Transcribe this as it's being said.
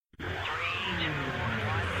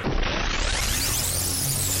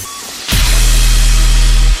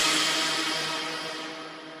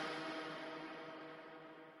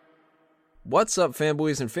What's up,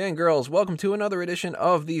 fanboys and fangirls? Welcome to another edition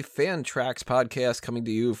of the Fan Tracks podcast, coming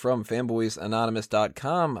to you from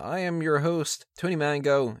fanboysanonymous.com. I am your host, Tony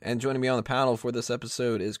Mango, and joining me on the panel for this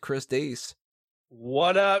episode is Chris Dace.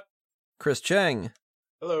 What up? Chris Cheng.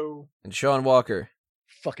 Hello. And Sean Walker.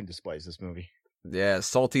 Fucking despise this movie. Yeah,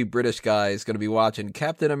 salty British guy is going to be watching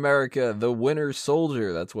Captain America, the Winter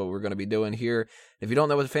Soldier. That's what we're going to be doing here. If you don't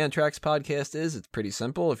know what the Fan Tracks podcast is, it's pretty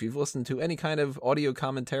simple. If you've listened to any kind of audio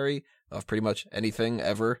commentary of pretty much anything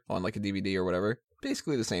ever on like a DVD or whatever,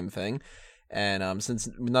 basically the same thing. And since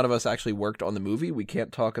none of us actually worked on the movie, we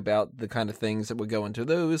can't talk about the kind of things that would go into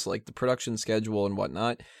those, like the production schedule and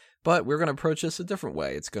whatnot. But we're going to approach this a different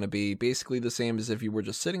way. It's going to be basically the same as if you were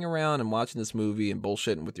just sitting around and watching this movie and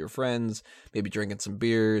bullshitting with your friends, maybe drinking some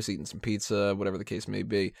beers, eating some pizza, whatever the case may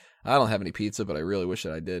be. I don't have any pizza, but I really wish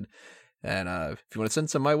that I did. And if you want to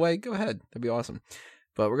send some my way, go ahead. That'd be awesome.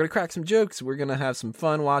 But we're going to crack some jokes. We're going to have some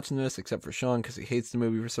fun watching this, except for Sean, because he hates the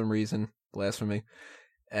movie for some reason. Blasphemy.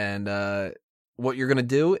 And what you're going to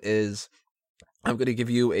do is I'm going to give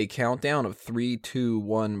you a countdown of 3, 2,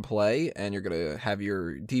 1, play, and you're going to have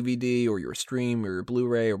your DVD or your stream or your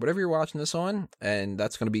Blu-ray or whatever you're watching this on, and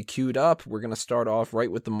that's going to be queued up. We're going to start off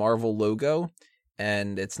right with the Marvel logo,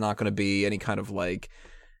 and it's not going to be any kind of like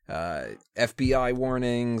FBI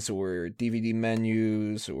warnings or DVD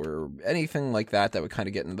menus or anything like that that would kind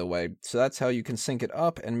of get in the way. So that's how you can sync it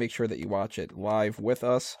up and make sure that you watch it live with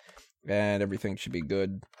us, and everything should be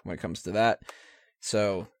good when it comes to that.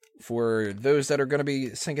 So for those that are going to be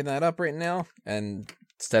syncing that up right now, and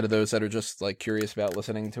instead of those that are just like curious about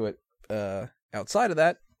listening to it outside of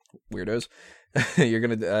that, weirdos, you're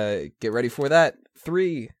going to get ready for that.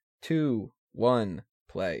 3, 2, 1,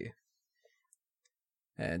 play.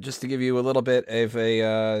 And just to give you a little bit of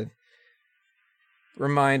a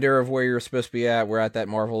reminder of where you're supposed to be at, we're at that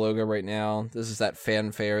Marvel logo right now. This is that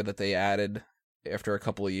fanfare that they added after a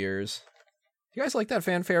couple of years. You guys like that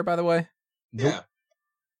fanfare, by the way? Yeah.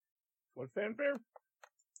 What fanfare?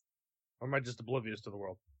 Or am I just oblivious to the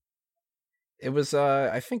world? It was,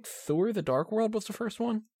 I think Thor the Dark World was the first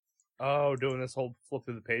one. Oh, doing this whole flip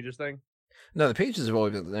through the pages thing? No, the pages have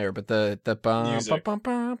always been there, but the Music.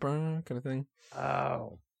 kind of thing.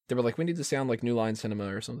 Oh. They were like, we need to sound like New Line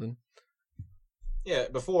Cinema or something. Yeah,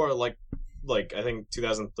 before, like I think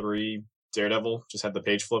 2003 Daredevil just had the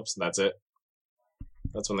page flips, and that's it.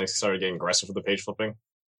 That's when they started getting aggressive with the page flipping.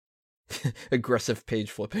 Aggressive page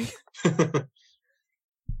flipping.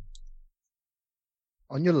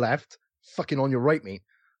 On your left, fucking on your right, mate.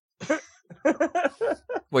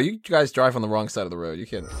 Well, you guys drive on the wrong side of the road. You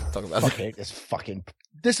can't talk about Fuck, that. hate this fucking.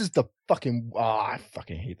 This is the fucking. I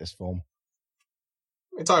fucking hate this film.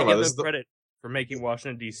 We're talking I about give this. them credit for making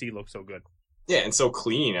Washington, D.C. look so good. Yeah, and so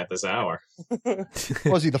clean at this hour.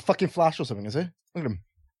 Was he the fucking Flash or something? Is he? Look at him.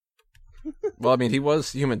 Well, I mean, he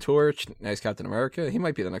was Human Torch, nice Captain America. He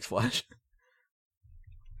might be the next Flash.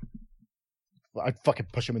 I'd fucking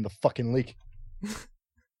push him in the fucking leak.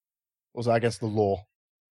 Was that against the law?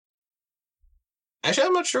 Actually,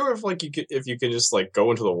 I'm not sure if you could just like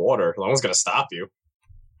go into the water. No one's gonna stop you.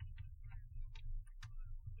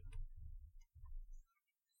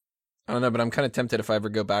 I don't know, but I'm kind of tempted if I ever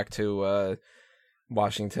go back to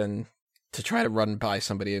Washington to try to run by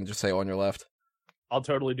somebody and just say on your left. I'll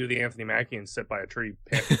totally do the Anthony Mackie and sit by a tree.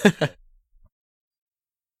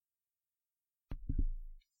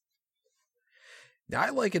 I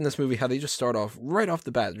like in this movie how they just start off right off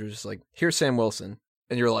the bat. They're just like, here's Sam Wilson.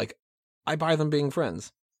 And you're like, I buy them being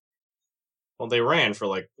friends. Well, they ran for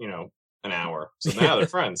an hour, so now they're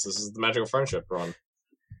friends. This is the magical friendship run.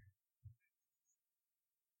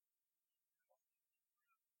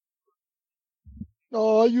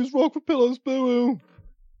 Oh, I use rock for pillows, boo.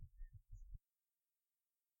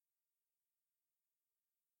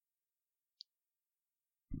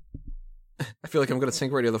 I feel like I'm going to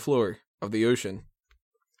sink right to the floor of the ocean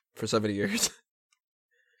for 70 years.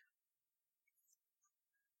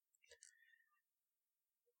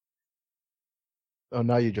 Oh,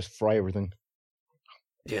 now you just fry everything.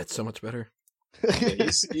 Yeah, it's so much better. Yeah,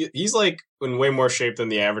 he's like in way more shape than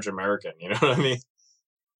the average American. You know what I mean?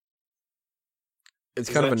 It's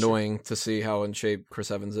Is kind of that true? annoying to see how in shape Chris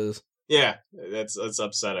Evans is. Yeah, that's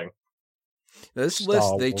upsetting. This Star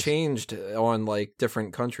list, they Wars. changed on like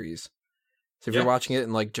different countries. So if Yeah. you're watching it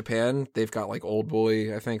in like Japan, they've got like Old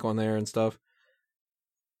Boy, I think, on there and stuff.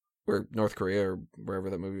 Or North Korea or wherever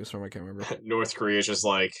that movie was from, I can't remember. North Korea is just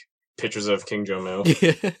like pictures of King Jong-il.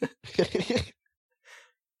 Yeah.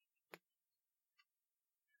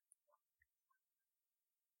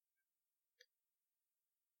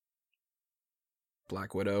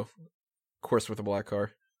 Black Widow. Of course with a black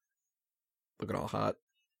car. Looking all hot.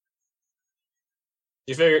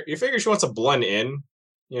 You figure she wants to blend in,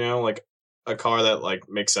 like a car that like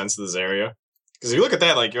makes sense to this area. Because if you look at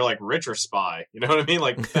that, like you're like rich or spy. You know what I mean?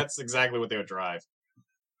 Like that's exactly what they would drive.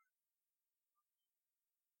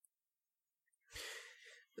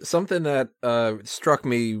 Something that struck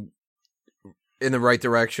me in the right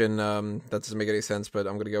direction. That doesn't make any sense, but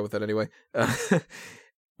I'm going to go with it anyway.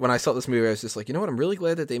 When I saw this movie, I was just like, you know what? I'm really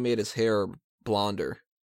glad that they made his hair blonder.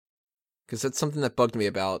 Because that's something that bugged me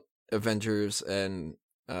about Avengers and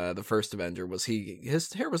the first Avenger was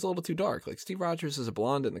his hair was a little too dark. Like Steve Rogers is a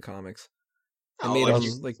blonde in the comics. They Oh, made like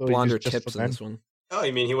him like so he blonder just tips for in men? this one. Oh,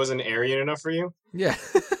 you mean he wasn't Aryan enough for you? Yeah.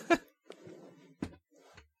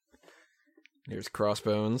 Here's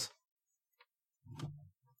Crossbones.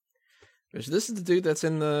 This is the dude that's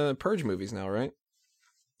in the Purge movies now, right?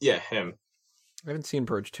 Yeah, him. I haven't seen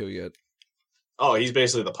Purge 2 yet. Oh, he's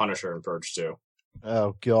basically the Punisher in Purge too.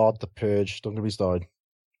 Oh God, the Purge. Don't get me started.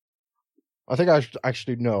 I think I should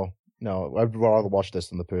actually no. I'd rather watch this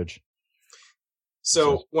than the Purge.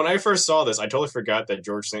 So when I first saw this, I totally forgot that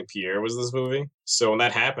George St. Pierre was this movie. So when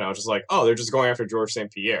that happened, I was just like, oh, they're just going after George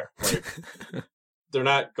St. Pierre. Like, they're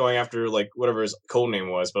not going after like whatever his code name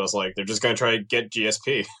was, but I was like, they're just going to try to get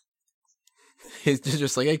GSP. He's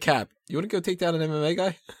just like, hey, Cap, you want to go take down an MMA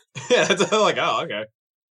guy? Yeah, that's like, oh, okay. And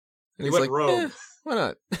He he's went like, rogue. why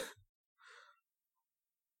not?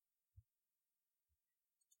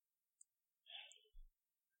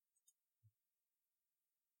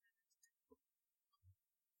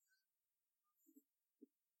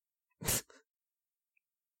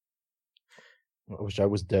 I wish I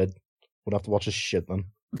was dead. Would have to watch this shit then.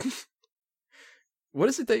 What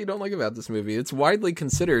is it that you don't like about this movie? It's widely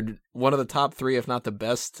considered one of the top 3, if not the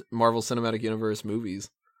best, Marvel Cinematic Universe movies.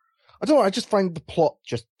 I don't know. I just find the plot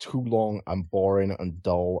just too long and boring and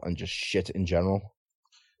dull and just shit in general.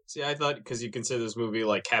 See, I thought because you consider this movie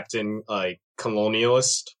like Captain like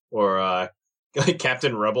Colonialist or like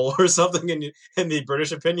Captain Rebel or something in the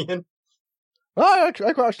British opinion. I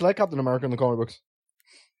quite actually like Captain America in the comic books.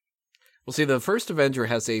 Well, see, the first Avenger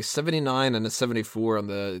has a 79 and a 74 on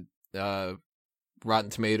the Rotten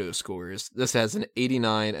Tomatoes scores. This has an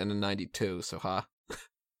 89 and a 92, so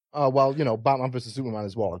Well, Batman vs Superman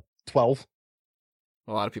is what, 12?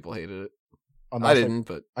 a lot of people hated it. And I that's, like, didn't,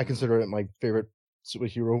 but I consider it my favorite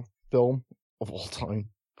superhero film of all time.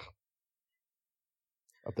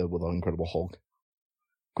 Up there with the Incredible Hulk.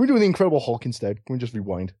 Can we do the Incredible Hulk instead? Can we just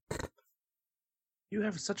rewind? You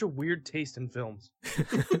have such a weird taste in films.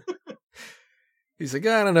 he's like,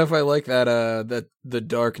 I don't know if I like that The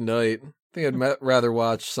Dark Knight. I think I'd rather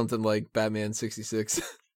watch something like Batman 66. I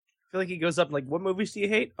feel like he goes up like, what movies do you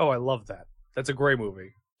hate? Oh, I love that. That's a great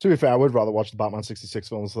movie. To be fair, I would rather watch the Batman 66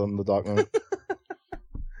 films than The Dark Knight.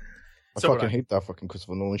 I So would fucking I. hate that fucking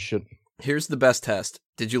Christopher Nolan shit. Here's the best test.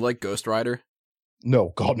 Did you like Ghost Rider?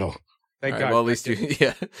 No, God, no. Thank All God. right, well, at least I didn't.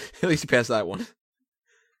 at least you passed that one.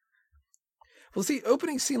 Well, see,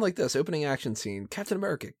 opening scene like this, opening action scene, Captain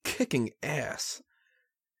America kicking ass.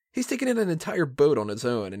 He's taking in an entire boat on his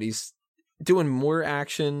own, and he's doing more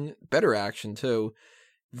action, better action too,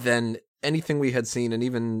 than anything we had seen in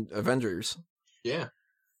even Avengers. Yeah.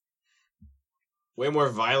 Way more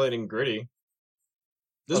violent and gritty.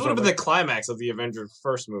 This Also, would have been like- the climax of the Avengers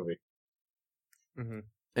first movie. Mhm.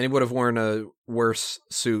 And he would have worn a worse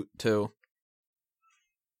suit too.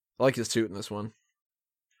 I like his suit in this one.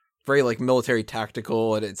 Very like military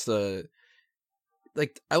tactical, and it's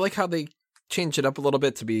like I like how they changed it up a little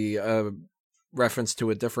bit to be a reference to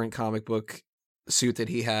a different comic book suit that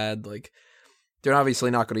he had. Like they're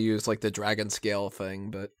obviously not going to use like the dragon scale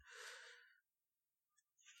thing, but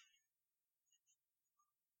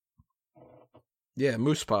yeah,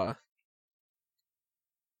 Moose Paw.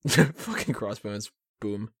 Fucking Crossbones.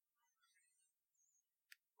 Boom.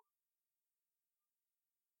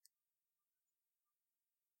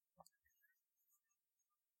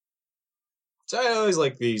 So I always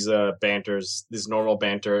like these banters, this normal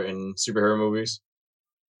banter in superhero movies.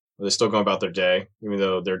 They're still going about their day, even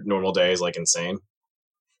though their normal day is like insane.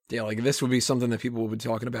 Yeah, like this would be something that people would be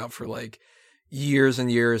talking about for like years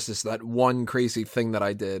and years. Just that one crazy thing that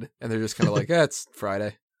I did, and they're just kind of like, it's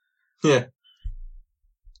Friday. Yeah.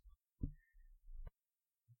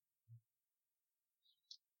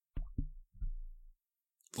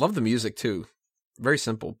 Love the music too. Very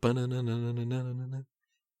simple.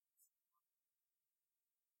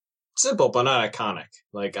 Simple, but not iconic.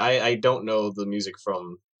 Like, I don't know the music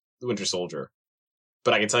from The Winter Soldier.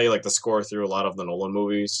 But I can tell you, like, the score through a lot of the Nolan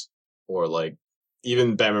movies, or, like,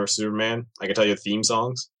 even Batman vs. Superman. I can tell you theme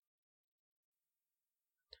songs.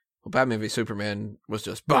 Well, Batman v Superman was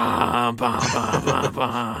just bah, bah, bah, bah,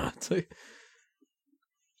 bah. It's like,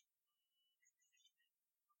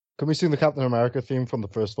 Can we sing the Captain America theme from the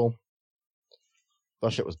first film?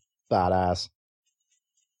 That shit was badass.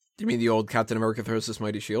 Do you mean the old Captain America throws this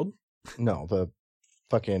mighty shield? No, the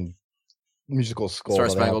fucking musical score. Star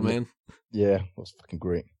that they have Spangled in it. Man? Yeah, that was fucking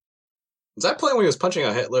great. Was that playing when he was punching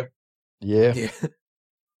out Hitler? Yeah. Yeah.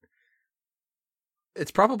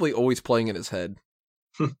 It's probably always playing in his head.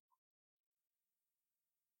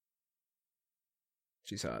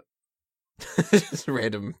 She's hot. Just a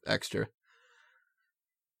random extra.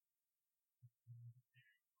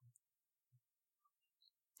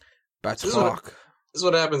 This is what- Batroc. This is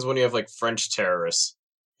what happens when you have like French terrorists.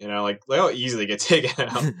 You know, like they all easily get taken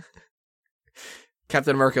out.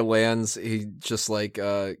 Captain America lands, he just like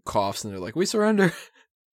coughs and they're like, "We surrender."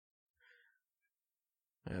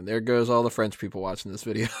 And there goes all the French people watching this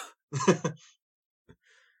video.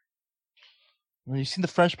 Well, you seen the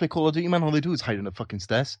French play Call of Duty, man? All they do is hide in the fucking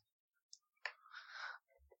stairs.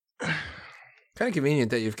 Kind of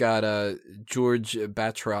convenient that you've got George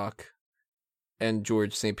Batroc and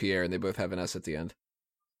George St. Pierre, and they both have an S at the end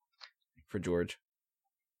for George.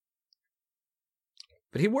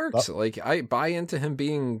 But he works. Like, I buy into him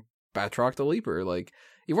being Batroc the Leaper. Like,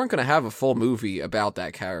 you weren't going to have a full movie about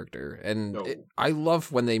that character. And No. I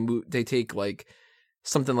love when they take, like,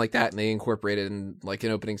 something like that and they incorporate it in, like,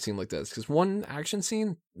 an opening scene like this. Because one action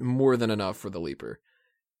scene, more than enough for the Leaper.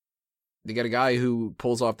 You get a guy who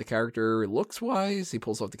pulls off the character looks-wise. He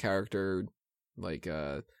pulls off the character, like,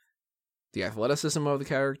 the athleticism of the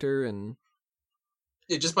character, and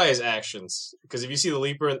Yeah, just by his actions. Because if you see the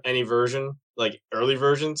Leaper in any version, like early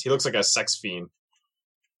versions, he looks like a sex fiend.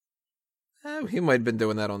 he might have been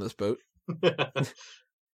doing that on this boat.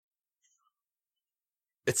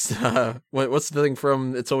 It's what's the thing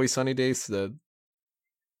from It's Always Sunny Days, the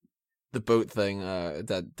boat thing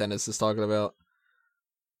that Dennis is talking about.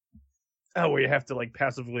 Oh, where you have to like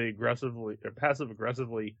passive aggressively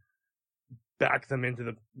back them into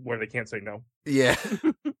the where they can't say no. Yeah.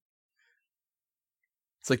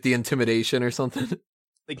 It's like the intimidation or something.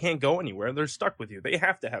 They can't go anywhere. They're stuck with you. They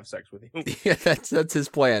have to have sex with you. Yeah, that's his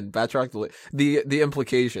plan. Batroc the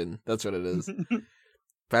implication. That's what it is.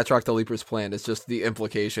 Batroc the Leaper's plan is just the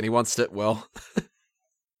implication. He wants Sitwell.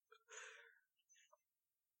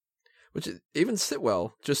 Which is, even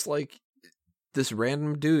Sitwell, just like this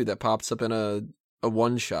random dude that pops up in a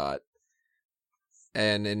one shot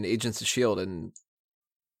and in Agents of S.H.I.E.L.D. and,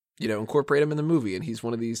 you know, incorporate him in the movie. And he's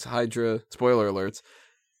one of these Hydra, spoiler alerts,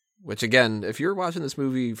 which again, if you're watching this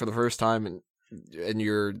movie for the first time and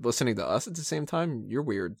you're listening to us at the same time, you're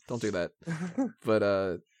weird. Don't do that.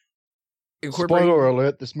 But, Spoiler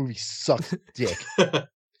alert, this movie sucks dick.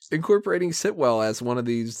 incorporating Sitwell as one of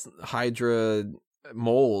these Hydra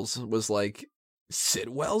moles was like,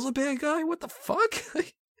 Sitwell's a bad guy? What the fuck?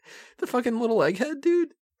 The fucking little egghead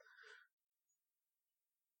dude?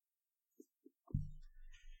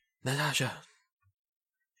 Natasha.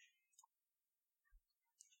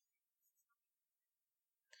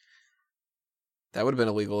 That would have been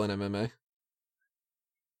illegal in MMA.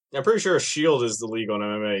 I'm pretty sure Shield is the league on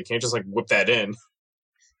MMA. You can't just like whip that in.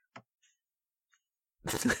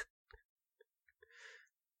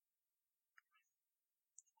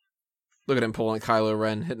 Look at him pulling Kylo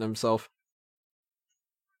Ren, hitting himself.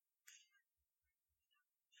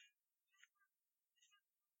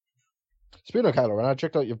 Speaking of Kylo Ren, I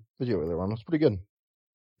checked out your video earlier on. It's pretty good.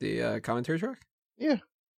 The commentary track? Yeah.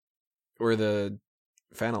 Or the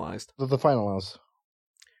Fanalized? The finalized.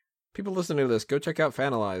 People listening to this, go check out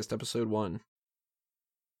Fanalized, episode 1.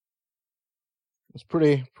 It's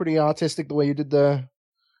pretty artistic the way you did the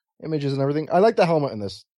images and everything. I like the helmet in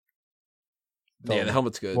this. Yeah, the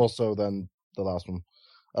helmet's good. More so than the last one.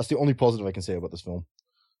 That's the only positive I can say about this film.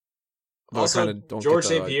 Though I Also, kinda don't George get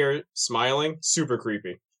the- St. Pierre smiling, super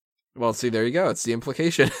creepy. Well, see, there you go. It's the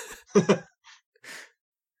implication.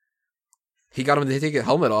 He got him to take a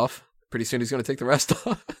helmet off. Pretty soon he's going to take the rest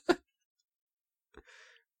off.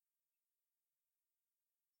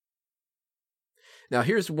 Now,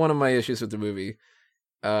 here's one of my issues with the movie.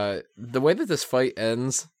 The way that this fight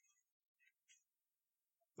ends,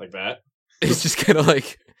 Like that. it's just kind of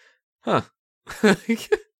like, huh. A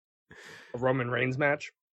Roman Reigns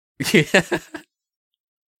match. Yeah.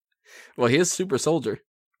 Well, he is super soldier.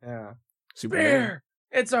 Yeah. Superman. Bear,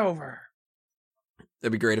 it's over.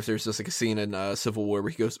 That'd be great if there's just like a scene in Civil War where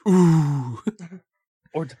he goes, ooh.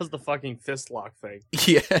 Or does the fucking fist lock thing.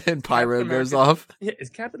 Yeah, and Pyro Captain goes America- off. Yeah, is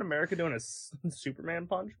Captain America doing a Superman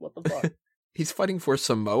punch? What the fuck? He's fighting for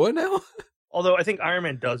Samoa now? Although I think Iron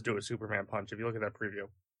Man does do a Superman punch if you look at that preview.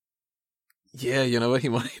 Yeah, you know what? He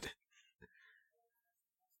might.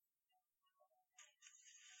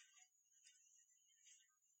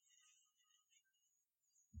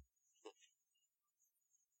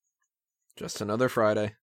 Just another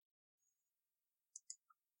Friday.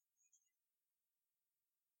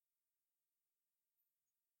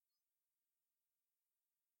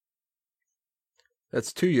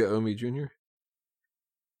 That's to you, Omi Jr.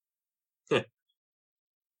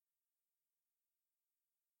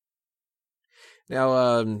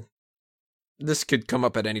 Now, this could come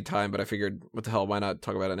up at any time, but I figured, what the hell, why not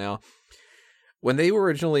talk about it now? When they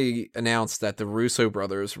originally announced that the Russo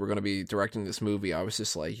brothers were going to be directing this movie, I was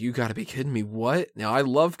just like, you got to be kidding me. What? Now, I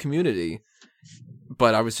love Community,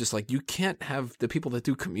 but I was just like, you can't have the people that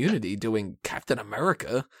do Community doing Captain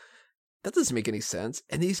America. That doesn't make any sense.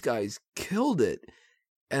 And these guys killed it.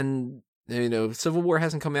 And, you know, Civil War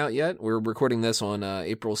hasn't come out yet. We're recording this on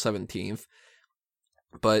April 17th.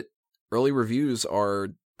 But early reviews are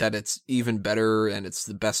that it's even better and it's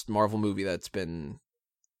the best Marvel movie that's been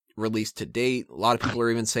released to date. A lot of people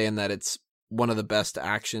are even saying that it's one of the best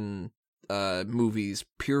action movies,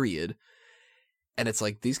 period. And it's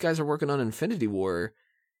like, these guys are working on Infinity War.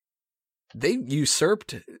 They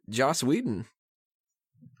usurped Joss Whedon.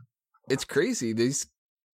 It's crazy. These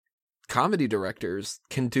comedy directors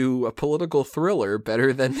can do a political thriller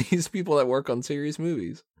better than these people that work on serious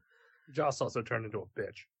movies. Joss also turned into a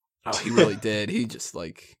bitch. Oh, he really did. He just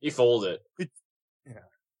like... He folded. Yeah.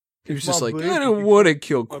 He was just like, I don't want to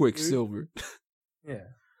kill Quicksilver. Yeah.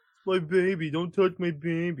 It's my baby. Don't touch my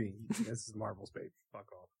baby. This is Marvel's baby.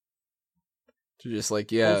 Fuck off. They're just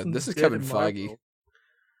like, yeah, Olsen's this is dead Kevin in Feige.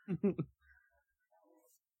 Marvel.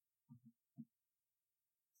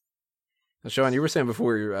 Now, Sean, you were saying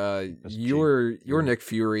before, your Nick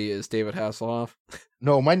Fury is David Hasselhoff.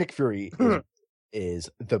 No, my Nick Fury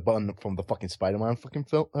is the one from the fucking Spider-Man fucking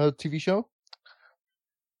film, TV show.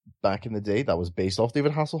 Back in the day, that was based off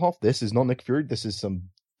David Hasselhoff. This is not Nick Fury. This is some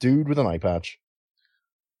dude with an eye patch.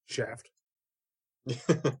 Shaft.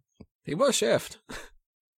 He was Shaft.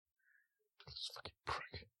 This fucking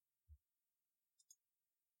prick.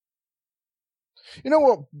 You know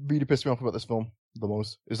what really pissed me off about this film the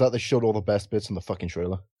most? Is that they showed all the best bits in the fucking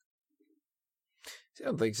trailer. I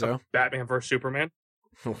don't think so. Batman vs Superman.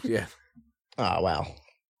 Oh, yeah. Ah, wow.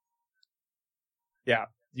 Yeah,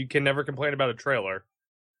 you can never complain about a trailer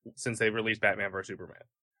since they released Batman vs Superman.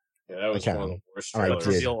 Yeah, that was one of the worst I trailers.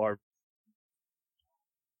 did. Reveal our...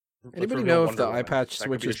 Anybody reveal know if Wonder the Woman. eye patch That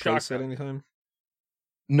could be a switches place shock at any time?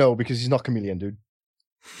 No, because he's not Chameleon, dude.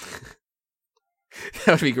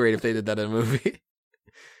 That would be great if they did that in a movie.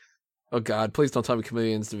 Oh God, please don't tell me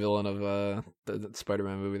Chameleon's the villain of the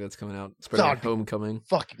Spider-Man movie that's coming out. Spider-Man Fuck. Homecoming.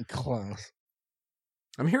 Fucking class.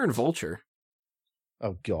 I'm hearing Vulture.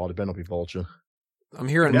 Oh god, it better not be Vulture. I'm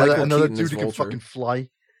hearing Another, Michael another Keaton dude as who can Vulture. fucking fly.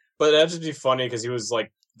 But that'd just be funny because he was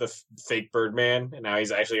like the fake Birdman, and now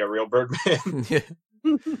he's actually a real Birdman. Yeah.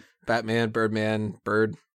 Batman, Birdman,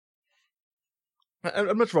 Bird.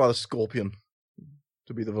 I'd much rather Scorpion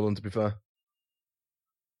to be the villain, to be fair.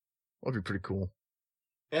 That'd be pretty cool.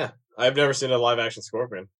 Yeah, I've never seen a live action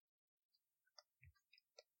Scorpion.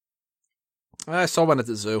 I saw one at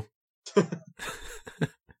the zoo.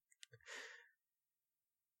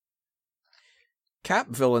 Cap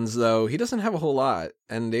villains, though, he doesn't have a whole lot,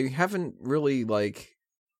 and they haven't really, like...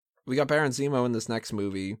 We got Baron Zemo in this next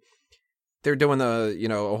movie. They're doing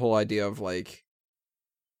a whole idea of, like...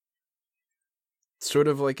 Sort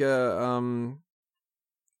of like a,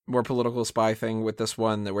 more political spy thing with this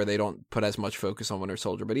one, where they don't put as much focus on Winter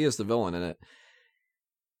Soldier, but he is the villain in it.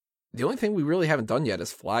 The only thing we really haven't done yet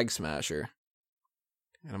is Flag Smasher.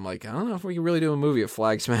 And I'm like, I don't know if we can really do a movie of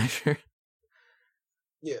Flag Smasher.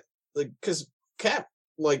 Like, because Cap,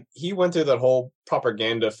 like, he went through that whole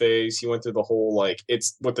propaganda phase. He went through the whole, like,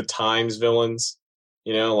 it's with the Times villains.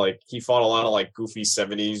 You know, like, he fought a lot of, like, goofy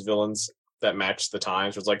 70s villains that matched the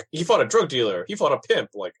Times. It was like, he fought a drug dealer. He fought a pimp.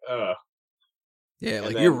 Like, Yeah, And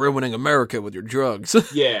like, then- you're ruining America with your drugs.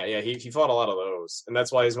 yeah, he fought a lot of those. And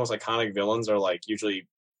that's why his most iconic villains are, like, usually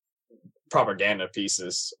propaganda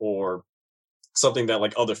pieces or something that,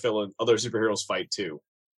 like, other superheroes fight, too.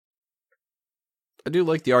 I do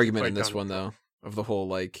like the argument Like in this Donald one, though, of the whole,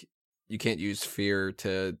 like, you can't use fear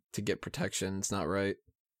to get protection. It's not right.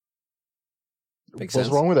 Makes What's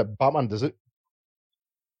sense. wrong with it? Batman does it.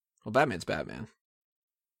 Well, Batman's Batman.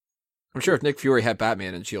 I'm sure if Nick Fury had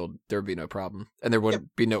Batman and S.H.I.E.L.D., there would be no problem. And there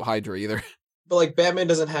wouldn't be no Hydra either. But, like, Batman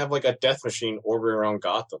doesn't have, like, a death machine orbiting around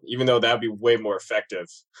Gotham, even though that would be way more effective.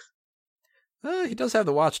 He does have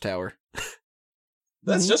the Watchtower.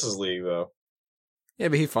 That's Mhm. Justice League, though. Yeah,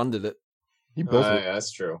 but he funded it. He built it. Yeah,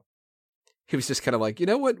 that's true. He was just kind of like, you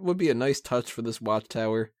know what would be a nice touch for this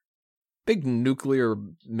Watchtower? Big nuclear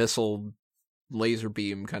missile laser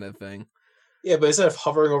beam kind of thing. Yeah, but instead of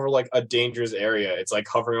hovering over, like, a dangerous area, it's, like,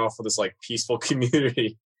 hovering off of this, like, peaceful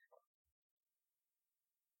community.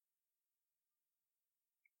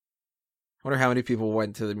 Wonder how many people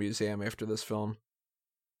went to the museum after this film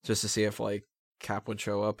just to see if like Cap would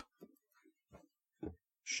show up.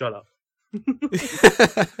 Shut up.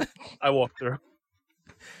 I walked through.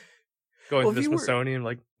 Going Well, to the if you were- Smithsonian,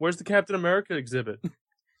 like, where's the Captain America exhibit?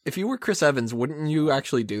 If you were Chris Evans, wouldn't you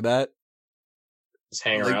actually do that? Just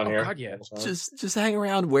hang Like, around oh here. God, yeah. Just hang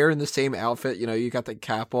around wearing the same outfit. You know, you got the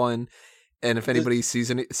cap on, and if anybody says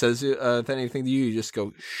anything to you, you just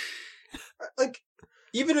go. Shh. Like,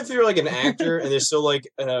 even if you're like an actor and there's still like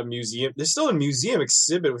a museum, there's still a museum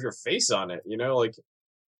exhibit with your face on it. You know, like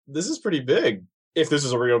this is pretty big. If this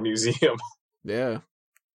was a real museum, Yeah,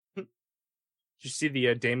 Did you see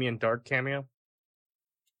the Damien Dark cameo?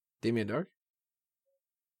 Damien Dark.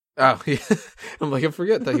 Oh, yeah. I'm like, I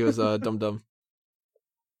forget that he was Dum Dum.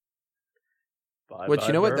 Which,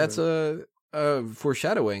 you know what? That's a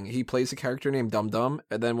foreshadowing. He plays a character named Dum Dum,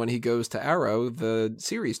 and then when he goes to Arrow, the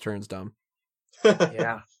series turns dumb.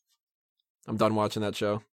 yeah. I'm done watching that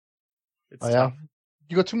show. It's Oh, yeah? tough.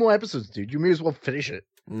 You got 2 more episodes, dude. You may as well finish it.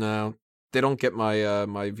 No, they don't get my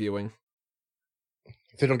my viewing.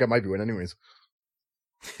 They don't get my viewing anyways.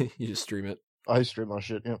 You just stream it. I stream my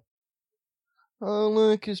shit, yeah. Oh,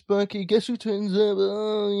 look, it's Bucky. Guess who turns up?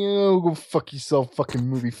 Oh, yeah, go fuck yourself. Fucking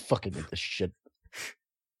movie. Fucking this shit.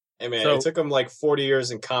 hey man, So- it took him like 40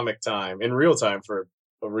 years in comic time, in real time, for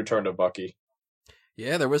a return to Bucky.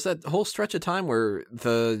 Yeah, there was that whole stretch of time where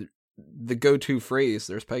the go-to phrase,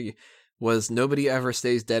 there's Peggy, was nobody ever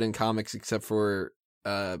stays dead in comics except for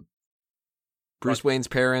Bruce Wayne's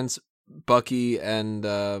parents, Bucky,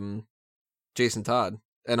 and Jason Todd,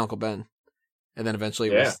 and Uncle Ben. And then eventually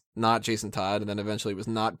it was not Jason Todd, and then eventually it was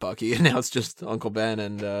not Bucky, and now it's just Uncle Ben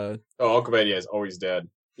and Oh, Uncle Ben, yeah, is always dead.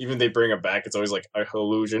 Even if they bring him back, it's always like a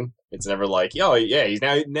illusion. It's never like, oh yeah, he's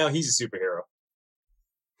now he's a superhero.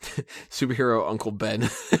 superhero Uncle Ben.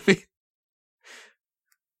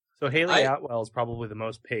 So Haley I- Atwell is probably the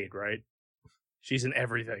most paid, right? She's in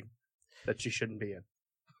everything that she shouldn't be in.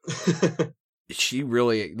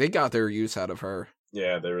 They got their use out of her.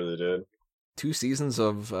 Yeah, they really did. 2 seasons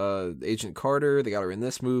of Agent Carter. They got her in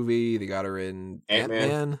this movie. They got her in Ant-Man.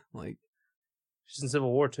 Ant-Man. Like, She's in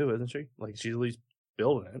Civil War too, isn't she? Like she's at least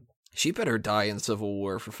building it. she better die in Civil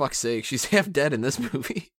War, for fuck's sake. She's half dead in this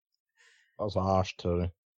movie. That was harsh,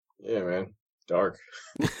 Tony. Yeah, man, dark.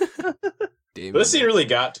 Damn But this it. scene really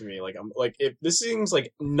got to me. Like, I'm like, this seems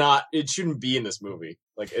like not. It shouldn't be in this movie.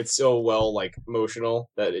 Like, it's so well like emotional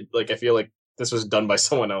that it, like I feel like this was done by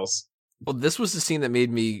someone else. Well, this was the scene that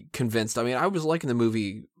made me convinced. I mean, I was liking the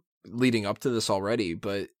movie leading up to this already,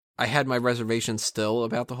 but I had my reservations still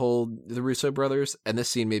about the Russo brothers, and this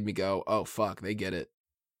scene made me go, "Oh fuck, they get it."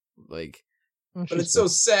 Like, But it's so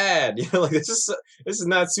sad. You know, like this is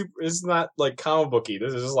not super. This is not like comic booky.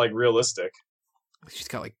 This is just like realistic. she's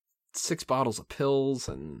got like 6 bottles of pills,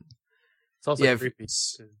 and It's also Yeah, creepy.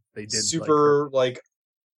 'cause They did Super like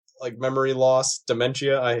memory loss,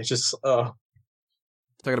 dementia. I just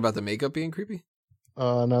talking about the makeup being creepy.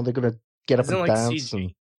 Now they're gonna get up Isn't and it like dance. CG?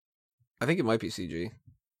 And... I think it might be CG.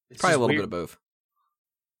 It's Probably a just little weird. bit of both.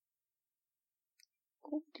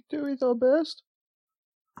 We could do it our best.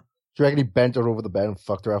 Do you reckon he bent her over the bed and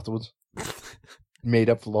fucked her afterwards? Made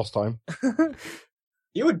up for lost time.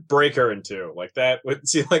 you would break her in two like that. Would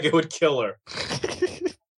seem like it would kill her.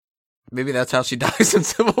 Maybe that's how she dies in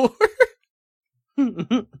Civil War.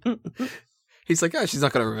 He's like, oh, she's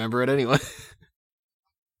not going to remember it anyway.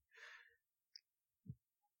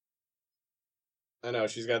 I know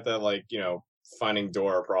she's got that like Finding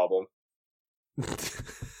Dora problem.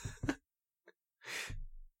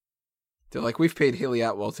 They're like, we've paid Haley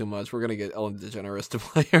Atwell too much. We're going to get Ellen DeGeneres to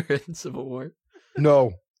play her in Civil War.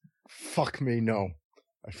 No. Fuck me, no.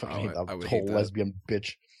 I fucking Oh, hate I that would whole hate that. lesbian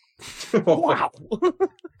bitch. Wow, Talk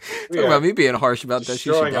about me being harsh about that. She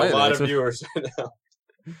should destroying die a lot of there. viewers right now.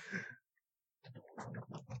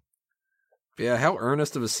 Yeah, how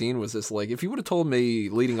earnest of a scene was this? Like, if you would have told me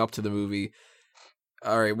leading up to the movie,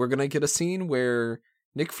 all right, we're going to get a scene where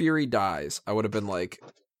Nick Fury dies, I would have been like,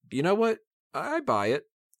 you know what? I buy it.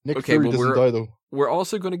 Nick Okay, Fury but doesn't we're- die though. We're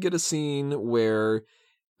also going to get a scene where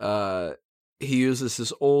he uses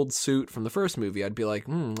his old suit from the first movie. I'd be like,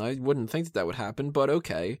 I wouldn't think that would happen, but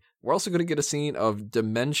okay. We're also going to get a scene of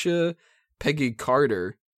dementia Peggy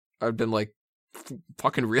Carter. I've been like,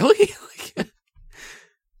 fucking really? Like,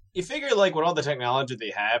 You figure like with all the technology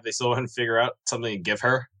they have, they still want to figure out something to give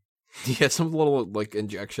her. yeah, some little like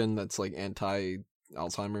injection that's like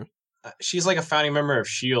anti-Alzheimer. She's like a founding member of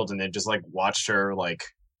Shield, and they just like watched her like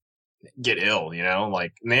get ill,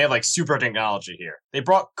 like, and they have like super technology here. They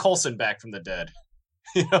brought Coulson back from the dead.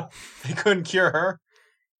 They couldn't cure her.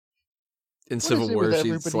 In What Civil is it War, with she's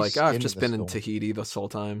everybody's like, I've skin just in been this in film? Tahiti this whole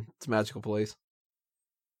time. It's a magical place.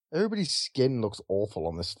 Everybody's skin looks awful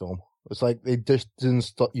on this film. It's like they just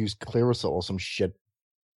didn't use Clearasil or some shit.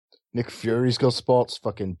 Nick Fury's got spots.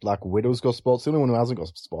 Fucking Black Widow's got spots. The only one who hasn't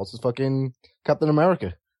got spots is fucking Captain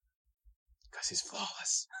America. Because he's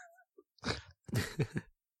flawless.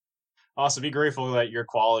 Also, be grateful that your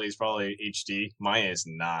quality is probably HD. Mine is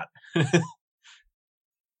not.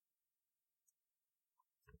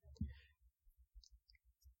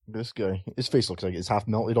 This guy, his face looks like it's half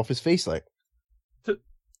melted off his face. Like,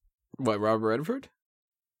 What, Robert Redford?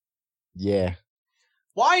 yeah,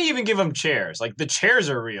 Why even give him chairs? Like, the chairs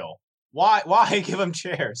are real. Why give him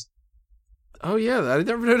chairs? Oh yeah, I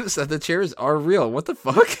never noticed that the chairs are real. What the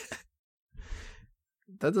fuck?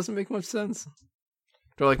 That doesn't make much sense.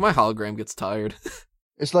 They're like, my hologram gets tired.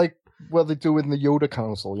 it's like what they do in the Yoda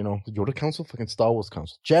Council. You know, the Yoda Council, fucking Star Wars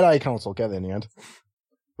Council, Jedi Council. Get there in the end,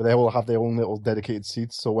 but they all have their own little dedicated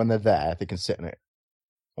seats. So when they're there, they can sit in it,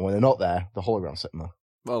 and when they're not there, the hologram's sitting there.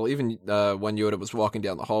 Well, even when Yoda was walking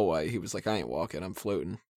down the hallway, he was like, I ain't walking, I'm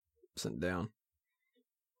floating. Sitting down.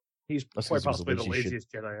 He's That's quite 'cause he was a possibly the lazy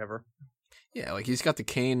laziest Jedi ever. Yeah, like he's got the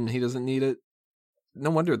cane, he doesn't need it. No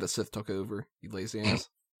wonder the Sith took over, you lazy ass.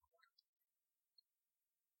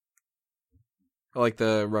 I like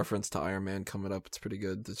the reference to Iron Man coming up. It's pretty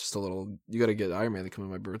good. It's just a little... You gotta get Iron Man to come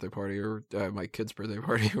to my birthday party, or my kid's birthday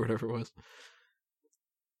party, or whatever it was.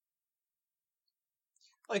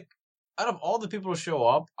 Like, out of all the people to show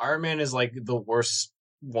up, Iron Man is like the worst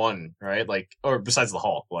one, right? Like, or besides the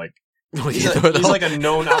Hulk, like he's like a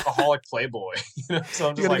known alcoholic playboy. You know? So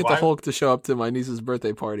I'm You just gotta like, get the Hulk to show up to my niece's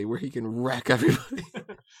birthday party where he can wreck everybody.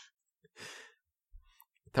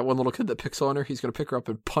 That one little kid that picks on her, he's gonna pick her up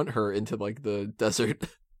and punt her into like the desert.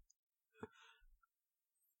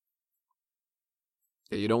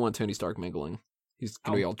 Yeah, you don't want Tony Stark mingling. He's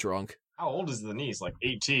gonna be all drunk. How old is the niece? Like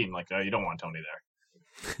 18. Like, you don't want Tony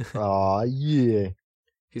there. Ah, yeah.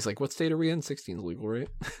 He's like, what state are we in? 16 is legal, right?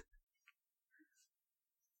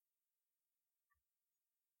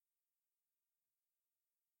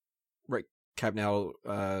 Right. Cap now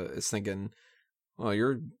is thinking, well,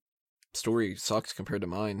 your story sucks compared to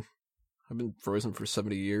mine. I've been frozen for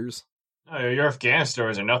 70 years. Oh, your Afghan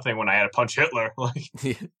stories are nothing when I had to punch Hitler. Like,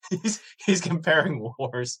 he's comparing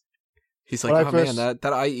wars. He's like, When I oh first- man,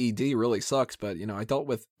 that IED really sucks, but you know, I dealt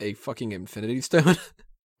with a fucking Infinity Stone.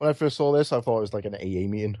 When I first saw this, I thought it was like an AA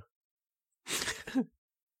meeting.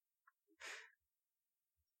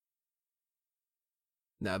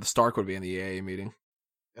 Nah, the Stark would be in the AA meeting.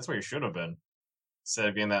 That's where you should have been. Instead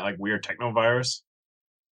of being that like weird techno virus.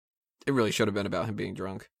 It really should have been about him being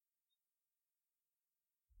drunk.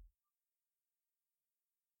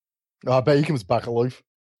 Oh, I bet he comes back alive.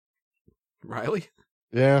 Riley?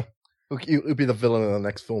 Yeah. He'll be the villain in the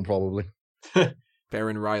next film, probably.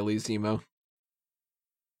 Baron Riley Zemo.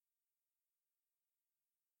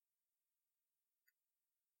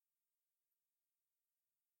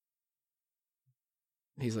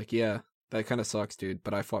 He's like, yeah, that kind of sucks, dude,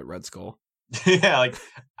 but I fought Red Skull. Yeah, like,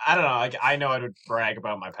 I don't know. Like, I know I would brag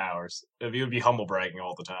about my powers. You would be humble bragging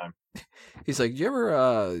all the time. He's like, you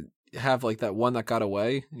ever have like that one that got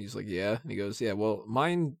away? And he's like, yeah. And he goes, yeah, well,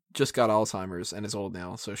 mine just got Alzheimer's and is old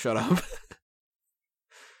now, so shut up.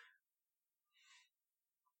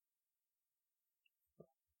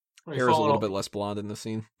 Hair is a little bit less blonde in the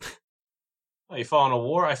scene. Oh, you fall in a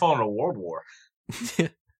war? I fall in a world war.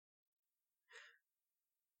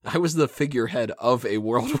 I was the figurehead of a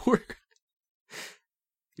world war.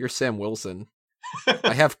 You're Sam Wilson.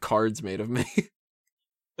 I have cards made of me.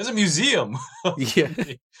 There's a museum. Yeah.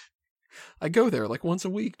 I go there like once a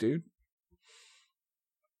week, dude.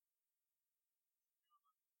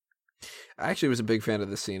 I actually was a big fan of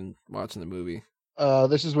this scene watching the movie.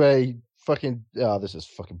 This is where he fucking... this is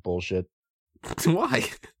fucking bullshit. Why?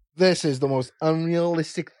 This is the most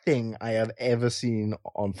unrealistic thing I have ever seen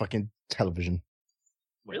on fucking television.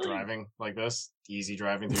 Like Really? driving like this. Easy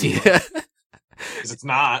driving through Yeah. Because it's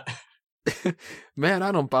not. Man,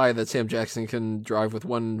 I don't buy that Sam Jackson can drive with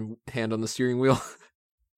one hand on the steering wheel.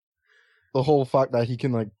 The whole fact that he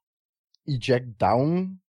can, like, eject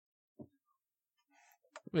down.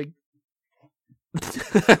 Like,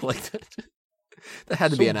 I like that. That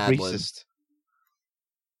had to be So an ad lib. racist.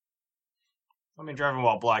 I mean, driving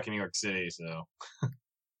while black in New York City, so.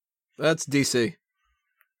 That's DC.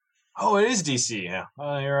 Oh, it is DC, yeah.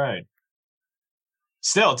 Oh, you're right.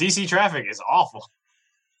 Still, DC traffic is awful.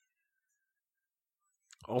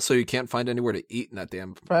 Also, you can't find anywhere to eat in that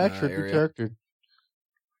damn Fractured the area. character.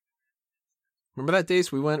 Remember that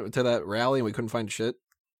days we went to that rally and we couldn't find shit?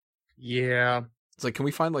 Yeah. It's like, can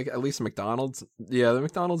we find like at least a McDonald's? Yeah, the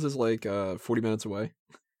McDonald's is like 40 minutes away.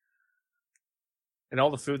 And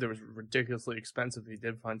all the food there was ridiculously expensive. He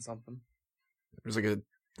did find something. There's like a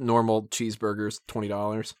normal cheeseburger's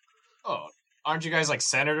 $20. Oh, aren't you guys like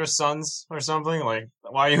senator's sons or something? Like,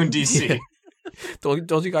 why are you in DC?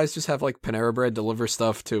 Don't you guys just have like Panera Bread deliver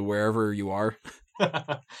stuff to wherever you are?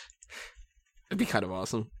 It'd be kind of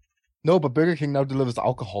awesome. No, but Burger King now delivers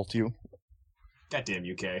alcohol to you. Goddamn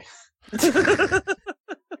UK.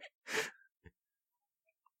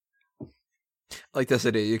 Like this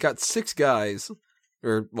idea, you got 6 guys,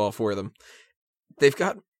 or well, 4 of them. They've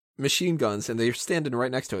got machine guns, and they're standing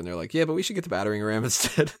right next to it. And they're like, "Yeah, but we should get the battering ram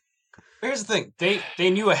instead." Here's the thing: they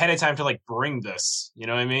knew ahead of time to like bring this. You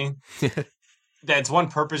know what I mean? That's one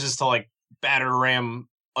purpose is to like batter ram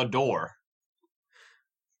a door.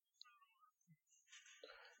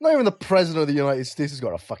 Not even the president of the United States has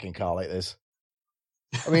got a fucking car like this.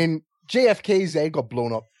 I mean, JFK's head got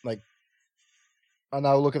blown up, like, and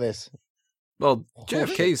now look at this. Well, Oh,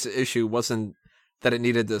 JFK's issue wasn't that it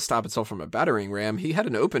needed to stop itself from a battering ram. He had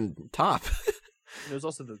an open top. It was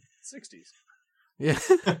also the 60s. Yeah.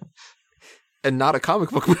 And not a comic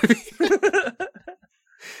book movie.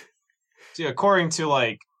 See, according to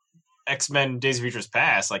like X-Men Days of Future's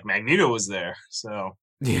Past, like Magneto was there, so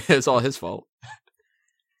Yeah, it's all his fault.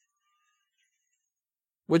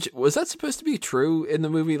 Which, was that supposed to be true in the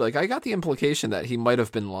movie? Like, I got the implication that he might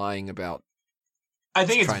have been lying about. I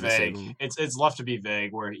think it's Trying to save vague. him. It's left to be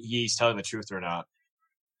vague where he's telling the truth or not.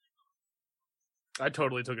 I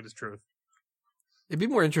totally took it as truth. It'd be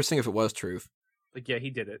more interesting if it was truth. Like, yeah, he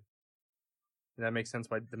did it. And that makes sense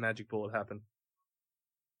why the magic bullet happened.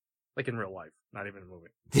 Like in real life, not even in a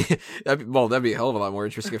movie. That'd be a hell of a lot more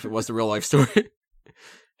interesting if it was the real life story.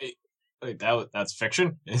 Wait, that's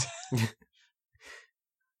fiction?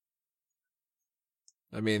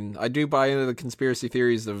 I mean, I do buy into the conspiracy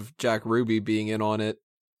theories of Jack Ruby being in on it.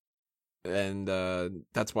 And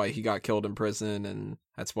that's why he got killed in prison. And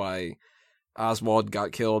that's why Oswald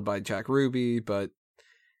got killed by Jack Ruby. But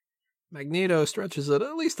Magneto stretches it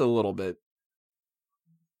at least a little bit.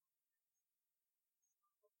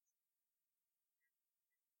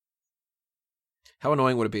 How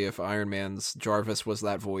annoying would it be if Iron Man's Jarvis was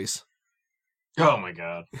that voice? Oh my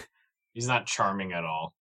god. He's not charming at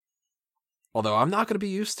all. Although I'm not going to be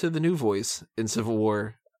used to the new voice in Civil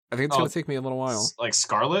War. I think it's going to take me a little while. Like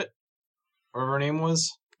Scarlet? Whatever her name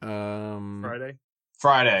was? Friday?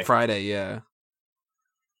 Friday, yeah.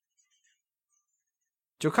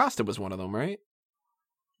 Jocasta was one of them, right?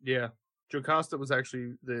 Yeah. Jocasta was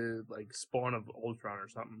actually the like spawn of Ultron or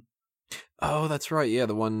something. Oh, that's right. Yeah,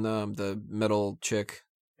 the one, the middle chick,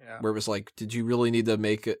 Yeah. where it was like, did you really need to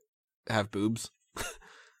make it have boobs?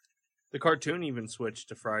 The cartoon even switched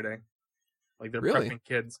to Friday. Like they're Really? prepping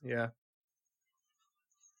kids. Yeah.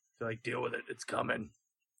 They're like, deal with it. It's coming.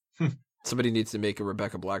 Somebody needs to make a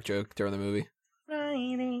Rebecca Black joke during the movie.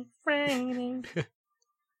 Friday, Friday.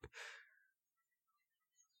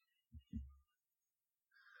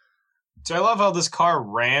 So I love how this car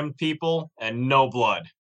rammed people and no blood.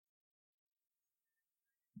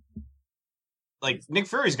 Like, Nick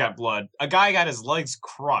Fury's got blood. A guy got his legs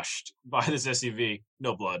crushed by this SUV.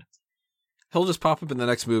 No blood. He'll just pop up in the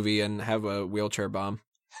next movie and have a wheelchair bomb.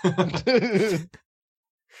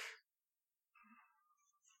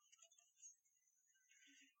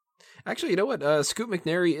 Actually, you know what? Scoot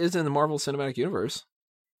McNairy is in the Marvel Cinematic Universe.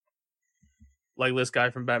 Like this guy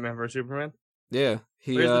from Batman vs Superman. Yeah,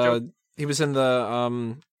 Where's the joke? he was in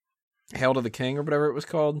the Hail to the King or whatever it was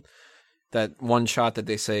called. That one shot that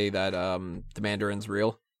they say that the Mandarin's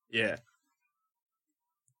real. Yeah.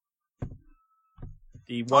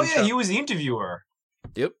 The Oh one yeah, shot, he was the interviewer.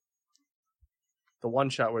 Yep. the one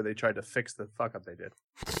shot where they tried to fix the fuck up they did.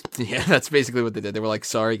 Yeah, that's basically what they did. They were like,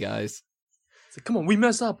 "Sorry, guys." It's like, come on, we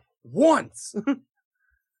mess up once.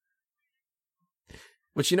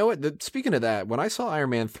 Which, you know what? Speaking of that, when I saw Iron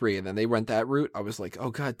Man 3 and then they went that route, I was like, oh,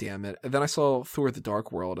 god damn it. And then I saw Thor: The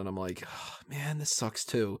Dark World and I'm like, oh, man, this sucks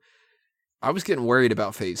too. I was getting worried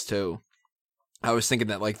about Phase 2. I was thinking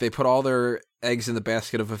that, like, they put all their eggs in the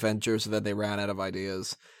basket of Avengers and then they ran out of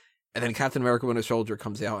ideas. And then Captain America Winter Soldier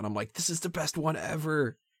comes out and I'm like, this is the best one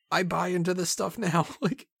ever. I buy into this stuff now.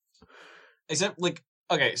 Like, Except, like,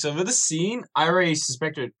 okay, so for this scene, I already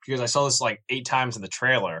suspected, because I saw this, like, 8 times in the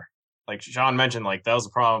trailer. Like Sean mentioned, like, that was the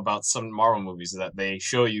problem about some Marvel movies, is that they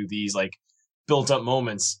show you these, like, built-up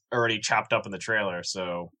moments already chopped up in the trailer.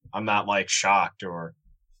 So I'm not, like, shocked or,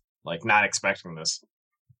 like, not expecting this.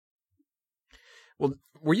 well,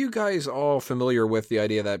 were you guys all familiar with the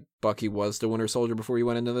idea that Bucky was the Winter Soldier before you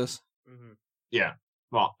went into this? Mm-hmm. Yeah.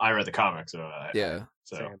 Well, I read the comics, so Yeah.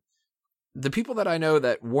 so Same. The people that I know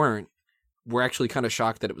that weren't were actually kind of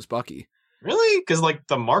shocked that it was Bucky. Really? Because like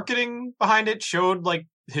the marketing behind it showed like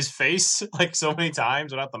his face like so many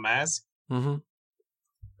times without the mask. Mm-hmm. And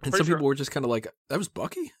Pretty some sure- people were just kind of like, "That was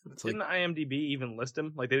Bucky." It's like, Didn't IMDb even list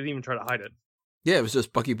him? Like they didn't even try to hide it. yeah, it was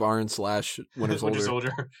just Bucky Barnes / Winter Soldier. Winter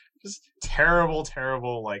Soldier. Just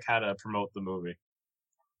terrible, like how to promote the movie.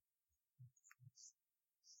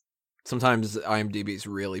 Sometimes IMDb is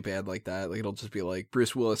really bad like that. Like it'll just be like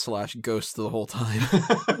Bruce Willis / Ghost the whole time.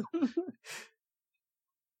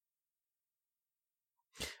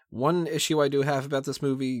 One issue I do have about this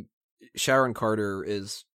movie, Sharon Carter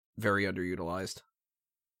is very underutilized.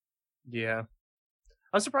 Yeah.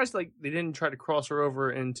 I'm surprised like they didn't try to cross her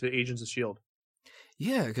over into Agents of S.H.I.E.L.D.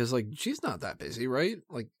 Yeah, because like she's not that busy, right?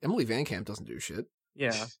 Like Emily Van Camp doesn't do shit.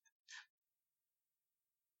 Yeah.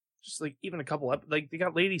 Just like even a couple like they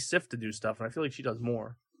got Lady Sif to do stuff, and I feel like she does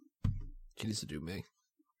more. She needs to do me.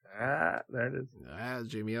 Ah, there it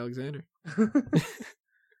Jamie Alexander. is.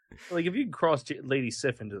 Like if you can cross Lady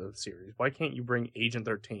Sif into the series, why can't you bring Agent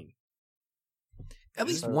 13? At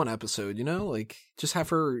least one episode, you know, like just have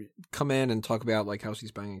her come in and talk about like how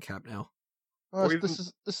she's banging Cap now. Oh, Or this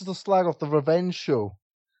is the slag off the Revenge show.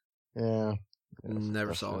 Yeah.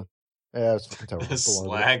 Never saw it. Yeah, it's fucking terrible. The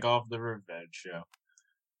slag off the Revenge show.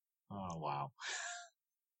 Oh wow.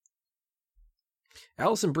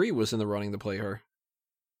 Alison Brie was in the running to play her.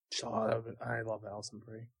 Oh, I love Alison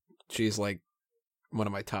Brie. She's like one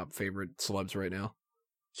of my top favorite celebs right now.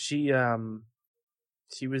 She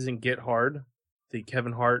was in Get Hard, the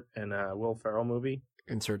Kevin Hart and Will Ferrell movie.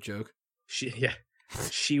 Insert joke.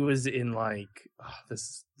 She was in like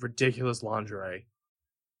this ridiculous lingerie.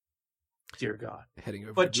 Dear God. Heading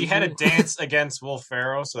over. But to she had to Google. dance against Will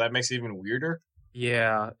Ferrell, so that makes it even weirder.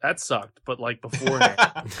 Yeah, that sucked. But like beforehand,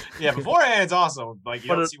 Yeah, beforehand it's awesome. Like you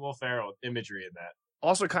But don't it- see Will Ferrell imagery in that.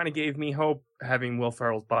 also kind of gave me hope having Will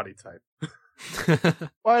Ferrell's body type.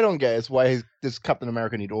 What I don't get is why does Captain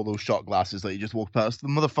America need all those shot glasses that you just walk past? The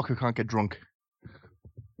motherfucker can't get drunk.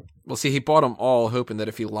 Well, see, he bought them all, hoping that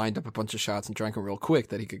if he lined up a bunch of shots and drank them real quick,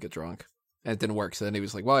 that he could get drunk. And it didn't work. So then he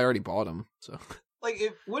was like, "Well, I already bought them." So Like,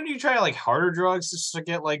 wouldn't you try like harder drugs just to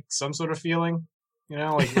get like some sort of feeling? You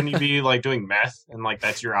know, like when you be like doing meth and like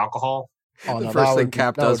that's your alcohol. Oh, the no, first that thing would-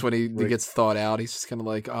 Cap that does would when he break- gets thawed out, he's just kind of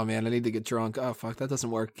like, "Oh man, I need to get drunk. Oh fuck, that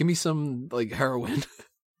doesn't work. Give me some like heroin."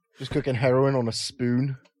 Just cooking heroin on a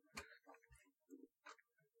spoon.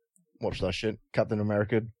 Watch that shit. Captain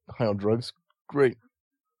America, high on drugs. Great.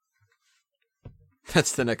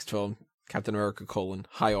 That's the next film. Captain America: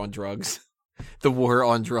 High on Drugs. The War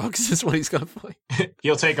on Drugs is what he's gonna play.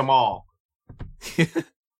 He'll take them all.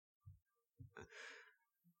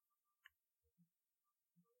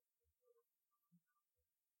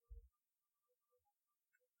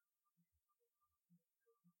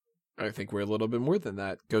 I think we're a little bit more than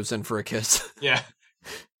that. Goes in for a kiss. Yeah.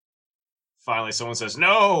 Finally, someone says,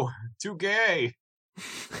 "No, too gay."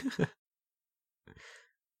 Where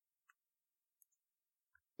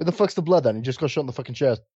the fuck's the blood then? He just got shot in the fucking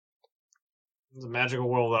chest. It's a magical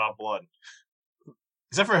world without blood,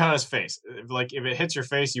 except for on his face. If it hits your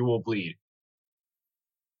face, you will bleed.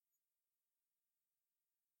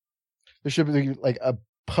 There should be like a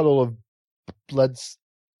puddle of blood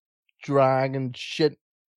drag and shit.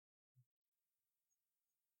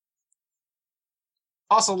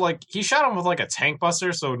 Also, like he shot him with like a tank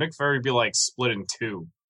buster, so Nick Fury would be like split in two.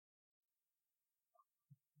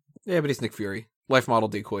 Yeah, but he's Nick Fury. Life model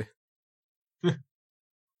decoy.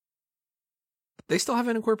 They still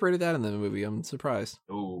haven't incorporated that in the movie. I'm surprised.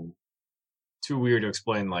 Ooh, too weird to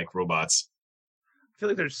explain like robots. I feel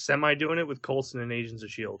like they're semi doing it with Coulson and Agents of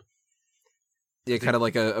S.H.I.E.L.D. Yeah, kind of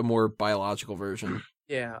like a more biological version.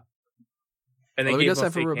 Yeah. And Although he gave does him a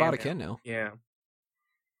have a fake robotic hand hand now. Yeah.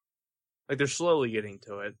 Like they're slowly getting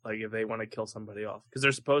to it. Like if they want to kill somebody off, because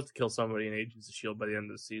they're supposed to kill somebody in Agents of S.H.I.E.L.D. by the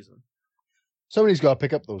end of the season. Somebody's got to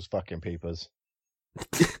pick up those fucking papers.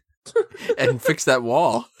 And fix that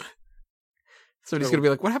wall. Somebody's So- going to be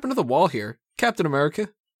like, "What happened to the wall here? Captain America?"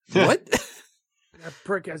 What? That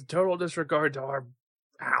prick has total disregard to our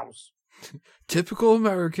house. Typical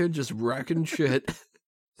American, just wrecking shit.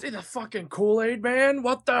 See the fucking Kool-Aid man?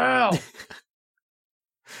 What the hell?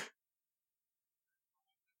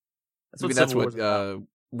 Maybe that's what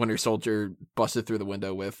Winter Soldier busted through the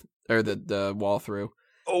window with, or the wall through.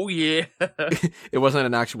 Oh yeah. It wasn't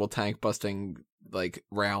an actual tank busting like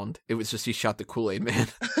round. It was just he shot the Kool-Aid man.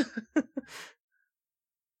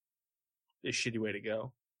 A shitty way to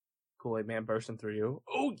go. Kool-Aid man bursting through you.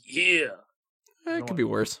 Oh yeah. It could be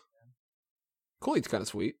worse. Kool-Aid's kind of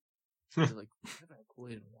sweet. He's like, I haven't had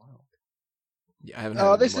Kool-Aid in a while. Yeah, I haven't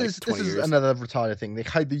had it This in like is 20 years. another retarded thing. They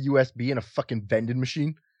hide the USB in a fucking vending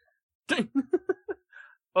machine. I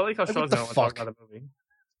like how Like, Sean's what the gonna want to talk fuck? about a movie.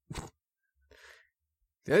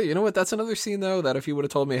 Yeah, you know what? That's another scene, though, that if you would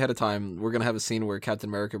have told me ahead of time, we're going to have a scene where Captain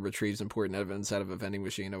America retrieves important evidence out of a vending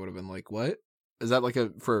machine, I would have been like, what? Is that like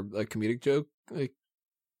for a comedic joke? Like,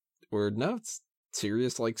 or no, it's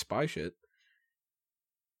serious, like, spy shit.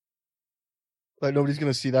 Like, nobody's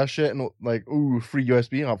gonna see that shit and like, ooh, free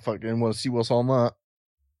USB. I fucking want to see what's on that.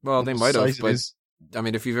 Well, they What might have, size it but, is. I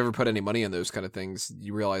mean, if you've ever put any money in those kind of things,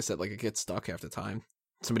 you realize that, like, it gets stuck half the time.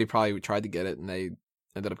 Somebody probably tried to get it, and they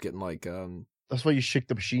ended up getting, like, That's why you shake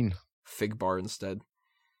the machine. Fig Bar instead.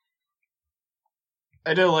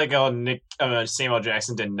 I do like how Samuel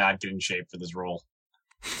Jackson did not get in shape for this role.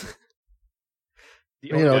 The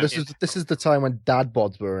You know, only- this is the time when dad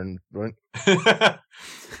bods were in, right?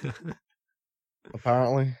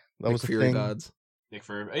 Apparently, that Like was a Fury thing. Gods. Nick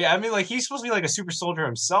Fury. Yeah, I mean, like he's supposed to be like a super soldier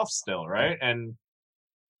himself still, right? And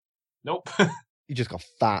nope. He just got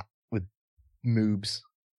fat with moobs.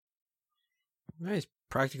 Yeah, he's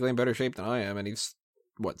practically in better shape than I am, and he's,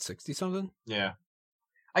 what, 60-something? Yeah.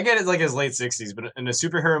 I get it's like his late 60s, but in a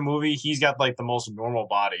superhero movie, he's got like the most normal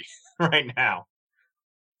body right now.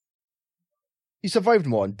 He survived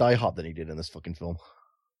more in Die Hard than he did in this fucking film.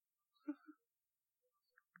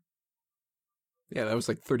 Yeah, that was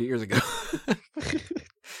like 30 years ago.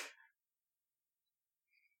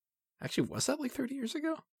 Actually, was that like 30 years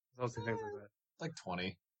ago? I was thinking things like that. Like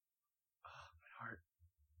 20.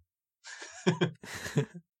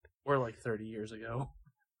 Or like 30 years ago.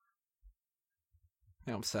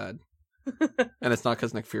 Yeah, I'm sad. And it's not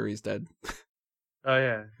because Nick Fury's dead. Oh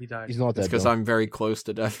yeah, he died. He's not It's dead. because though. I'm very close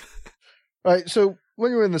to death. Right, so when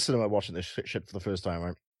you were in the cinema watching this shit for the first time,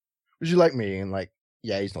 right? Was you like me and like,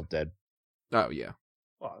 yeah, he's not dead? Oh, yeah.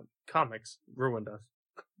 Well, comics ruined us.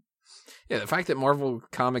 Yeah, the fact that Marvel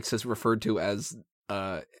Comics is referred to as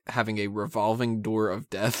having a revolving door of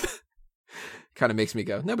death kind of makes me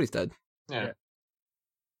go, nobody's dead. Yeah.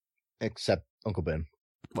 Except Uncle Ben.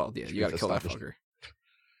 Well, yeah, Should you be gotta kill that established. fucker.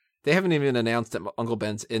 They haven't even announced that Uncle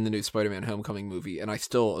Ben's in the new Spider-Man Homecoming movie, and I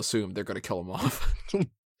still assume they're gonna kill him off.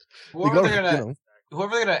 Whoever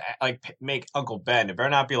they're gonna like make Uncle Ben, it better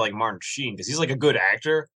not be like Martin Sheen because he's like a good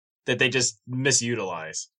actor that they just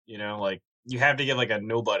misutilize. You know, like you have to get like a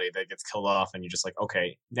nobody that gets killed off, and you're just like,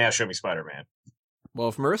 okay, now show me Spider-Man. Well,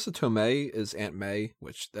 if Marissa Tomei is Aunt May,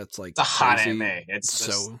 which that's like It's a hot crazy, Aunt May. It's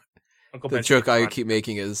so Uncle the Ben joke should be I fine. keep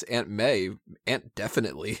making is Aunt May, Aunt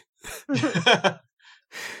definitely, but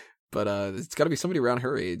it's got to be somebody around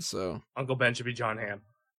her age. So Uncle Ben should be John Hamm.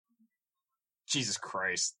 Jesus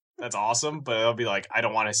Christ, that's awesome. But I'll be like, I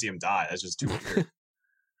don't want to see him die. That's just too weird.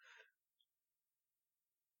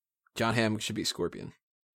 John Hamm should be Scorpion.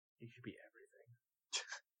 He should be everything.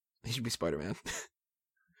 He should be Spider-Man.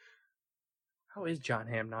 How is John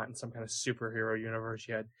Hamm not in some kind of superhero universe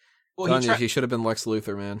yet? Well, He should have been Lex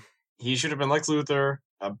Luthor, man. he should have been Lex Luthor,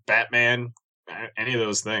 Batman, any of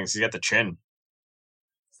those things. He's got the chin.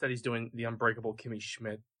 Instead, he's doing the unbreakable Kimmy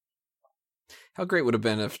Schmidt. How great would it have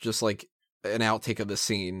been if just like an outtake of the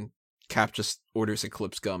scene, Cap just orders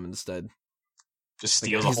Eclipse gum instead. Just Like,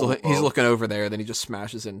 steals he's, a whole he's boat. looking over there, then he just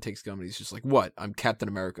smashes it and takes gum, and he's just like, "What? I'm Captain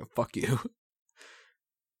America. Fuck you."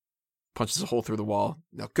 Punches a hole through the wall.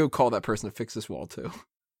 Now go call that person to fix this wall too.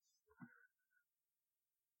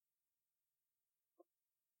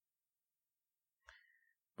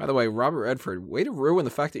 By the way, Robert Redford, way to ruin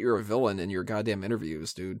the fact that you're a villain in your goddamn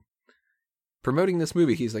interviews, dude. Promoting this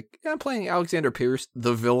movie, he's like, yeah, I'm playing Alexander Pierce,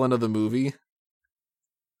 the villain of the movie.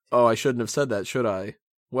 Oh, I shouldn't have said that, should I?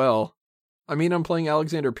 Well, I mean, I'm playing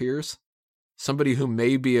Alexander Pierce, somebody who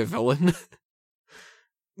may be a villain.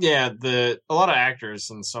 Yeah, a lot of actors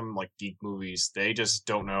in some like geek movies, they just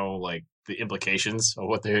don't know like the implications of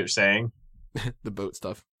what they're saying. The boat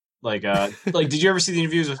stuff. Like did you ever see the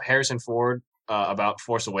interviews with Harrison Ford about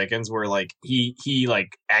Force Awakens, where like he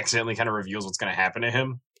like accidentally kind of reveals what's going to happen to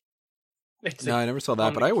him? It's No, like, I never saw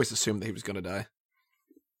that, but I always assumed that he was going to die.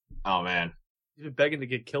 Oh man, he's been begging to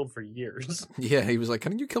get killed for years. Yeah, he was like,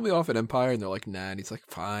 can you kill me off at Empire? And they're like, nah. And he's like,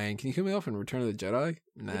 fine. Can you kill me off in Return of the Jedi?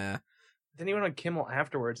 Nah. Then he went on Kimmel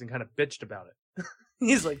afterwards and kind of bitched about it.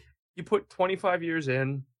 He's like, you put 25 years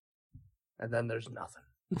in, and then there's nothing.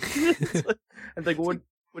 And like,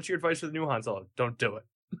 what's your advice for the new Han Solo? Don't do it.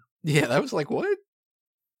 Yeah, that was like, what?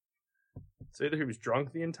 So either he was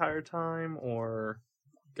drunk the entire time, or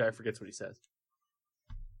guy forgets what he says.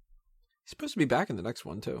 He's supposed to be back in the next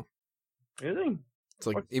one, too. Really? It's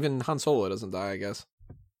like, What? even Han Solo doesn't die, I guess.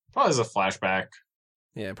 probably as a flashback.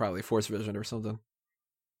 Yeah, probably Force Vision or something.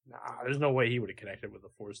 Nah, there's no way he would have connected with the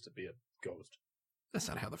Force to be a ghost. That's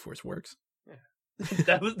not how the Force works.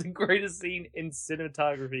 That was the greatest scene in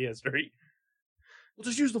cinematography history. We'll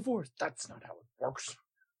just use the Force. That's not how it works.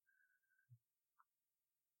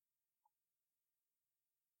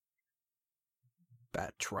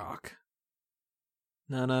 Batroc.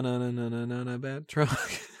 No,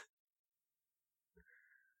 Batroc.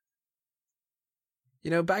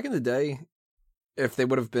 Back in the day, if they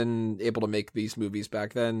would have been able to make these movies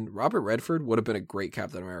back then, Robert Redford would have been a great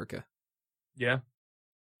Captain America. Yeah.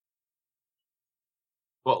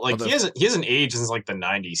 Well, like, he hasn't aged since, like, the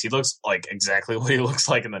 90s. He looks like exactly what he looks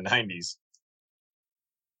like in the 90s.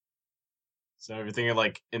 So everything,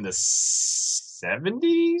 like, in the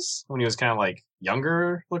 70s? When he was kind of, like,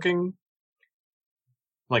 younger looking?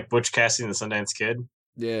 Like Butch Cassidy and the Sundance Kid?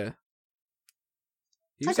 Yeah.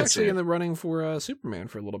 He was actually in the running for Superman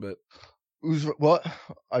for a little bit. What?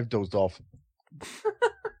 I've dozed off.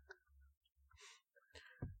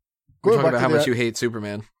 We're talking about how much you hate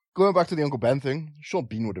Superman. Going back to the Uncle Ben thing, Sean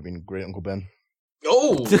Bean would have been a great Uncle Ben.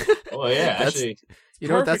 Oh yeah, actually. You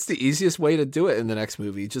know what? That's the easiest way to do it in the next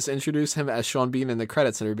movie. Just introduce him as Sean Bean in the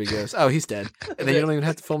credits, and everybody goes, "Oh, he's dead," and then you don't even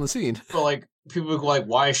have to film the scene. But like, people go like,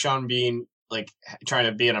 "Why is Sean Bean like trying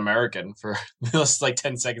to be an American for just like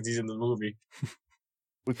 10 seconds he's in the movie?"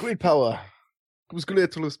 With great power comes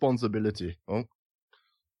great responsibility. Oh,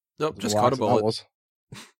 nope, just caught a bullet.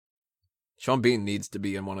 Sean Bean needs to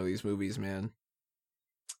be in one of these movies, man.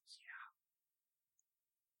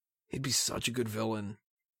 He'd be such a good villain.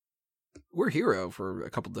 Or hero for a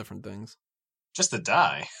couple different things. Just to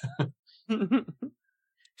die.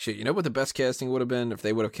 Shit, you know what the best casting would have been? If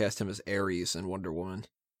they would have cast him as Ares in Wonder Woman.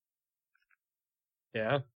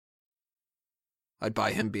 Yeah. I'd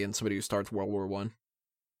buy him being somebody who starts World War I.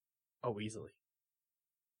 Oh, easily.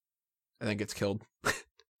 And then gets killed. It's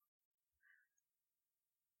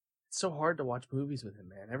so hard to watch movies with him,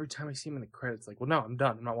 man. Every time I see him in the credits, like, well, no, I'm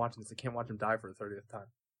done. I'm not watching this. I can't watch him die for the 30th time.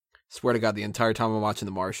 Swear to God, the entire time I'm watching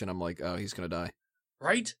The Martian, I'm like, oh, he's gonna die.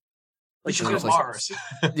 Right? Like, he's on Mars.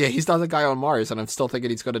 Yeah, he's not the guy on Mars, and I'm still thinking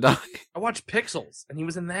he's gonna die. I watched Pixels, and he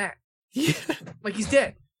was in that. Yeah. Like, he's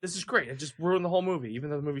dead. This is great. It just ruined the whole movie, even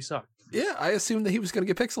though the movie sucked. Yeah, I assumed that he was gonna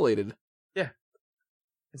get pixelated. Yeah.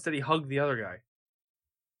 Instead, he hugged the other guy.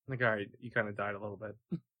 And the guy, he kind of died a little bit.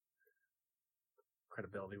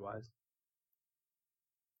 Credibility-wise.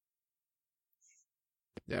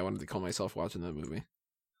 Yeah, I wanted to kill myself watching that movie.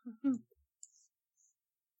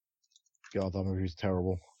 God, that movie's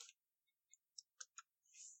terrible.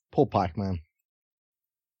 Pull Pac-Man.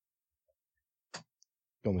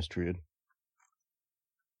 Got mistreated.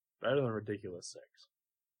 Better than Ridiculous 6.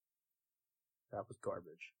 That was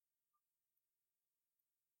garbage.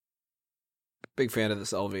 Big fan of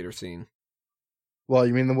this elevator scene. Well,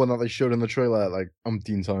 you mean the one that they showed in the trailer like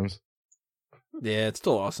umpteen times? Yeah, it's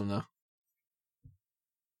still awesome though.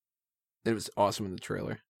 It was awesome in the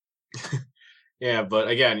trailer. Yeah, but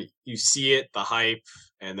again, you see it, the hype,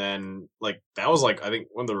 and then like that was like I think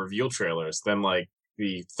one of the reveal trailers. Then like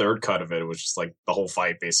the third cut of it was just like the whole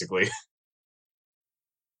fight basically.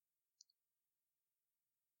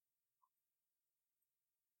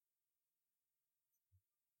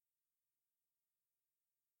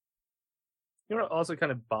 You know what also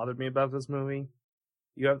kind of bothered me about this movie?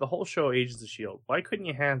 You have the whole show Agents of S.H.I.E.L.D. Why couldn't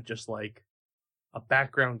you have just like a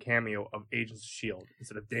background cameo of Agents of S.H.I.E.L.D.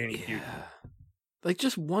 instead of Danny Pudi? Like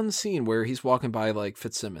just one scene where he's walking by like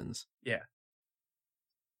Fitzsimmons. Yeah.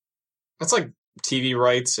 That's like TV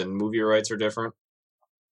rights and movie rights are different.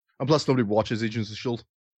 And plus nobody watches Agents of S.H.I.E.L.D.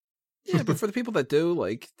 Yeah, but for the people that do,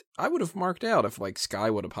 like, I would have marked out if like Skye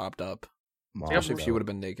would have popped up. Especially if she would have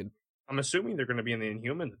been naked. I'm assuming they're going to be in the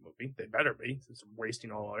Inhumans movie. They better be, since they're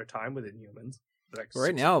wasting all our time with Inhumans.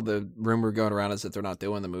 Right now, the rumor going around is that they're not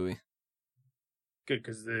doing the movie. Good,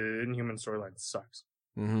 because the Inhuman storyline sucks.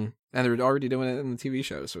 Mm-hmm. And they're already doing it in the TV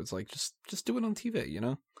show, so it's like, just do it on TV, you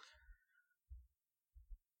know?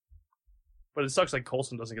 But it sucks like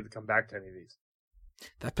Coulson doesn't get to come back to any of these.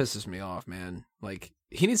 That pisses me off, man. Like,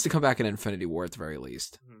 he needs to come back in Infinity War at the very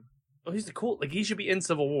least. Mm-hmm. Oh, he's the cool... Like, he should be in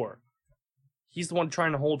Civil War. He's the one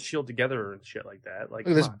trying to hold S.H.I.E.L.D. together and shit like that. Like,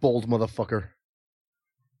 look at this bald motherfucker.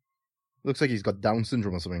 Looks like he's got Down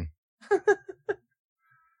syndrome or something.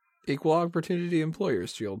 Equal opportunity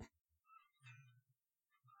employers, S.H.I.E.L.D.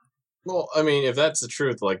 Well, I mean, if that's the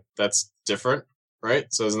truth, like, that's different, right?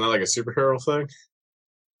 So isn't that like a superhero thing?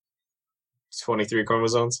 23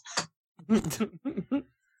 chromosomes? That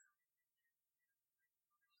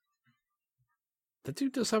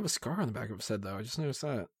dude does have a scar on the back of his head, though. I just noticed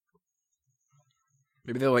that.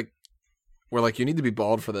 Maybe they were like, you need to be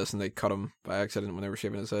bald for this, and they cut him by accident when they were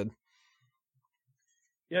shaving his head.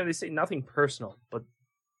 Yeah, they say nothing personal, but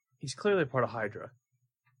he's clearly part of Hydra.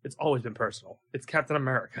 It's always been personal. It's Captain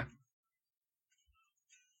America.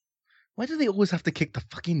 Why do they always have to kick the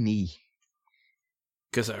fucking knee?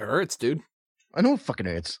 Because it hurts, dude. I know it fucking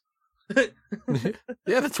hurts.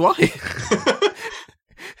 Yeah, that's why.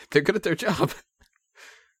 They're good at their job.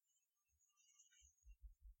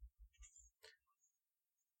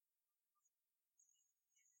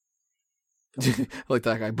 Like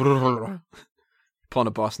that guy. Pulling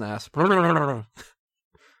a Boston ass.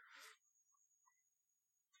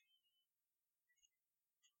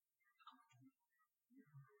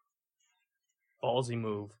 Ballsy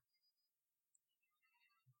move.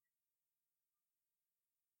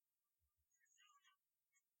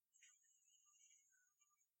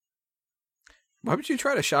 Why would you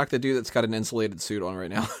try to shock the dude that's got an insulated suit on right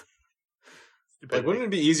now? Like, wouldn't it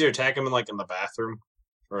be easier to attack him in the bathroom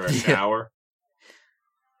or a Yeah. shower?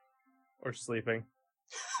 Or sleeping.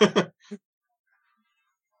 Like,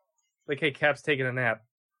 hey, Cap's taking a nap.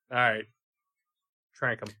 All right.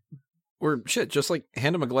 Trank him. Or shit, just like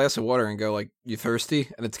hand him a glass of water and go like, "You thirsty?"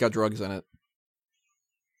 And it's got drugs in it.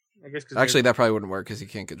 I guess because Actually, that probably wouldn't work because he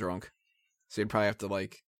can't get drunk. So you'd probably have to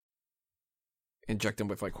like inject him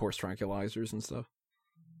with like horse tranquilizers and stuff.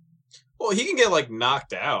 Well, he can get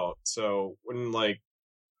knocked out, so wouldn't like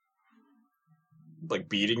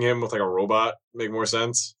beating him with a robot make more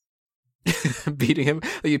sense? Beating him,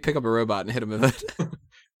 like you pick up a robot and hit him with it.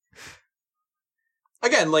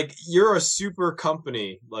 Again, you're a super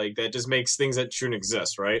company that just makes things that shouldn't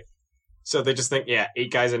exist, right? So they just think, yeah,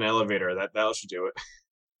 8 guys in an elevator, that should do it.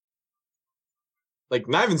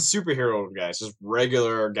 Not even superhero guys, just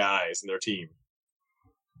regular guys in their team.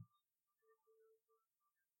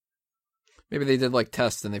 Maybe they did like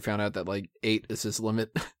tests and they found out that 8 is his limit.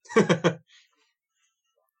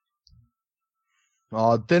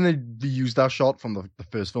 Didn't they use that shot from the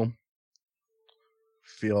first film?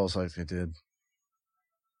 Feels like they did.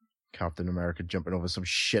 Captain America jumping over some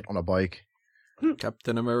shit on a bike.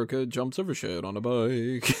 Captain America jumps over shit on a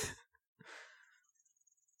bike.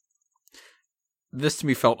 This to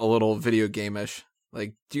me felt a little video game-ish.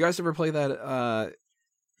 Do you guys ever play that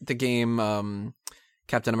the game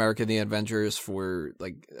Captain America the Avengers for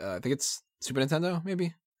I think it's Super Nintendo,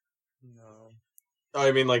 maybe? No. Oh,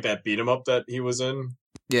 you mean that beat 'em up that he was in?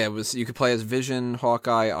 Yeah, it was. You could play as Vision,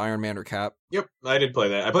 Hawkeye, Iron Man, or Cap. Yep, I did play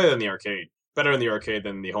that. I played that in the arcade. Better in the arcade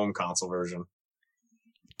than the home console version.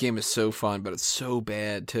 Game is so fun, but it's so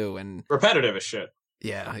bad too. And Repetitive as shit.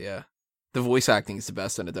 yeah. The voice acting is the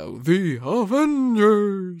best in it though. The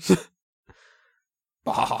Avengers.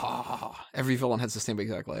 Bah. Every villain has the same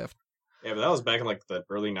exact laugh. Yeah, but that was back in the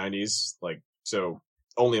early 90s. So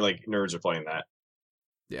only nerds are playing that.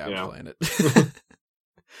 Yeah, You I'm know? playing it.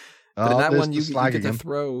 But in that there's one, the you slag get to again.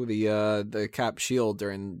 throw the Cap shield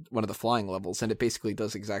during one of the flying levels, and it basically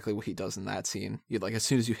does exactly what he does in that scene. You as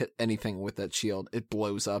soon as you hit anything with that shield, it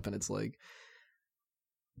blows up, and it's like,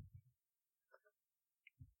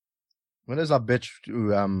 When does that bitch who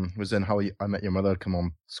was in How I Met Your Mother come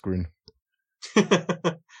on screen?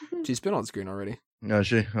 she's been on screen already. No, is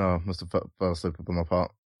she? Oh, must have fell asleep with them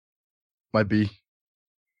apart. Might be.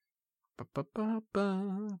 How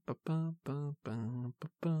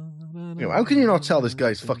can you not tell this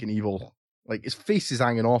guy's fucking evil? His face is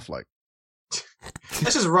hanging off.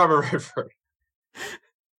 That's just Robert Redford.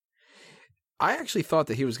 I actually thought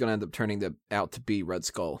that he was going to end up turning out to be Red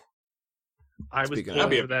Skull. I was Speaking of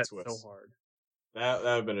pulling that. for that That'd be a so hard. That would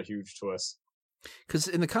have been a huge twist. Because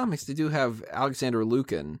in the comics, they do have Alexander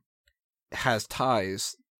Lukin has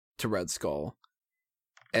ties to Red Skull.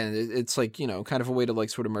 And it's kind of a way to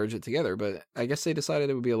sort of merge it together. But I guess they decided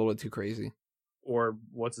it would be a little bit too crazy. Or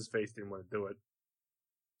what's his face didn't want to do it.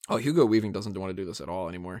 Oh, Hugo Weaving doesn't want to do this at all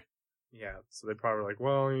anymore. Yeah, so they probably were like,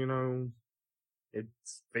 well,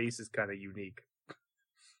 its face is kind of unique.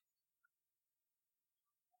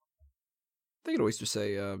 They could always just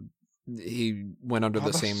say he went under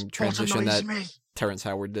the same transition that Terrence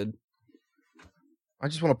Howard did. I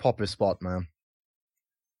just want to pop his spot, man.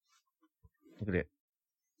 Look at it.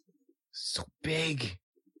 So big.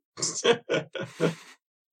 Is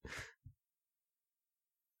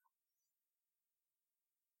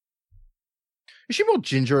she more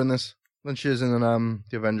ginger in this than she is in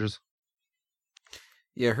the Avengers?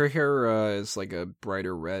 Yeah, her hair is a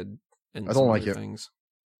brighter red. And I don't like other it. Things.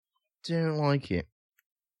 Don't like it.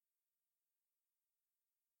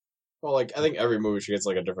 Well, I think every movie she gets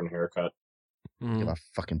a different haircut. Mm. Get that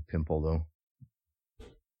fucking pimple though.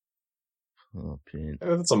 Oh, pin.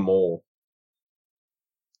 That's a mole.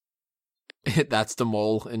 That's the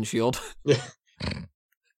mole in S.H.I.E.L.D. Yeah.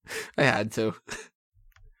 I had to.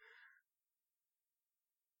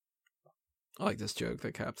 I like this joke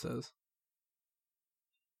that Cap says.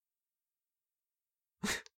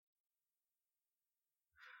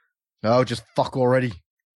 No, just fuck already.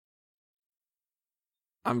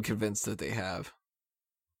 I'm convinced that they have.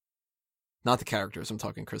 Not the characters. I'm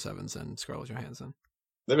talking Chris Evans and Scarlett Johansson.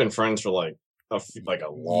 They've been friends for like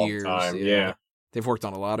a long Years, time. yeah. Yeah. They've worked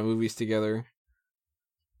on a lot of movies together.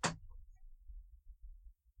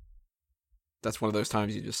 That's one of those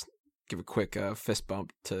times you just give a quick fist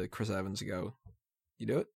bump to Chris Evans and go, "You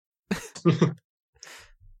do it?" And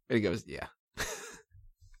he goes, "Yeah."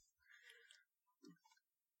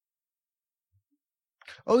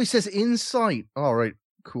 Oh, he says Insight. All right,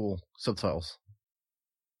 cool. Subtitles.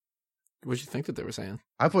 What did you think that they were saying?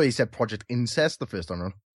 I thought he said Project Incest the first time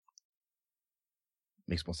around.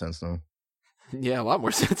 Makes more sense now. Yeah, a lot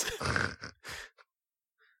more sense.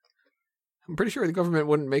 I'm pretty sure the government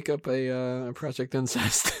wouldn't make up a Project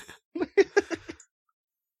Incest.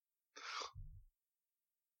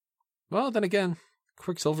 Well, then again,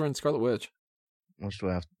 Quicksilver and Scarlet Witch. How much do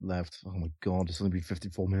I have left? Oh my god, it's only been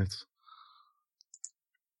 54 minutes.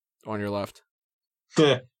 On your left.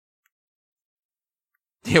 Yeah.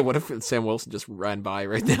 Yeah, what if Sam Wilson just ran by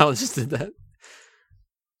right now and just did that?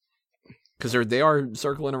 Because they are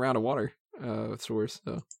circling around a water source.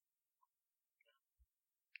 So.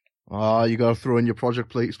 You gotta throw in your project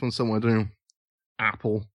placement somewhere, don't you?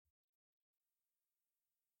 Apple.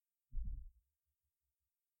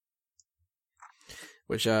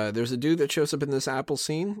 Which, there's a dude that shows up in this Apple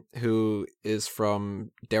scene who is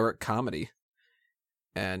from Derek Comedy.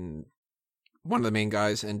 And one of the main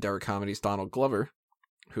guys in Derek Comedy is Donald Glover,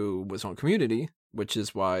 who was on Community, which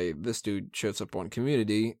is why this dude shows up on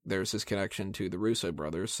Community. There's his connection to the Russo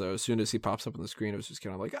brothers. So as soon as he pops up on the screen, it was just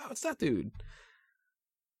kind of like, oh, it's that dude.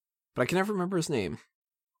 But I can never remember his name.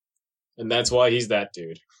 And that's why he's that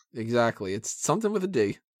dude. Exactly. It's something with a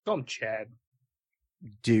D. Call him Chad.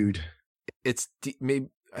 Dude. It's maybe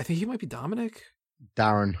I think he might be Dominic.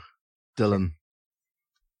 Darren. Dylan.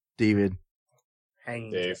 David.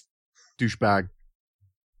 Hanging Dave. Douchebag.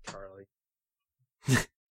 Charlie.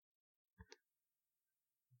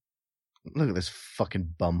 Look at this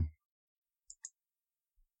fucking bum.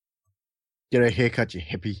 Get a haircut, you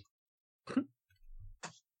hippie.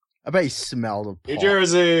 I bet he smelled of pot. New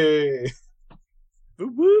Jersey.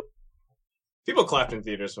 Whoop whoop. People clapped in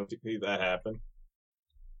theaters when that happened.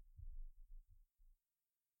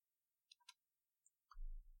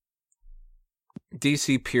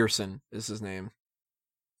 DC Pearson is his name.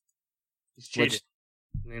 He's cheated.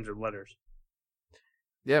 Names are letters.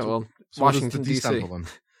 Yeah, well, So what does Washington, the D stand D.C. for then?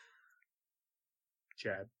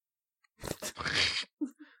 Chad.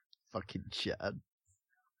 Fucking Chad.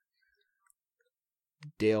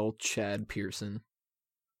 Dale Chad Pearson.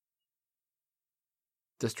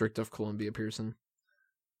 District of Columbia Pearson.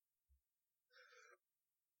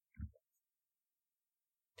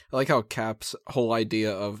 I like how Cap's whole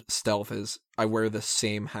idea of stealth is I wear the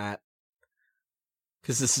same hat.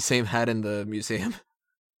 Because it's the same hat in the museum.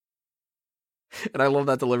 And I love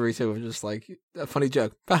that delivery too. Of just like a funny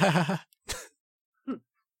joke.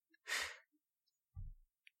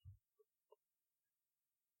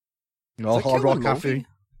 No, Is that Hard Rock Killing Cafe. Murphy?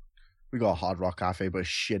 We got a Hard Rock Cafe, but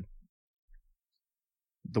shit.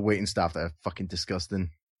 The waiting staff there are fucking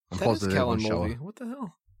disgusting. I'm That is positive Kellen everyone's shower. Mulvey. What the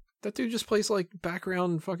hell? That dude just plays like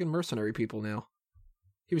background fucking mercenary people now.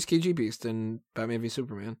 He was KG Beast in Batman v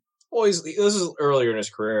Superman. Well, this is earlier in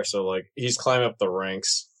his career, so like he's climbing up the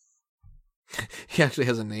ranks. He actually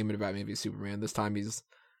has a name in Batman v Superman. This time he's...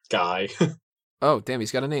 Guy. Oh, damn,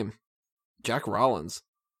 he's got a name. Jack Rollins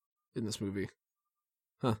in this movie.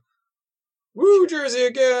 Woo, Jersey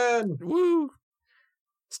again! Woo!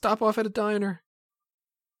 Stop off at a diner.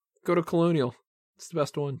 Go to Colonial. It's the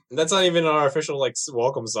best one. That's not even our official like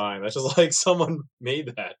welcome sign. That's just like someone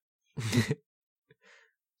made that.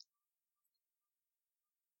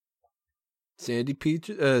 Sandy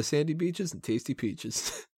beaches and tasty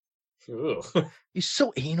peaches. Ooh. He's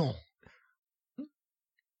so anal.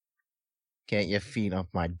 Get your feet off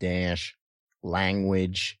my dash.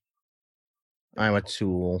 Language. I'm a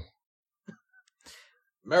tool.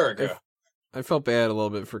 America. I felt bad a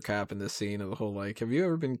little bit for Cap in this scene of the whole like, have you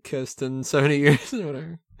ever been kissed in 70 years or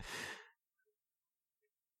whatever?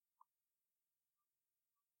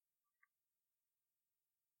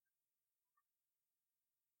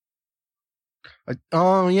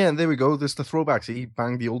 Oh, yeah, there we go. There's the throwbacks. He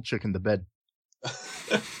banged the old chick in the bed.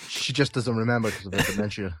 She just doesn't remember because of her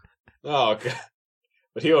dementia. Oh, okay.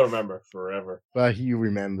 But he'll remember forever. But he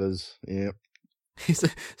remembers. Yeah. He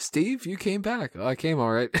said, Steve, you came back. Oh, I came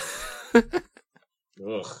all right.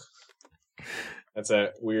 Ugh. That's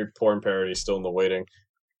that weird porn parody still in the waiting.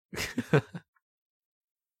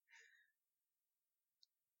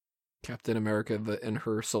 Captain America, the In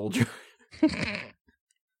Her Soldier.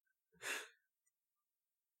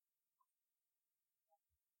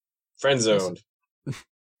 Friend zoned.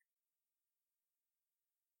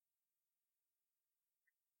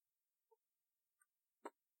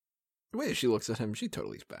 The way she looks at him, she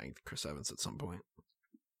totally banged Chris Evans at some point.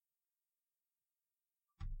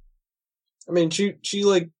 I mean, she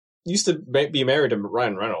like used to be married to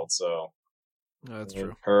Ryan Reynolds, so That's I mean,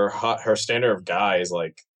 true. her standard of guy is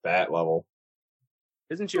like that level.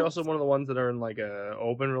 Isn't she also one of the ones that are in like a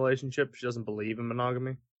open relationship? She doesn't believe in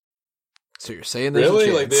monogamy. So you're saying there's Really?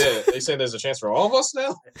 a Like chance. they say there's a chance for all of us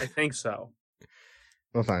now? I think so.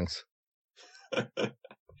 No thanks. Who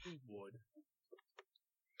would?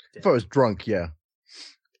 If I was drunk, yeah.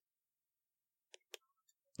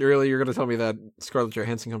 You're gonna tell me that Scarlett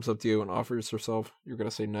Johansson comes up to you and offers herself? You're gonna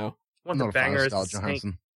say no. Want I'm the not a fan banger of as the Scarlett snake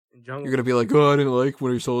Johansson. in Jungle? You're gonna be like, oh, I didn't like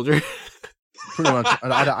Winter Soldier. Pretty much.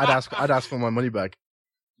 I'd ask for my money back.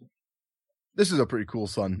 This is a pretty cool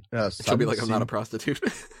son. She'll be like, I'm not a scene. prostitute.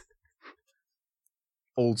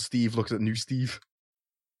 Old Steve looks at new Steve.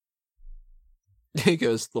 He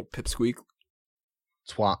goes, little pipsqueak.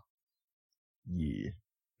 Twat. Yeah.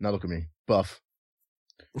 Now look at me. Buff.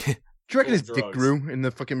 Do you reckon his Full dick drugs. grew in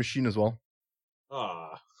the fucking machine as well?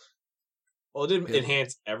 Ah. Well, it didn't Yeah.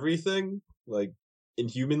 enhance everything, like,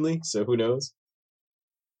 inhumanly, so who knows?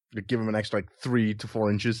 Like, give him an extra, 3 to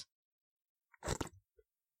 4 inches. I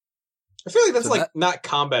feel like that's, So like, that- not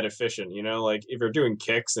combat efficient, you know? Like, if you're doing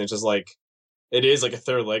kicks, and it's just, like, it is, like, a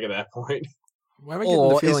third leg at that point. Why am I getting the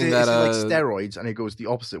Or is feeling it, that is it like steroids and it goes the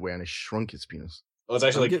opposite way and it shrunk his penis? Oh, it's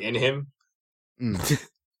actually, I'm like, getting- in him? Mm.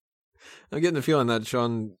 I'm getting the feeling that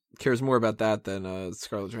Sean cares more about that than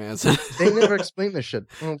Scarlett Johansson. They never explained this shit.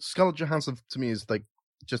 Well, Scarlett Johansson to me is like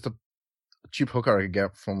just a cheap hooker I could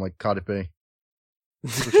get from like Cardi B.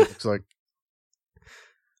 That's what she looks like.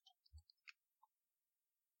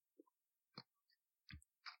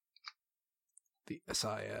 The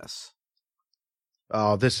SIS.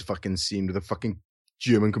 Oh, this fucking scene with a fucking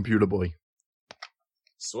German computer boy.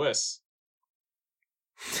 Swiss.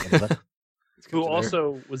 Whatever. It's Who good to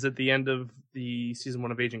also was at the end of the season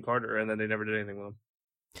 1 of Agent Carter, and then they never did anything with him.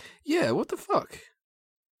 know. Yeah, what the fuck?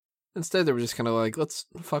 Instead, they were just kind of like, let's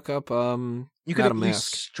fuck up You could Madam at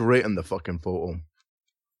least Mask. straighten the fucking photo.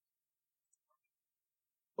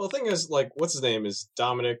 Well, the thing is, like, what's his name? Is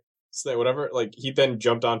Dominic, whatever? Like, he then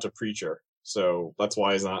jumped onto Preacher, so that's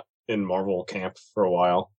why he's not in Marvel camp for a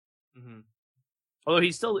while. Mm-hmm. Although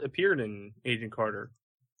he still appeared in Agent Carter.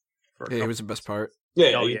 For a Yeah, it couple- was the best part.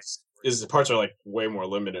 Yeah, Oh, yeah. his parts are, like, way more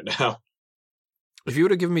limited now. If you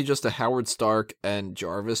would have given me just a Howard Stark and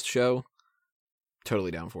Jarvis show,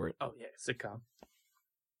 totally down for it. Oh yeah, sitcom.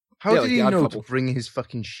 How Yeah, did like he The Odd know Couple. to bring his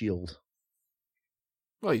fucking shield?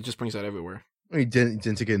 Well, he just brings that everywhere. Well, he didn't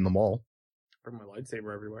take it in the mall. Bring my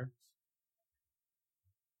lightsaber everywhere.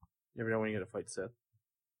 You never know when you get to fight Sith,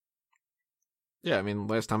 Yeah, I mean,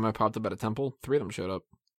 last time I popped up at a temple, 3 of them showed up.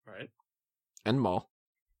 right? And Maul.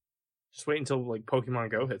 Just wait until like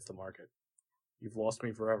Pokemon Go hits the market. You've lost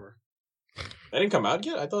me forever. That didn't come out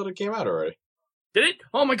yet? I thought it came out already. Did it?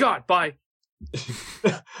 Oh my god! Bye.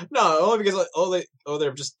 No, only because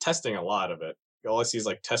they're just testing a lot of it. All I see is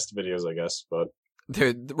like test videos, I guess. But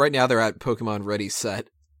Right now, they're at Pokemon Ready Set.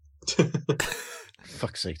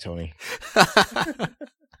 Fuck's sake, Tony.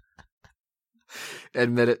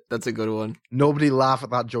 Admit it, that's a good one. Nobody laugh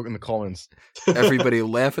at that joke in the comments. Everybody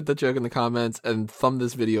laugh at the joke in the comments and thumb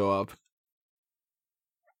this video up.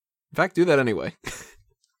 In fact, do that anyway.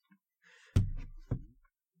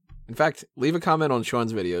 In fact, leave a comment on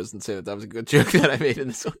Sean's videos and say that was a good joke that I made in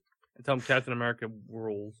this one. And tell him Captain America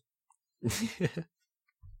rules. You're The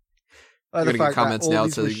gonna get fact that comments all now.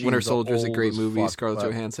 these So Winter machines are Soldier is a old great as movie. fuck, Scarlett but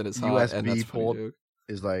Johansson is hot, and USB that's a funny port. joke.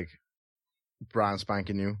 is like brand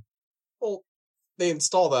spanking new. well, they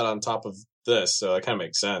installed that on top of this, so it kind of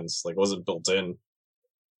makes sense. Like, it wasn't built in.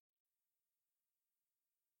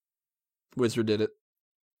 Wizard did it.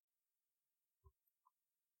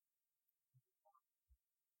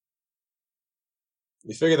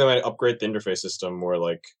 You figure they might upgrade the interface system where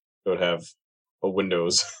like it would have a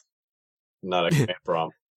Windows, not a command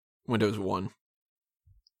prompt. Windows 1.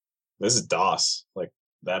 This is DOS. Like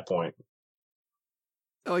that point.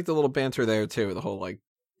 I like the little banter there too. The whole like,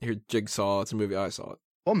 here Jigsaw. It's a movie. I saw it.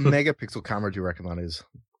 What megapixel camera do you reckon that is?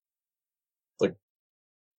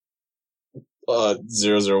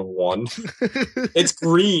 001. It's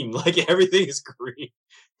green. Like everything is green.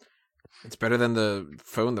 It's better than the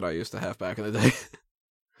phone that I used to have back in the day.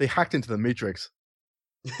 They hacked into the Matrix.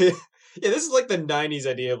 Yeah, this is like the 90s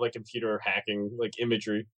idea of like computer hacking, like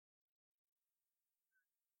imagery.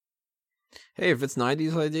 Hey, if it's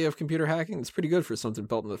 90s idea of computer hacking, it's pretty good for something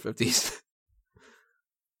built in the 50s.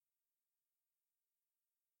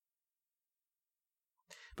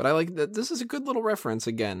 But I like that. This is a good little reference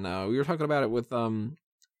again. We were talking about it with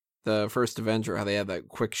the first Avenger, how they had that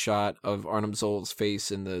quick shot of Arnim Zola's face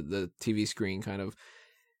in the TV screen, kind of.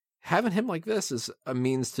 Having him like this is a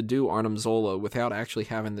means to do Arnim Zola without actually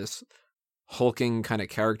having this hulking kind of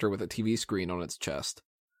character with a TV screen on its chest.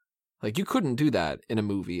 Like, you couldn't do that in a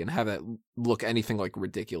movie and have that look anything like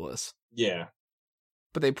ridiculous. Yeah.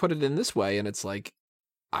 But they put it in this way, and it's like,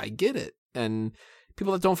 I get it. And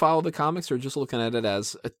people that don't follow the comics are just looking at it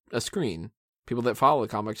as a screen. People that follow the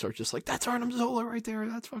comics are just like, that's Arnim Zola right there.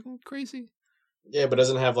 That's fucking crazy. Yeah, but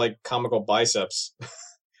doesn't have, like, comical biceps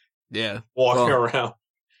Yeah. walking around.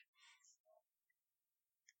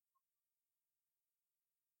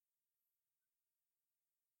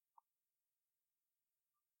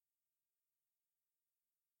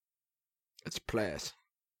 It's place.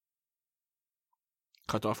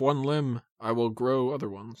 Cut off one limb, I will grow other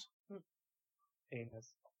ones.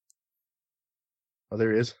 Penis. Oh,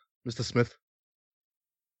 there he is, Mr. Smith.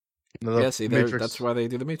 Another Yeah, see, that's why they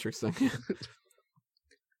do the Matrix thing.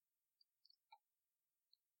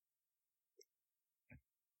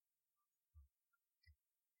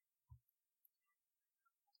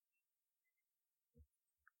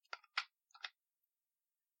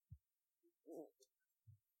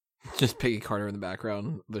 Just Peggy Carter in the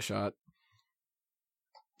background, the shot.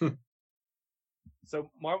 So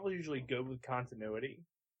Marvel usually go with continuity,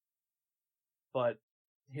 but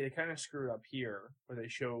they kind of screwed up here, where they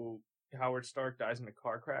show Howard Stark dies in a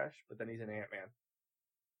car crash, but then he's an Ant-Man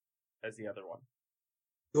as the other one.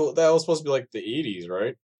 Well, that was supposed to be like the 80s,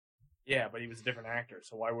 right? Yeah, but he was a different actor,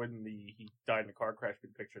 so why wouldn't he died in a car crash be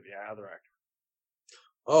the picture of the other actor?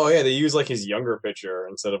 Oh, yeah, they used like his younger picture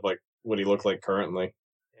instead of like what he looked like currently.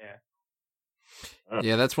 Yeah.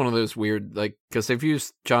 Yeah, that's one of those weird, like, because they've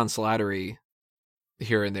used John Slattery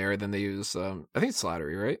here and there, then they use, I think it's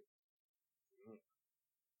Slattery, right?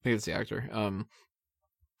 I think it's the actor.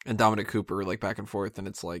 And Dominic Cooper, like, back and forth, and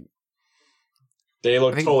it's like... They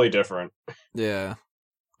look totally different. Yeah.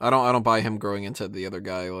 I don't buy him growing into the other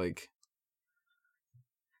guy, like...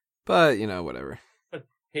 But, you know, whatever. But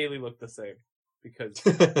Haley looked the same, because...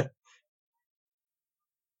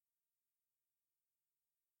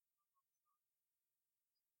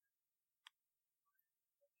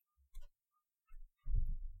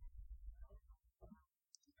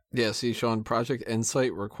 Yeah, see, Sean, Project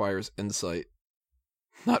Insight requires insight.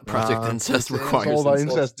 Not Project Incest requires all about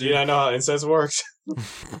incest. Do you not know how incest works?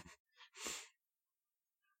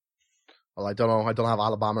 Well, I don't know. I don't have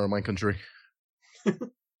Alabama in my country.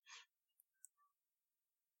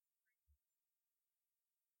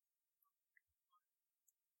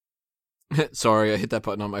 Sorry, I hit that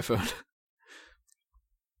button on my phone.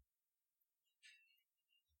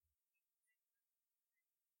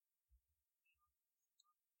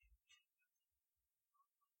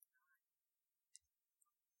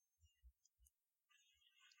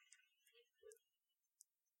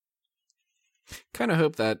 Kind of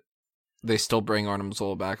hope that they still bring Arnim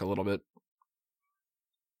Zola back a little bit.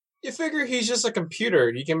 You figure he's just a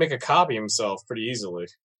computer. He can make a copy himself pretty easily.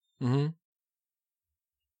 Mm-hmm.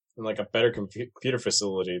 In like a better computer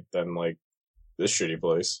facility than like this shitty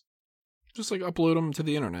place. Just like upload them to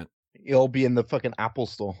the internet. It'll be in the fucking Apple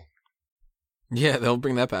store. Yeah, they'll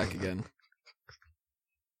bring that back again.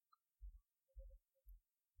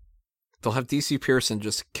 They'll have DC Pearson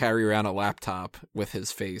just carry around a laptop with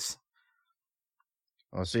his face.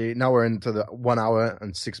 Oh, see, now we're into the 1 hour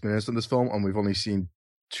and 6 minutes in this film, and we've only seen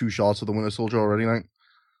 2 shots of the Winter Soldier already. Like,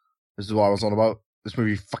 this is what I was on about. This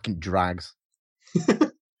movie fucking drags. They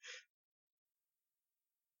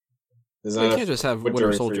can't just have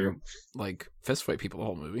Winter Soldier like fist fight people the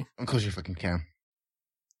whole movie. Of course you fucking can.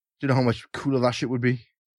 Do you know how much cooler that shit would be?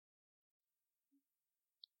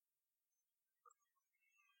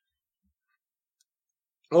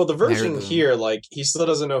 Well, the version here, like, he still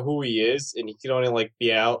doesn't know who he is, and he can only, like,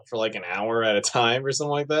 be out for, like, an hour at a time or something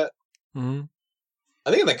like that. Mm-hmm. I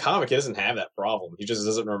think in the comic, he doesn't have that problem. He just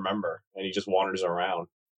doesn't remember, and he just wanders around.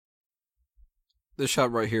 This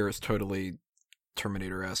shot right here is totally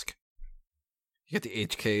Terminator-esque. You get the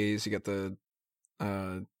HKs, you get the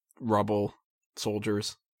rubble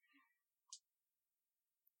soldiers.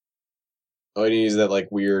 Oh, and he uses that, like,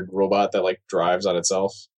 weird robot that, like, drives on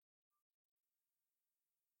itself.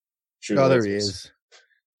 Oh, there he is.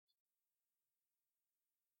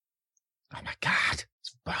 Oh my god,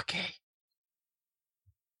 it's Bucky.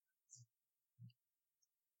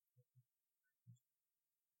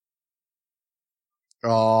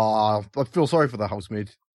 Oh, I feel sorry for the housemaid.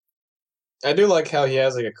 I do like how he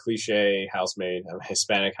has, like, a cliche housemaid, a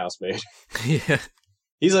Hispanic housemaid. Yeah.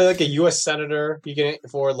 He's like a U.S. senator. He can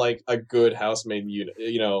afford like a good housemaid unit.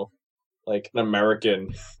 Like an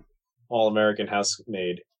American, all-American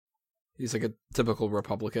housemaid. He's like a typical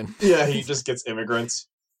Republican. Yeah, he just gets immigrants.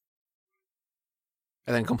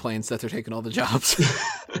 And then complains that they're taking all the jobs.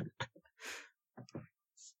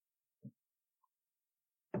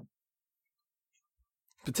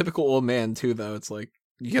 The typical old man, too, though. It's like,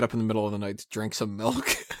 you get up in the middle of the night to drink some milk.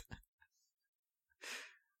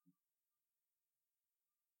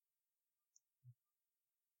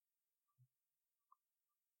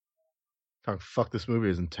 Oh, fuck, this movie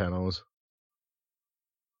isn't 10 hours.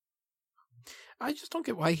 I just don't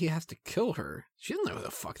get why he has to kill her. She doesn't know who the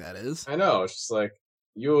fuck that is. I know. It's just like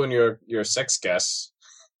you and your sex guests.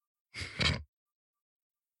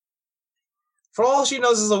 For all she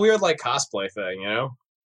knows is a weird like cosplay thing,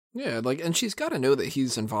 Yeah, like, and she's got to know that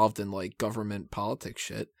he's involved in, like, government politics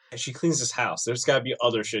shit. And she cleans his house. There's got to be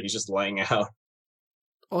other shit he's just laying out.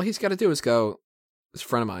 All he's got to do is go, it's a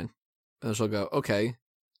friend of mine. And then she'll go, okay,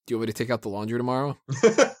 do you want me to take out the laundry tomorrow?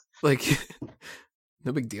 Like,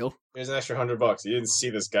 no big deal. Here's an extra $100. You didn't see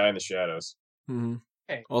this guy in the shadows. Mm-hmm.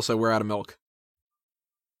 Hey. Also, we're out of milk.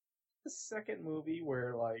 The second movie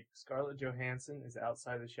where like Scarlett Johansson is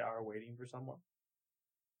outside the shower waiting for someone.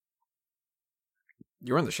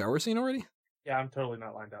 You're in the shower scene already? Yeah, I'm totally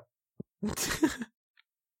not lined up.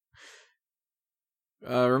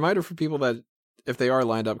 Reminder for people that if they are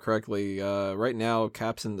lined up correctly, right now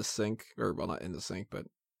Cap's in the sink, or well, not in the sink, but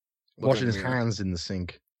Washing his looking here. hands in the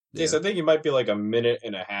sink. Jace, I think you might be like a minute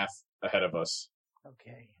and a half ahead of us.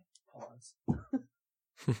 Okay, pause.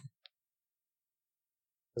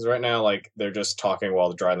 Because right now, like, they're just talking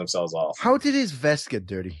while drying themselves off. How did his vest get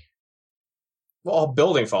dirty? Well, all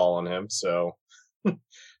building fall on him, so. Yeah,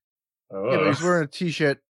 but he's wearing a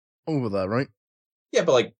t-shirt over that, right? Yeah,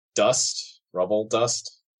 but like dust, rubble,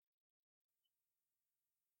 dust.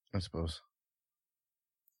 I suppose.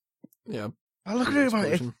 Yeah. Oh, look at it,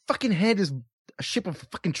 man. His fucking head is a shape of a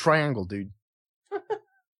fucking triangle, dude.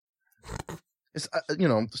 It's,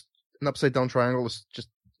 just an upside down triangle. It's just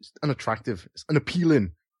unattractive. It's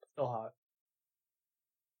unappealing. Still hot.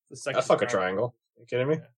 I fuck a triangle. Are you kidding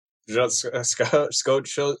me? You know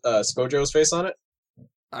Skojo's face on it?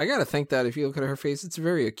 I gotta think that if you look at her face, it's a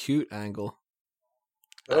very acute angle.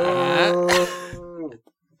 Oh.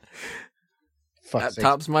 Fuck's That sake.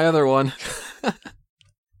 tops my other one.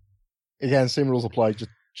 Again, same rules apply.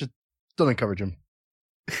 Just don't encourage him.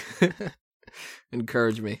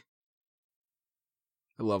 Encourage me.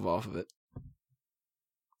 I love off of it.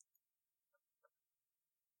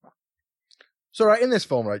 So, right, in this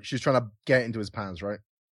film, right, she's trying to get into his pants, right?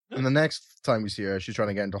 And the next time we see her, she's trying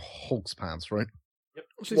to get into Hulk's pants, right? Yep.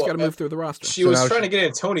 She's got to move through the roster. She So was now trying she- to get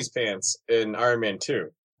in Tony's pants in Iron Man 2.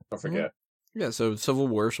 Don't forget. Yeah, so Civil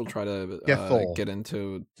War, she'll try to Thor. get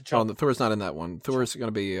into. T'Challa. Oh, Thor's not in that one. Thor's going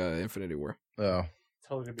to be Infinity War. Oh,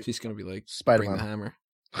 Totally gonna be She's going to be like, Spider-Man. bring the hammer.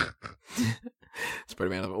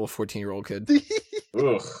 Spider-Man, a little 14-year-old kid.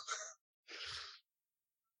 Ugh.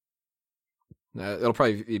 It'll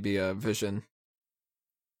probably be a Vision.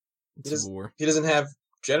 in He just- Civil War. He doesn't have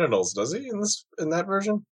genitals, does he? In that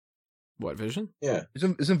version? What, Vision? Yeah.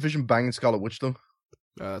 Isn't Vision banging Scarlet Witch, though?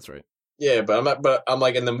 That's right. Yeah, but I'm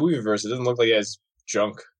like in the movie verse, it doesn't look like he has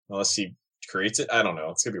junk unless he creates it. I don't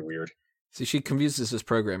know. It's gonna be weird. See, she confuses his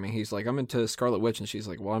programming. He's like, I'm into Scarlet Witch, and she's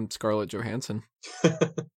like, well, I'm Scarlett Johansson.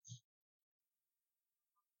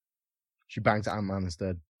 She bangs Ant-Man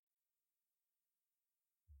instead.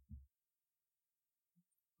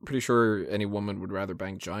 I'm pretty sure any woman would rather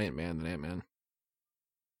bang Giant Man than Ant-Man.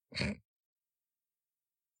 I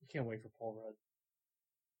can't wait for Paul Rudd.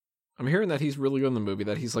 I'm hearing that he's really good in the movie,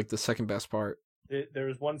 that he's like the second best part. There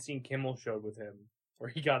was one scene Kimmel showed with him where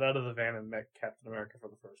he got out of the van and met Captain America for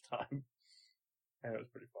the first time. And it was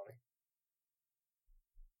pretty funny.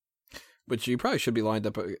 But you probably should be lined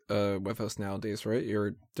up with us nowadays, right?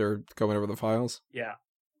 They're going over the files. Yeah.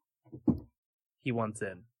 He wants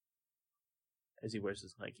in. As he wears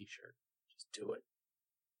his Nike shirt. Just do it.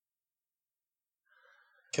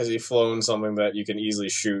 Because he flown something that you can easily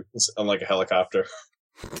shoot, unlike a helicopter.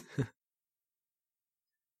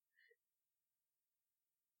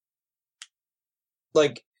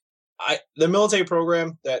 Like, the military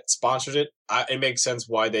program that sponsored it, it makes sense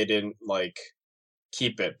why they didn't like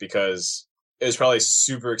keep it, because it was probably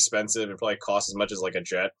super expensive. It probably cost as much as like a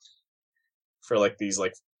jet for like these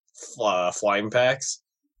like flying packs.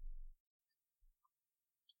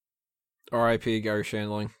 R.I.P. Gary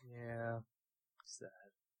Shandling. Yeah. Sad.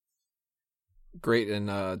 Great in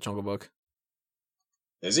Jungle Book.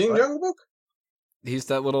 Is he in Jungle Book? He's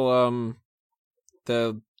that little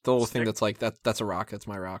the little thing Stick? that's like that's a rock. That's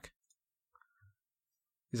my rock.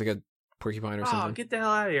 He's like a porcupine or Oh, something. get the hell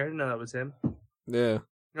out of here! I didn't know that was him. Yeah.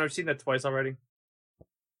 I've seen that twice already.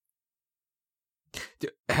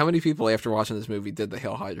 Dude, how many people after watching this movie did the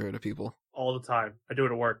Hail Hydra to people? All the time. I do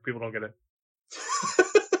it at work. People don't get it.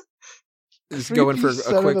 Just going for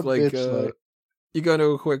Son a of quick a like bitch, like. you go into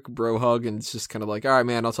a quick bro hug and it's just kind of like, all right,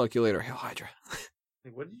 man, I'll talk to you later. Hail Hydra.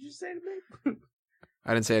 Like, what did you say to me?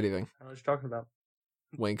 I didn't say anything. I don't know what you're talking about.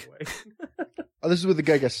 Wink. Oh, this is where the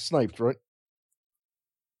guy gets sniped, right?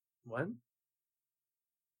 What?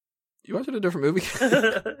 You watching a different movie?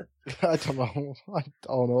 I don't know. I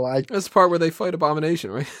don't know. That's the part where they fight Abomination,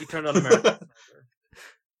 right? He turned on American Sniper.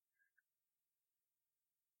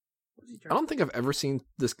 What is he I trying don't think I've ever seen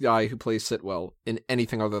this guy who plays Sitwell in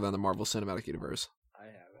anything other than the Marvel Cinematic Universe. I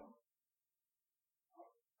haven't.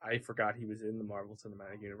 I forgot he was in the Marvel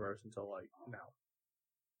Cinematic Universe until like now.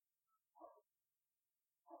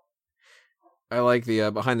 I like the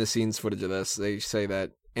behind the scenes footage of this. They say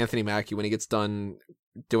that Anthony Mackie, when he gets done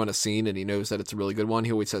doing a scene and he knows that it's a really good one,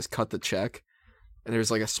 he always says, cut the check. And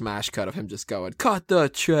there's like a smash cut of him just going, cut the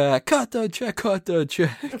check, cut the check, cut the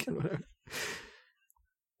check.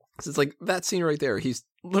 So it's like that scene right there. He's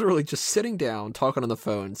literally just sitting down, talking on the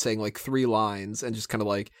phone, saying like 3 lines and just kind of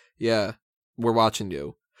like, yeah, we're watching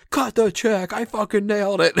you. Cut the check. I fucking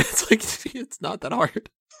nailed it. It's like, it's not that hard.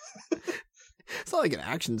 It's not like an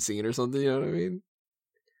action scene or something, you know what I mean?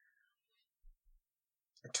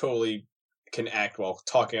 Totally can act while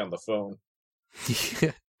talking on the phone.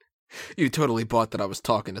 Yeah. You totally bought that I was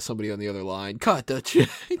talking to somebody on the other line. Cut the check.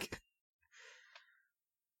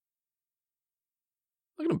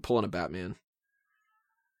 Look at him pulling a Batman.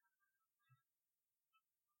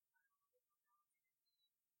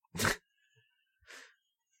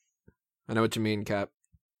 I know what you mean, Cap.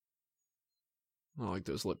 I don't like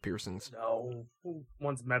those lip piercings. No. Who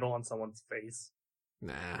wants metal on someone's face?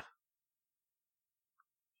 Nah.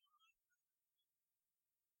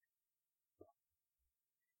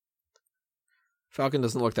 Falcon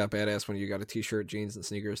doesn't look that badass when you got a t-shirt, jeans, and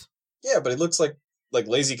sneakers. Yeah, but it looks like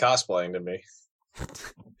lazy cosplaying to me.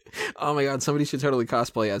 Oh my god, somebody should totally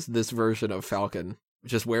cosplay as this version of Falcon.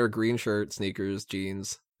 Just wear a green shirt, sneakers,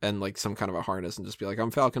 jeans, and like some kind of a harness and just be like,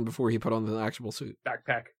 I'm Falcon before he put on the actual suit.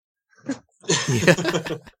 Backpack.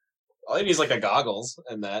 Yeah. All he needs like a goggles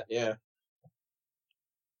and that, yeah.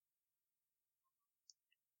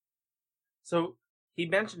 So he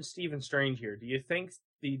mentioned Stephen Strange here. Do you think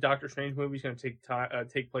the Doctor Strange movie is going to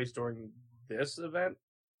take place during this event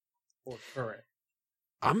or current?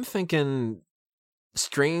 I'm thinking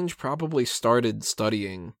Strange probably started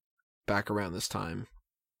studying back around this time.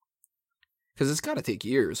 Because it's got to take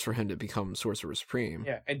years for him to become Sorcerer Supreme.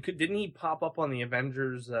 Yeah, and didn't he pop up on the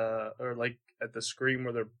Avengers or like at the screen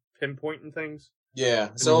where they're pinpointing things? Yeah,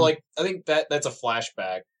 so Mhm. like I think that's a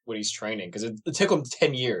flashback when he's training because it took him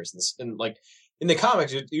 10 years, and like in the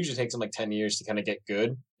comics it usually takes him like 10 years to kind of get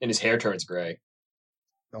good, and his hair turns gray.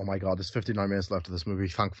 Oh my god, there's 59 minutes left of this movie.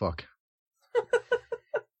 Thank fuck.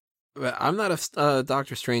 But I'm not a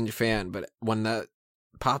Doctor Strange fan, but when that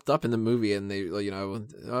popped up in the movie and they,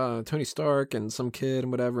 Tony Stark and some kid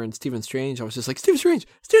and whatever and Stephen Strange, I was just like, Stephen Strange!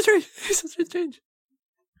 Stephen Strange!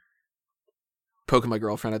 Poking my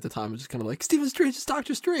girlfriend at the time was just kind of like, Stephen Strange is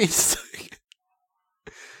Doctor Strange!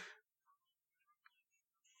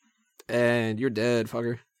 And you're dead,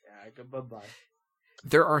 fucker. Yeah, bye-bye.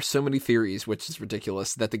 There are so many theories, which is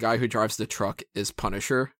ridiculous, that the guy who drives the truck is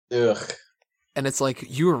Punisher. Ugh. And it's like,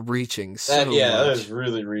 you're reaching so That much. that is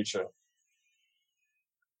really reaching.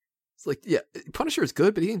 It's like, yeah, Punisher is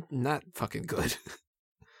good, but he ain't not fucking good.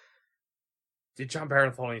 Dude, John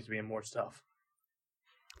Bernthal needs to be in more stuff.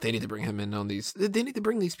 They need to bring him in on these. They need to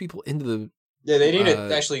bring these people into the. Yeah, they need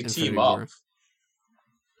to actually Infinity team up. War.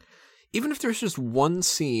 Even if there's just one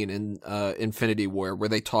scene in Infinity War where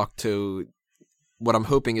they talk to what I'm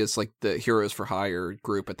hoping is like the Heroes for Hire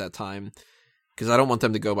group at that time, because I don't want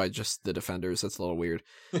them to go by just the Defenders. That's a little weird.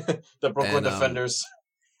 The Brooklyn And, Defenders.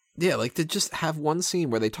 Yeah, like to just have one scene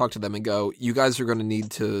where they talk to them and go, "You guys are going to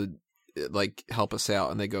need to like help us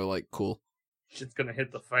out," and they go like, "Cool." Shit's gonna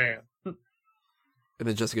hit the fan. And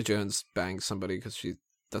then Jessica Jones bangs somebody because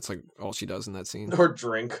that's like all she does in that scene. Or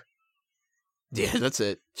drink. Yeah, that's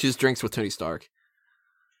it. She just drinks with Tony Stark.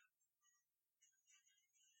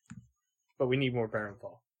 But we need more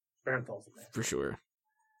Bernthal. Bernthal's the man. For sure.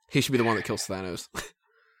 He should be the one that kills Thanos.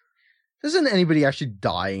 Isn't anybody actually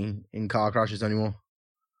dying in car crashes anymore?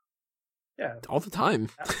 Yeah, All the time.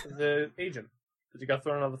 the agent. Because he got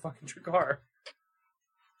thrown out of the fucking car.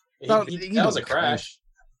 No, That was a crash.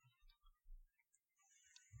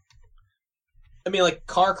 I mean, like,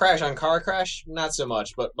 car crash on car crash? Not so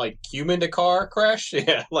much, but, like, human to car crash?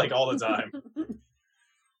 Yeah, like, all the time.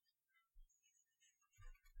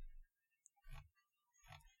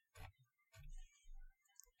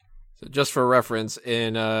 So just for reference,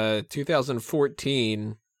 in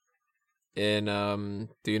 2014, in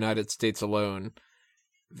the United States alone,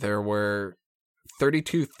 there were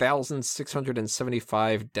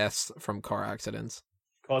 32,675 deaths from car accidents.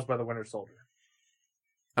 Caused by the Winter Soldier.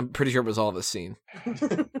 I'm pretty sure it was all this scene.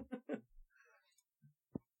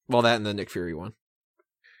 Well, that and the Nick Fury one.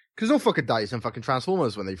 Because no fucking dice in fucking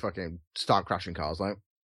Transformers when they fucking start crashing cars, like.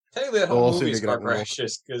 Technically, that Oh, whole so movie's they car get out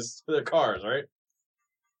crashes because they're cars, right?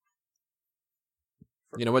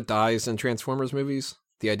 You know what dies in Transformers movies?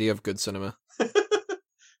 The idea of good cinema.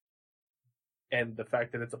 And the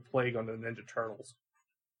fact that it's a plague on the Ninja Turtles.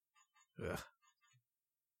 Ugh.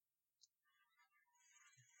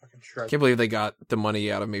 Fucking Shredder. Can't believe they got the money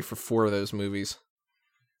out of me for 4 of those movies.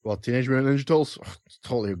 Well, Teenage Mutant Ninja Turtles? Oh,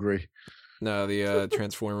 totally agree. No, the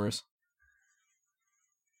Transformers.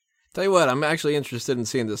 Tell you what, I'm actually interested in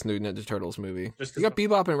seeing this new Ninja Turtles movie. Just You got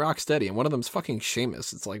Bebop and Rocksteady, and one of them's fucking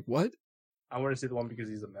Sheamus. It's like, what? I want to see the one because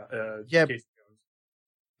he's a Yeah. Casey Jones.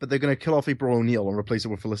 But they're going to kill off April O'Neil and replace it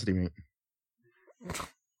with Felicity, mate.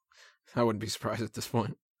 I wouldn't be surprised at this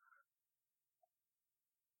point.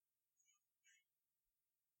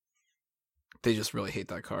 They just really hate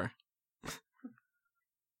that car.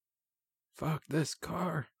 Fuck this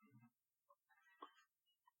car.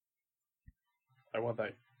 I want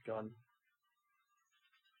that gun.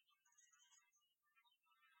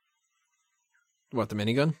 What, the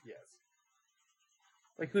minigun? Yes.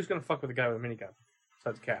 Like, who's gonna fuck with a guy with a minigun?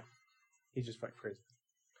 Besides Cap. He's just fucking crazy.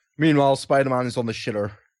 Meanwhile, Spider-Man is on the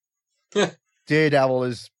shitter. Daredevil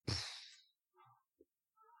is...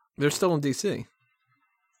 They're still in DC.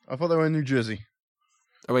 I thought they were in New Jersey.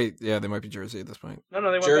 Oh, wait, yeah, they might be Jersey at this point. No,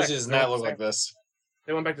 they went Jersey back. does They went not to look like Sam's. this.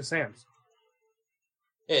 They went back to Sam's.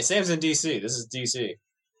 Hey, Sam's in DC. This is DC.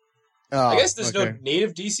 Oh, I guess there's no okay.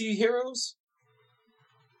 native DC heroes.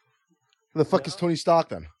 Who the fuck is Tony Stark,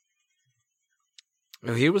 then?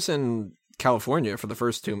 Well, he was in California for the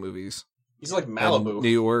first 2 movies. He's like And Malibu. New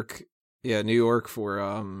York. Yeah, New York for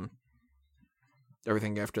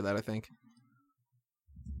everything after that, I think.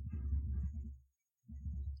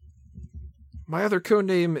 My other code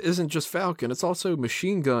name isn't just Falcon, it's also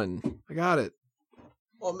Machine Gun. I got it.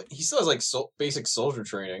 Well, he still has like basic soldier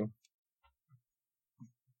training.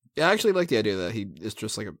 Yeah, I actually like the idea that he is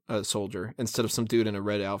just like a soldier instead of some dude in a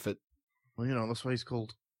red outfit. Well, you know, that's why he's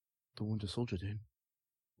called the Winter Soldier, dude.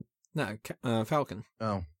 No, Falcon.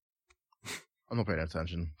 Oh. I'm not paying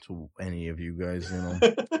attention to any of you guys, you know.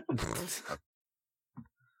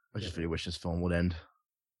 I just really wish this film would end.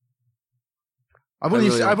 I've I only,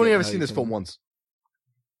 really don't I've only get ever how seen you this can- film once.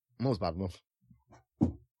 That was bad enough.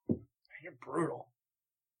 You're brutal.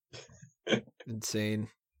 Insane.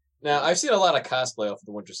 Now, I've seen a lot of cosplay of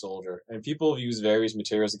the Winter Soldier, and people have used various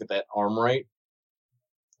materials to get that arm right.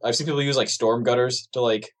 I've seen people use like storm gutters to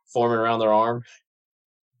like form it around their arm.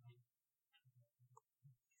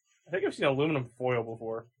 I think I've seen aluminum foil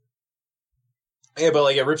before. Yeah, but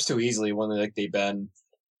like it rips too easily when they bend.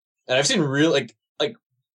 And I've seen real like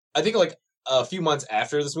I think like a few months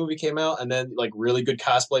after this movie came out, and then like really good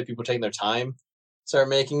cosplay, people taking their time, start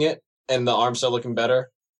making it, and the arms start looking better.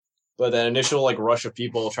 But that initial like rush of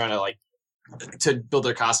people trying to like to build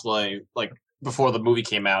their cosplay like before the movie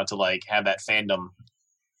came out to like have that fandom,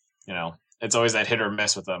 you know, it's always that hit or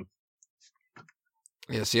miss with them.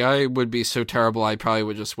 Yeah, see, I would be so terrible, I probably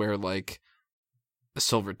would just wear like a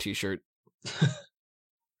silver t-shirt.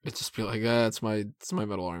 It'd just be like, it's my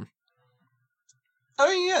metal arm. I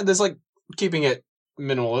mean, yeah, there's like keeping it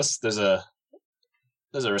minimalist. There's a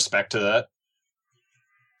respect to that.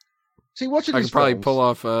 See, watching I these could probably films, pull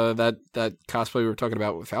off that cosplay we were talking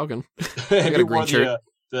about with Falcon. If got a you green wore shirt.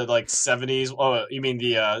 the like 70s. Oh, you mean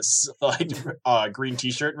the green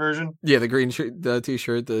T-shirt version? Yeah, the green the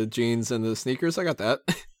t-shirt, the jeans, and the sneakers. I got that.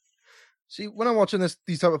 see, when I'm watching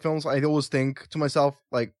these type of films, I always think to myself,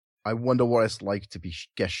 like, I wonder what it's like to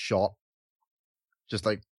get shot. Just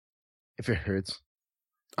like, if it hurts.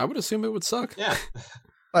 I would assume it would suck. Yeah.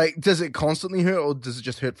 Like, does it constantly hurt, or does it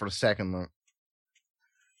just hurt for a second? Like,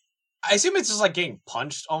 I assume it's just like getting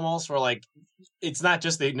punched almost, where like it's not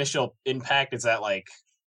just the initial impact; it's that like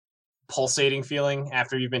pulsating feeling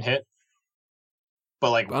after you've been hit. But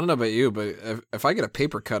like, I don't know about you, but if I get a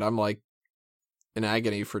paper cut, I'm like in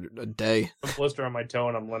agony for a day. A blister on my toe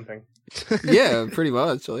and I'm limping. Yeah, pretty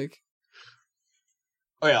much. Like,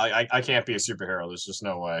 oh yeah, I can't be a superhero. There's just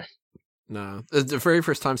no way. no. The very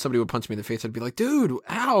first time somebody would punch me in the face, I'd be like, dude,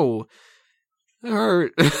 ow. It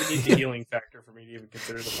hurt. I would need the healing factor for me to even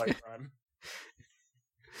consider the fight crime.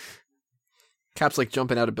 Cap's like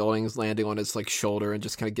jumping out of buildings, landing on his like shoulder, and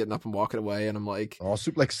just kind of getting up and walking away. And I'm like, oh,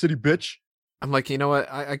 Suplex City, bitch. you know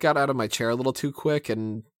what? I got out of my chair a little too quick,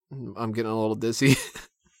 and I'm getting a little dizzy.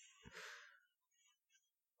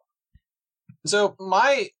 So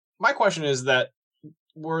my question is that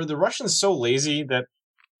were the Russians so lazy that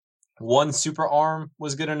one super arm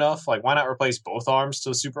was good enough? Like, why not replace both arms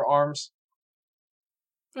to super arms?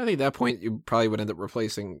 I think at that point you probably would end up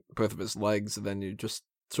replacing both of his legs, and then you're just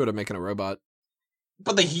sort of making a robot.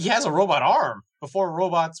 But he has a robot arm before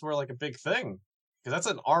robots were like a big thing, because that's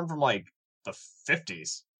an arm from like the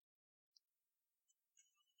 50s.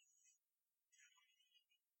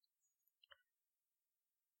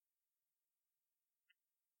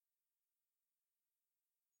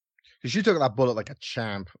 Because she took that bullet like a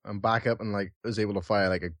champ and back up and like was able to fire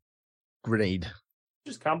like a grenade.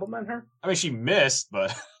 Just compliment her. I mean, she missed,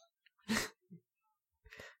 but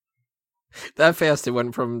That fast it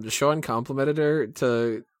went from Sean complimented her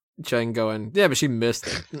to Jen going, yeah, but she missed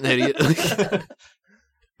it. An idiot. I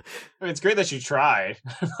mean, it's great that she tried,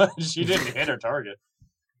 but she didn't hit her target.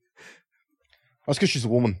 That's because she's a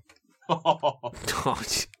woman. Oh,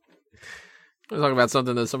 gee. We're talking about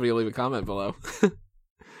something that somebody will leave a comment below.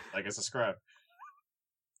 Like it's a scrap.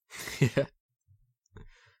 Yeah.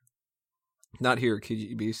 Not here,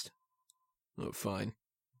 KG Beast. Oh, fine.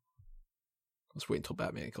 Let's wait until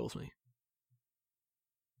Batman calls me.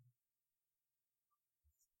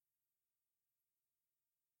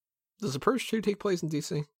 Does the Purge 2 take place in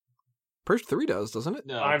DC? Purge 3 does, doesn't it?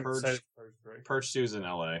 No, I'm Purge, excited for Purge 3. Purge 2 is in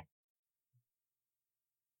LA.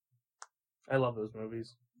 I love those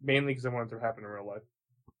movies. Mainly because I want it to happen in real life.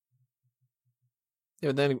 Yeah,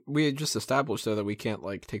 but then we had just established, though, that we can't,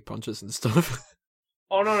 like, take punches and stuff.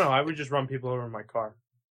 Oh, no, I would just run people over in my car.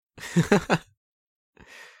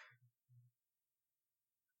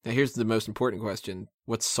 Now, here's the most important question.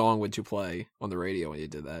 What song would you play on the radio when you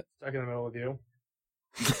did that? Stuck in the middle with you.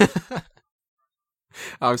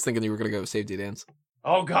 I was thinking you were going to go Safety Dance.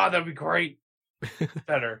 Oh, God, that'd be great.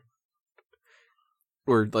 Better.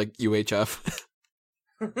 Or, like, UHF.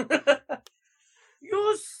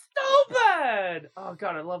 You're stupid! Oh,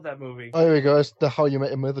 God, I love that movie. Oh, here we go. It's the How You Met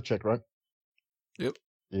Your Mother chick, right? Yep.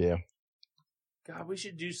 Yeah. God, we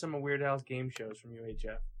should do some of Weird Al's game shows from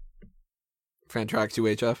UHF. Fantrax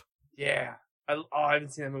UHF. Yeah. I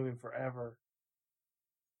haven't seen that movie in forever.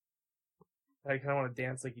 I kind of want to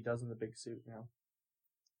dance like he does in the big suit now.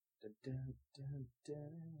 Dun, dun, dun,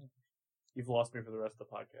 dun. You've lost me for the rest of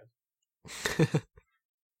the podcast.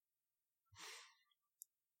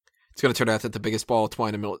 It's going to turn out that the biggest ball of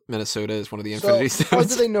twine in Minnesota is one of the So, Infinity how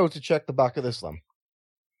Stones. do they know to check the back of this then?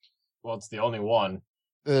 Well, it's the only one.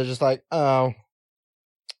 They're just like, oh.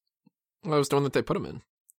 Well, it was the one that they put him in.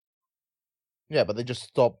 Yeah, but they just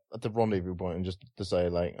stop at the rendezvous point and just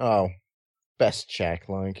decide, like, oh, best check,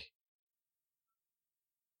 like.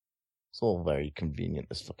 It's all very convenient,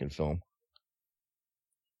 this fucking film.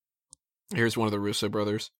 Here's one of the Russo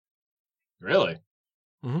brothers. Really?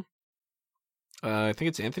 I think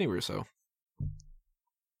it's Anthony Russo.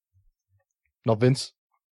 Not Vince?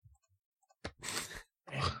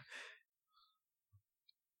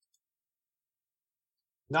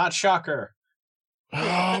 Not Shocker.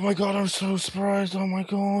 Oh my god, I'm so surprised. Oh my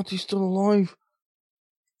god, he's still alive.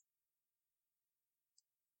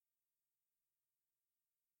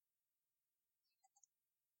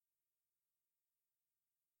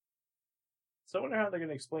 So I wonder how they're going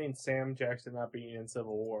to explain Sam Jackson not being in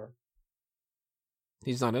Civil War.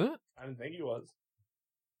 He's not in it? I didn't think he was.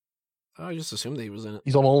 I just assumed that he was in it.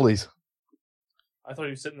 He's on all these. I thought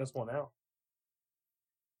he was sitting this one out.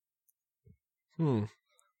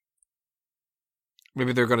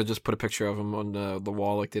 Maybe they're going to just put a picture of him on the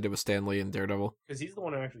wall like they did with Stan Lee and Daredevil. Because he's the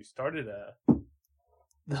one who actually started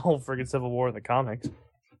the whole friggin' Civil War in the comics.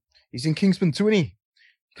 He's in Kingsman 2, isn't he?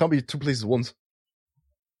 He can't be two places at once.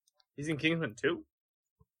 He's in Kingsman 2?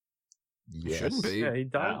 Yes. Shouldn't be. Yeah, he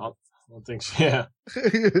died. I don't think so. Yeah.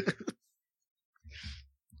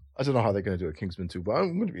 I don't know how they're going to do it Kingsman 2, but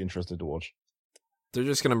I'm going to be interested to watch. They're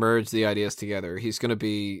just going to merge the ideas together. He's going to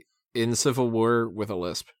be in Civil War with a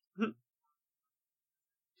lisp.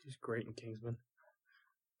 He's great in Kingsman.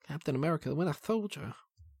 Captain America, the Winter Soldier.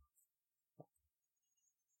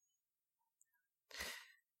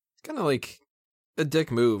 It's kind of like a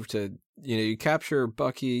dick move to, you capture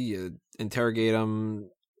Bucky, you interrogate him,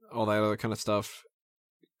 all that other kind of stuff.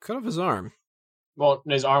 Cut off his arm. Well,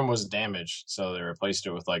 his arm was damaged, so they replaced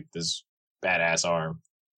it with like this badass arm.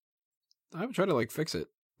 I would try to fix it.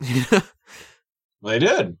 Well, they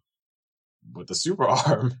did with the super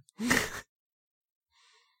arm.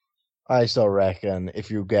 I still reckon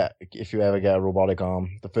if you ever get a robotic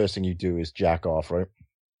arm, the first thing you do is jack off, right?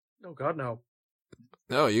 Oh, God, no.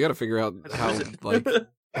 No, you got to figure out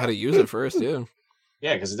how to use it first, yeah.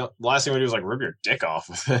 Yeah, because the last thing we do is like rip your dick off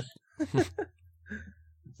with it.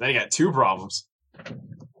 Then you got two problems.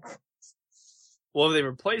 Well, if they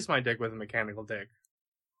replace my dick with a mechanical dick,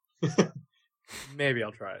 maybe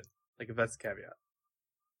I'll try it. Like, if that's the caveat.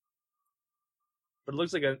 But it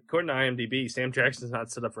looks like, according to IMDb, Sam Jackson's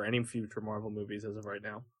not set up for any future Marvel movies as of right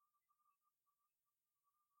now.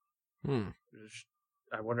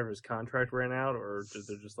 I wonder if his contract ran out, or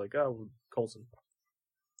they're just like, oh, Coulson.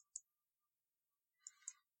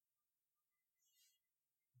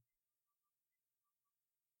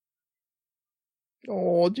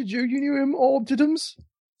 Oh, did you? You knew him? Oh, didums?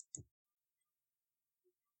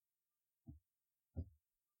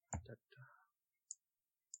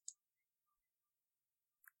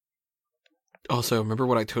 Also, remember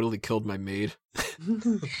when I totally killed my maid?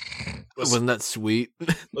 Wasn't that sweet?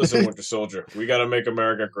 Listen, Winter Soldier, we gotta make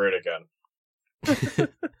America great again.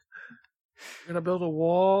 Gonna build a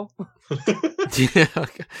wall?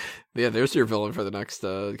 Yeah, there's your villain for the next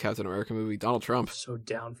Captain America movie, Donald Trump. So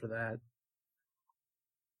down for that.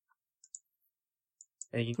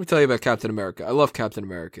 And Let me tell you about Captain America. I love Captain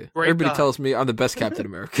America. Great Everybody guy. tells me I'm the best Captain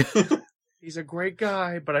America. he's a great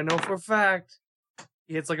guy, but I know for a fact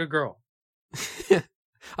he hits like a girl.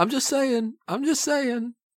 I'm just saying.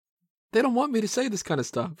 They don't want me to say this kind of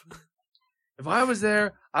stuff. If I was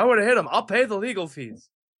there, I would have hit him. I'll pay the legal fees.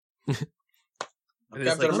 And it's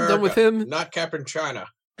Captain I'm America, done with him. not Captain China.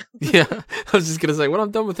 Yeah, I was just gonna say, when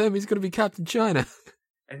I'm done with him, he's gonna be Captain China.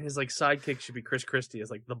 And his like sidekick should be Chris Christie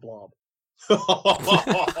as like the Blob.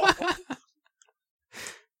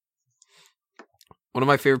 One of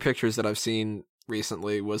my favorite pictures that I've seen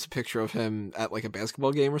recently was a picture of him at like a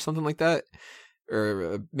basketball game or something like that,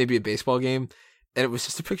 or maybe a baseball game, and it was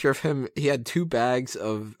just a picture of him. He had two bags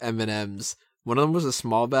of M&Ms. One of them was a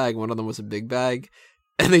small bag, one of them was a big bag,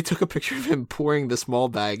 and they took a picture of him pouring the small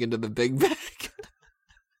bag into the big bag.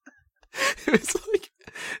 It was like,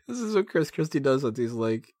 this is what Chris Christie does at these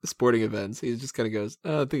like sporting events. He just kind of goes,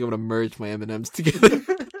 oh, I think I'm gonna merge my M&Ms together.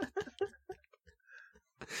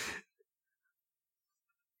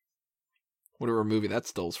 Whatever movie that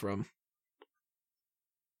stolls from.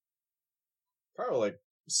 Probably like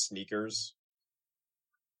sneakers.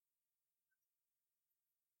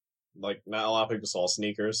 Like, not a lot of people saw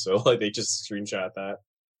sneakers, so like they just screenshot that.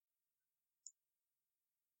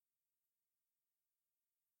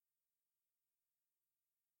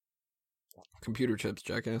 Computer chips,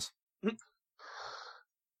 jackass.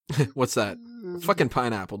 What's that? Fucking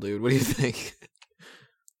pineapple, dude. What do you think?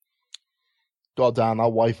 God damn, that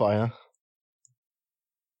Wi-Fi, huh?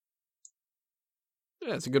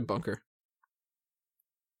 Yeah, it's a good bunker.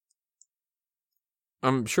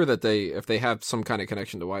 I'm sure that if they have some kind of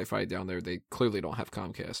connection to Wi-Fi down there, they clearly don't have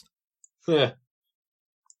Comcast. Yeah.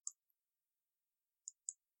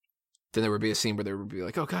 Then there would be a scene where they would be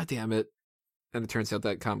like, oh, god damn it. And it turns out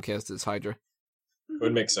that Comcast is Hydra.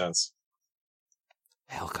 Would make sense.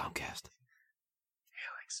 Hell, Comcast.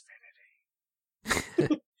 Hell,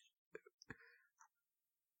 Xfinity.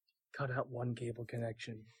 Cut out one cable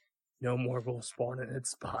connection. No more will spawn in its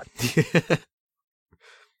spot.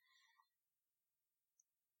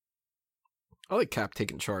 I like Cap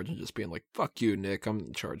taking charge and just being like, fuck you, Nick. I'm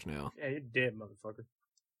in charge now. Yeah, you're dead, motherfucker.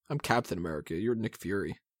 I'm Captain America. You're Nick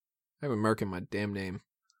Fury. I have America in my damn name.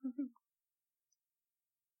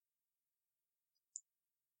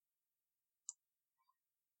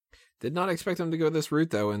 Did not expect them to go this route,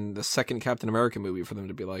 though, in the second Captain America movie for them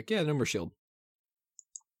to be like, yeah, no more S.H.I.E.L.D.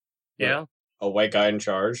 Yeah. A white guy in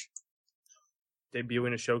charge.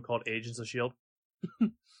 Debuting a show called Agents of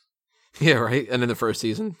S.H.I.E.L.D. Yeah, right? And in the first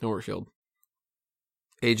season, no more S.H.I.E.L.D.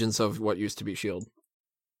 Agents of what used to be S.H.I.E.L.D.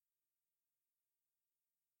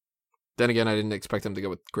 Then again, I didn't expect them to go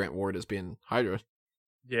with Grant Ward as being Hydra.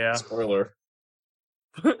 Yeah. Spoiler.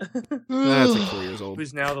 That's like 4 years old.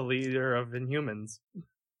 Who's now the leader of Inhumans.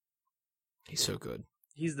 He's so good.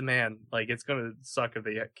 He's the man. Like, it's gonna suck if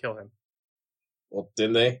they kill him. Well,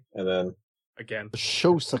 didn't they? And then Again. The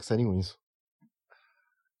show sucks anyways.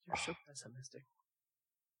 You're so pessimistic.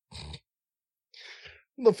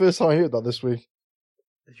 The first time I heard that this week.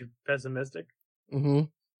 That you're pessimistic? Mm-hmm.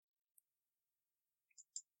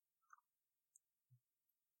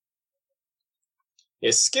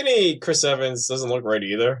 yeah, skinny Chris Evans doesn't look right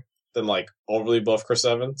either. Then like overly buff Chris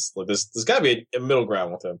Evans. Like there's got to be a middle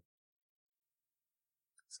ground with him.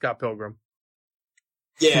 Scott Pilgrim.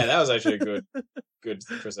 Yeah, that was actually a good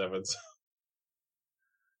Chris Evans.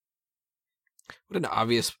 What an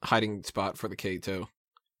obvious hiding spot for the K2.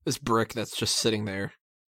 This brick that's just sitting there.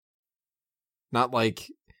 Not like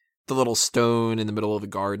the little stone in the middle of the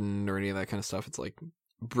garden or any of that kind of stuff. It's like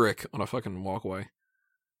brick on a fucking walkway.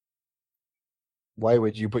 Why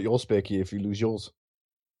would you put your spare key if you lose yours?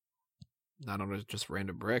 Not on a just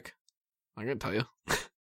random brick. I'm gonna tell you.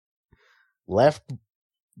 Left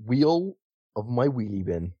wheel of my wheelie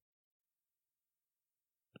bin.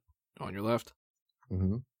 On your left.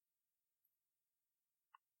 Mm-hmm.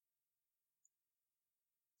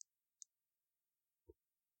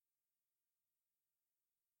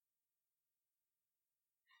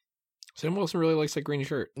 Sam Wilson really likes that green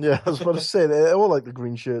shirt. Yeah, I was about to say, they all like the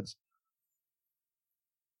green shirts.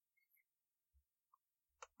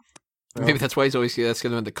 Maybe that's why he's always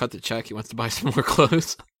asking them to cut the check. He wants to buy some more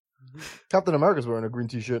clothes. Captain America's wearing a green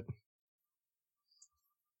t-shirt.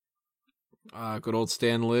 Good old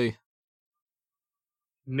Stan Lee.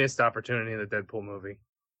 Missed opportunity in the Deadpool movie.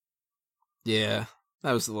 Yeah,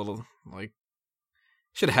 that was a little, like...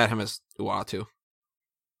 Should have had him as Uatu.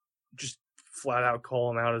 Just flat out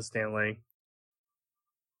call him out as Stan Lee.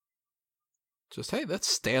 Just, hey, that's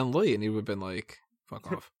Stan Lee. And he would have been like,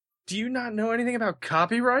 fuck off. Do you not know anything about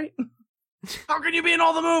copyright? How can you be in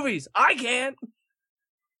all the movies? I can't.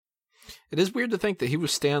 It is weird to think that he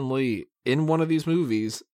was Stan Lee in one of these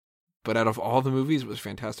movies, but out of all the movies, it was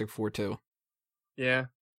Fantastic Four 2. Yeah.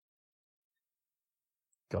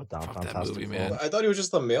 Goddamn Fuck that Fantastic movie, Four. man. I thought he was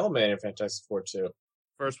just the mailman in Fantastic Four too.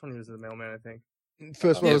 First one, he was the mailman, I think.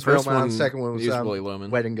 First one Yeah, was first Mailman, one, second one he was was Willie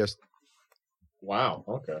Loman. Wedding Guest. Wow.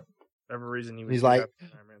 Okay. Whatever reason he was. He's like,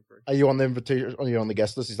 Iron Man 3. Are you on the invitation? Are you on the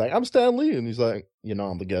guest list? He's like, I'm Stan Lee. And he's like, you're not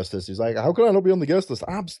on the guest list. He's like, how can I not be on the guest list?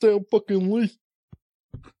 I'm Stan fucking Lee.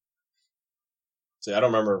 See, I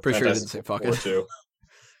don't remember. Pretty sure he didn't Fantastic say Four fucking. two.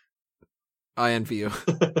 I envy you.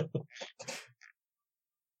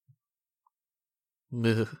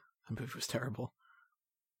 That movie was terrible.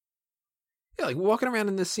 Yeah, like walking around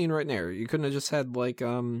in this scene right now, you couldn't have just had like I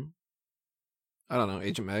don't know,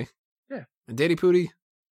 Agent May. Yeah. And Daddy Pooty.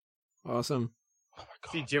 Awesome. Oh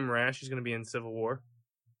my See god. Jim Rash, he's going to be in Civil War.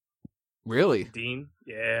 Really? Dean?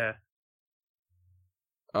 Yeah.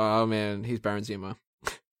 Oh man, he's Baron Zemo.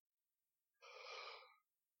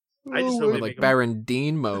 I just Oh, hope Or they like make him- Baron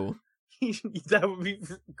Dean Mo. That would be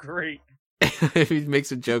great. If he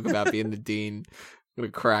makes a joke about being the dean, I'm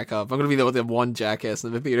gonna crack up. I'm gonna be the one jackass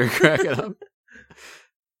in the theater cracking up.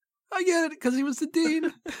 I get it, because he was the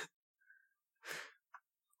dean.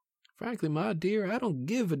 Frankly, my dear, I don't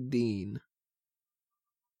give a dean.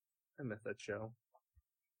 I miss that show.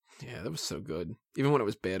 Yeah, that was so good. Even when it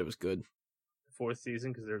was bad, it was good. Fourth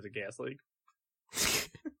season, because there was a gas leak.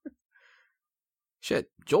 Shit,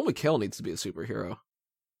 Joel McHale needs to be a superhero.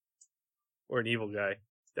 Or an evil guy.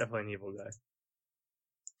 Definitely an evil guy.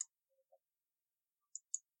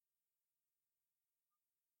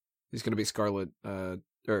 He's gonna be Scarlet, or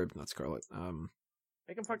not Scarlet,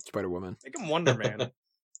 Make him Spider-Woman. Make him Wonder Man.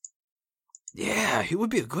 Yeah, he would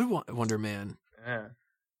be a good Wonder Man. Yeah.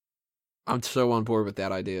 I'm so on board with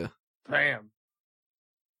that idea. Bam.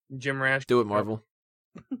 Jim Rash. Do it, Marvel.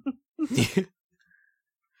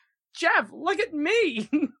 Jeff, look at me.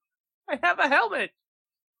 I have a helmet.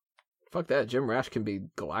 Fuck that. Jim Rash can be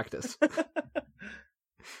Galactus.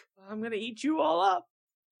 I'm going to eat you all up.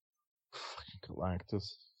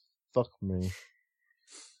 Galactus. Fuck me.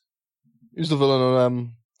 He's the villain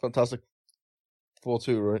on Fantastic Four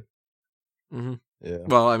 2, right? Mm-hmm. Yeah.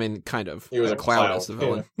 Well, I mean, kind of. He was a Cloud clown, as the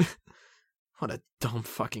villain. What a dumb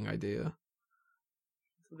fucking idea.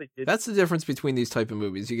 So they did. That's the difference between these type of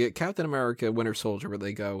movies. You get Captain America, Winter Soldier, where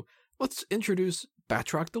they go, let's introduce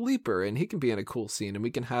Batroc the Leaper, and he can be in a cool scene, and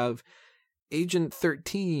we can have Agent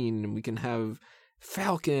 13, and we can have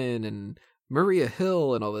Falcon, and Maria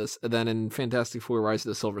Hill, and all this. And then in Fantastic Four, Rise of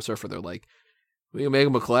the Silver Surfer, they're like, we can make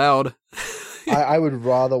him a cloud. I would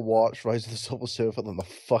rather watch Rise of the Silver Surfer than the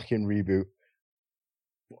fucking reboot.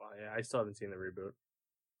 Well, yeah, I still haven't seen the reboot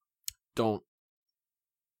Don't.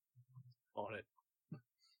 on it.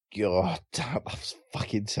 God damn, that was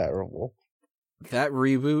fucking terrible. That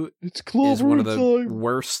reboot It's Clover is one of the time.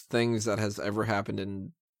 worst things that has ever happened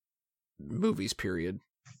in movies, period.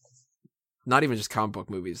 Not even just comic book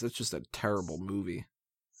movies. That's just a terrible movie.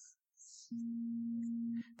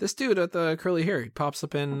 This dude with the curly hair, he pops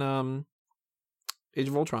up in Age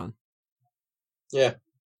of Ultron. Yeah.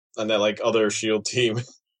 And that like other shield team.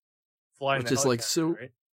 Flying Which the is, like, helicopter, so-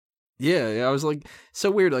 right? Yeah, I was like, so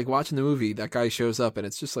weird, like watching the movie, that guy shows up and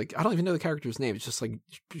it's just like, I don't even know the character's name. It's just like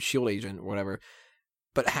Shield Agent or whatever.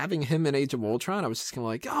 But having him in Age of Ultron, I was just kind of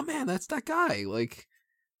like, oh man, that's that guy. Like,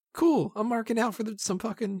 cool. I'm marking out for some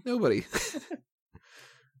fucking nobody.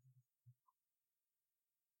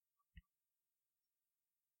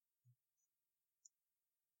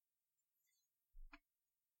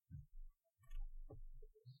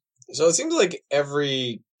 So it seems like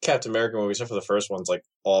every Captain America movie, except for the first one's like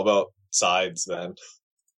all about sides then.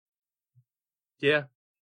 Yeah.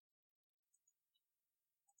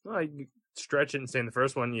 Well, you stretch it and say in the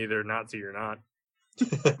first one, you're either Nazi or not.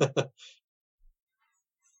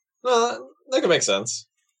 No, that could make sense.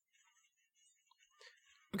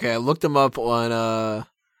 Okay, I looked him up on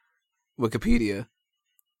Wikipedia,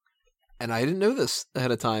 and I didn't know this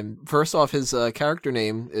ahead of time. First off, his character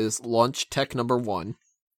name is Lunch Tech Number 1.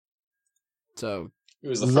 So It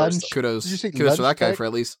was the Lunch- first. kudos, Did you say kudos for that Lunch guy Tech? for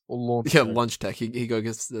at least Lunch yeah Tech. Lunch Tech. He go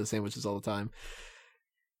gets the sandwiches all the time.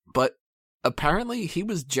 But apparently, he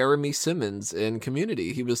was Jeremy Simmons in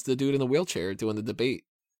Community. He was the dude in the wheelchair doing the debate.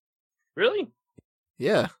 Really?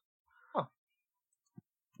 Yeah. Huh.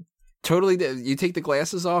 Totally. You take the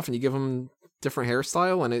glasses off and you give him different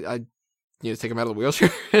hairstyle, and take him out of the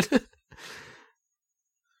wheelchair.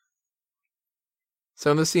 So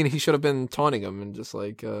in this scene, he should have been taunting him and just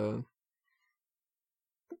like, Hey,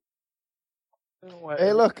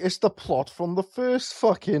 look, it's the plot from the first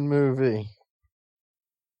fucking movie.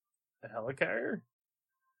 The helicarrier?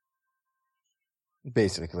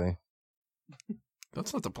 Basically.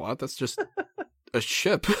 that's not the plot. That's just a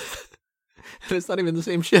ship. And it's not even the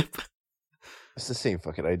same ship. It's the same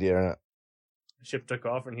fucking idea, isn't it? The ship took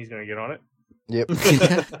off and he's going to get on it?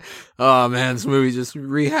 Yep. Oh man, this movie just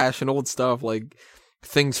rehashing old stuff like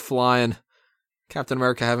things flying, Captain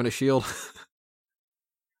America having a shield.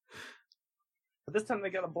 But this time they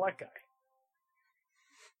got a black guy.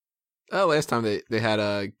 Oh, last time they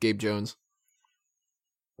had Gabe Jones,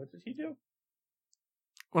 What did he do?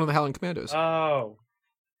 one of the Howling Commandos. Oh.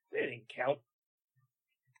 They didn't count.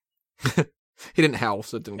 He didn't howl,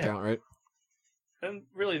 so it didn't Yeah. count, right? And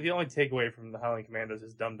really, the only takeaway from the Howling Commandos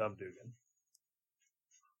is Dum Dum Dugan.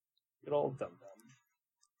 Good old Dum Dum.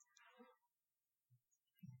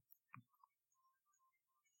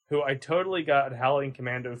 Who I totally got Howling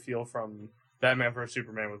Commando feel from Batman vs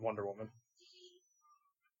Superman with Wonder Woman.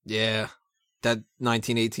 Yeah, that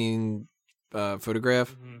 1918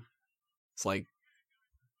 photograph. Mm-hmm. It's like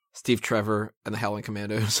Steve Trevor and the Howling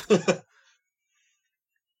Commandos.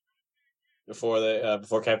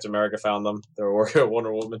 Before Captain America found them, they were working at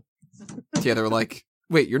Wonder Woman. Yeah, they were like,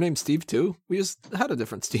 "Wait, your name's Steve too? We just had a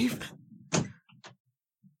different Steve."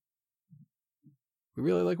 We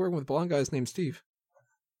really like working with blonde guys named Steve.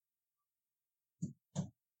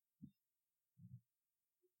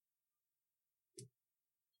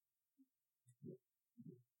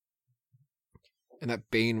 And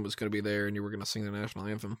that Bane was going to be there, and you were going to sing the national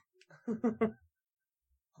anthem.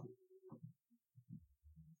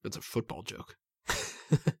 It's a football joke.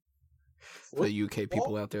 For the UK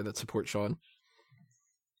people out there that support Sean.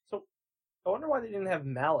 So, I wonder why they didn't have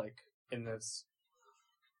Malik in this.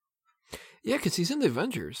 Yeah, because he's in the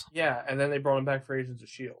Avengers. Yeah, and then they brought him back for Agents of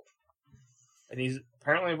S.H.I.E.L.D. And he's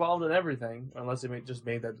apparently involved in everything, unless they just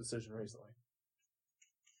made that decision recently.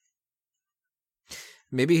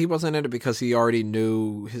 Maybe he wasn't in it because he already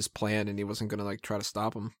knew his plan and he wasn't going to like try to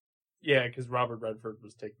stop him. Yeah, because Robert Redford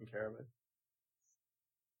was taking care of it.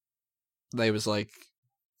 They was like,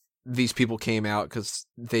 these people came out because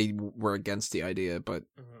they were against the idea, but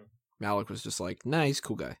Mm-hmm. Malik was just like, nah, he's a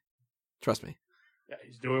cool guy. Trust me. Yeah,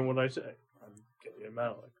 he's doing what I say. I'm killing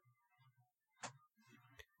Malik.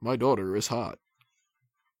 My daughter is hot.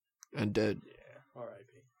 And dead. Yeah,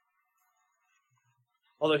 R.I.P.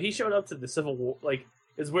 Although he showed up to the Civil War, like,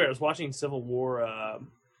 it's weird. I was watching Civil War,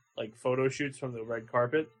 like, photo shoots from the red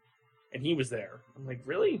carpet, and he was there. I'm like,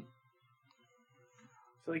 really?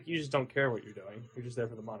 I feel like you just don't care what you're doing. You're just there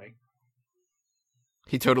for the money.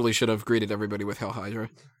 He totally should have greeted everybody with Hell Hydra.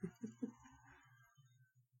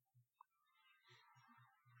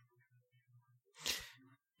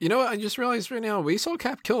 You know what? I just realized right now, we saw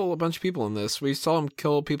Cap kill a bunch of people in this. We saw him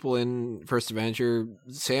kill people in First Avenger.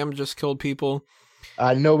 Sam just killed people.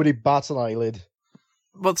 Nobody bats an eyelid.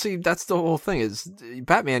 Well, see, that's the whole thing is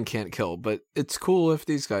Batman can't kill, but it's cool if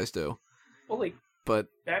these guys do. Well, like, But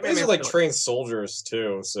Batman, These are like trained soldiers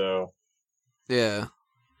too, so yeah.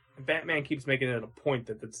 Batman keeps making it a point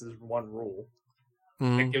that this is one rule.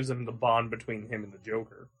 Mhm. It gives him the bond between him and the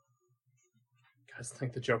Joker. Guys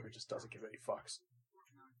think the Joker just doesn't give any fucks.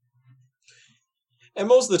 and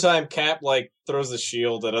most of the time Cap like throws the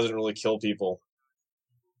shield that doesn't really kill people.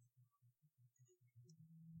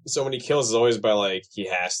 So when he kills, it's always by like he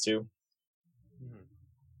has to.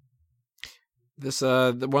 This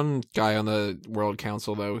the one guy on the World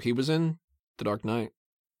Council though, he was in The Dark Knight.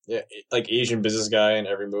 Yeah, like Asian business guy in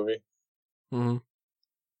every movie. Mm-hmm.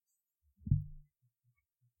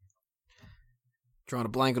 Drawing a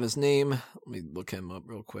blank on his name. Let me look him up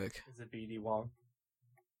real quick. Is it B.D. Wong?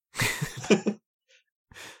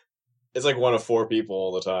 It's like one of four people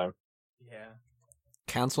all the time. Yeah.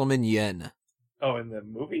 Councilman Yen. Oh, in the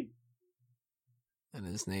movie? And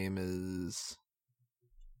his name is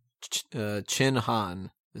Chin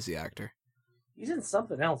Han is the actor. He's in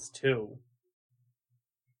something else, too.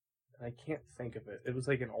 I can't think of it. It was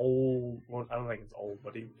like an old... Well, I don't think it's old,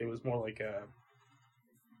 but it was more like a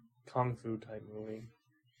kung fu type movie.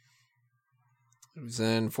 He was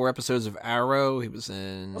in 4 episodes of Arrow. He was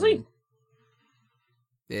in... Was he?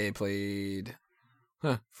 Yeah, he played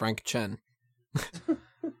Frank Chen.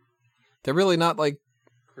 They're really not, like,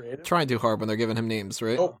 Creative? trying too hard when they're giving him names,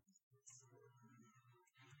 right? Oh.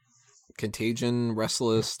 Contagion,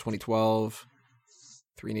 Restless, 2012,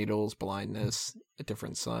 Three Needles, Blindness, A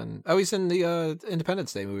Different Sun. Oh, he's in the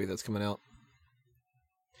Independence Day movie that's coming out.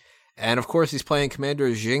 And, of course, he's playing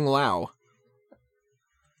Commander Jing Lao.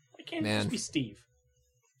 Why can't it Man. just be Steve?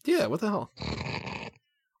 Yeah, what the hell?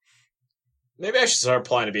 Maybe I should start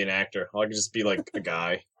applying to be an actor. I could just be like a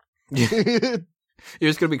guy. You're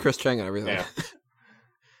just going to be Chris Cheng and everything. Yeah.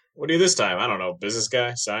 What do you this time? I don't know. Business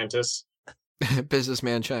guy? Scientist?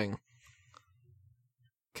 Businessman Cheng.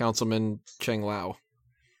 Councilman Cheng Lao.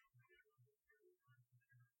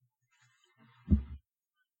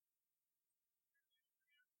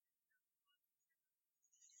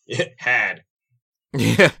 Yeah, had.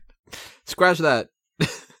 Yeah. Scratch that.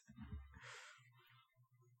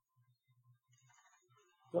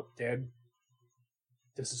 Oh, Dad.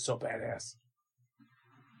 This is so badass.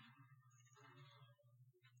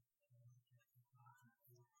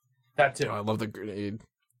 That too. Oh, I love the grenade.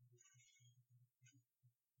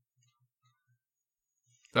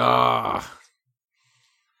 Ah.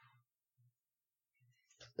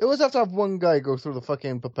 They always have to have one guy go through the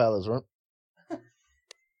fucking propellers, right?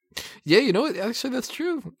 Yeah, you know what? Actually, that's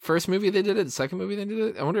true. First movie they did it. Second movie they did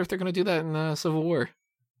it. I wonder if they're going to do that in Civil War.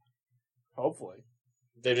 Hopefully.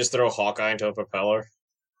 They just throw Hawkeye into a propeller.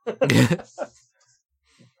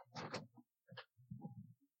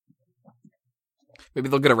 Maybe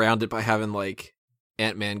they'll get around it by having, like,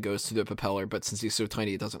 Ant-Man goes through the propeller, but since he's so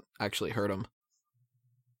tiny, it doesn't actually hurt him.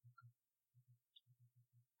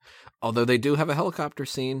 Although they do have a helicopter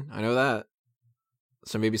scene. I know that.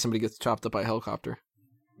 So maybe somebody gets chopped up by a helicopter.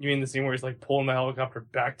 You mean the scene where he's like pulling the helicopter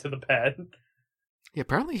back to the pad? Yeah,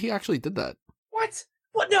 apparently he actually did that. What?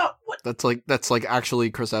 What? No. What? That's like actually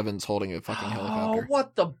Chris Evans holding a fucking helicopter. Oh,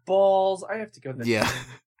 what the balls! I have to go. Yeah.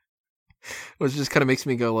 Which just kind of makes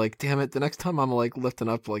me go like, damn it, the next time I'm like lifting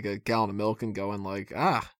up like a gallon of milk and going like,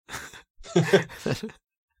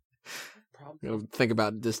 think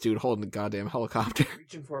about this dude holding the goddamn helicopter.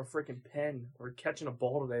 Reaching for a freaking pen or catching a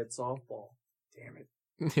ball today at softball. Damn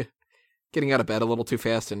it. Getting out of bed a little too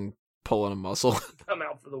fast and pulling a muscle. I'm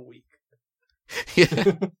out for the week.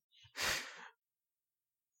 Yeah.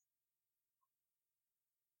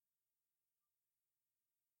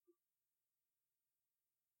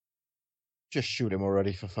 Just shoot him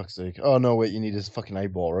already, for fuck's sake. Oh, no, wait, you need his fucking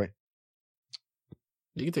eyeball, right?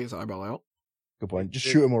 You can take his eyeball out. Good point. Just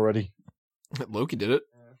shoot him already. Loki did it.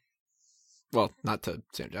 Yeah. Well, not to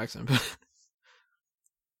Sam Jackson, but...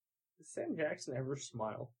 Does Sam Jackson ever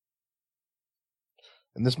smile?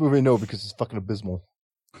 In this movie, no, because it's fucking abysmal.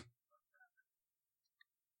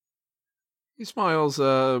 He smiles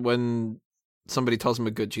when somebody tells him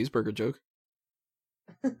a good cheeseburger joke.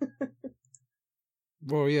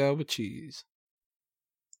 Royale with cheese.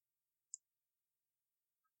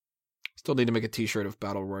 Still need to make a t-shirt of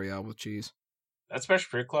Battle Royale with cheese. That's actually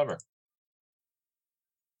pretty clever.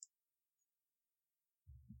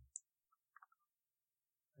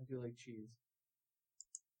 I do like cheese.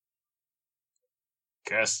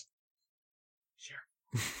 Guess. Sure.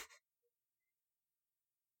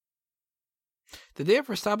 Did they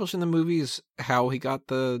ever establish in the movies how he got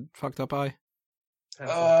the fucked up eye?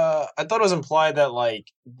 I thought it was implied that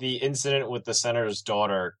like the incident with the senator's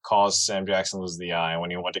daughter caused Sam Jackson to lose the eye when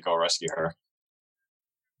he went to go rescue her.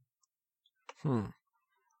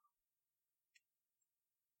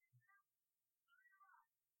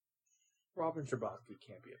 Robin Scherbatsky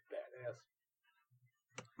can't be a badass.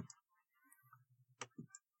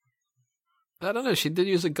 I don't know. She did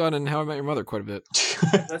use a gun in How I Met Your Mother quite a bit.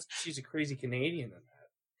 She's a crazy Canadian in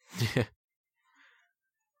that. Yeah.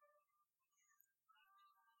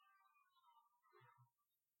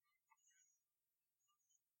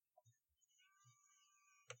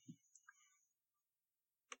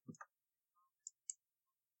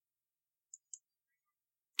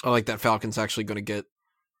 I like that Falcon's actually going to get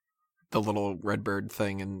the little Redbird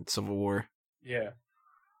thing in Civil War. Yeah.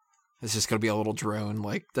 It's just going to be a little drone.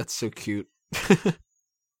 Like, that's so cute.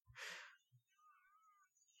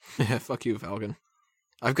 Yeah, fuck you, Falcon.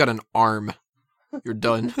 I've got an arm. You're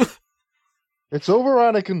done. It's over,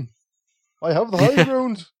 Anakin. I have the high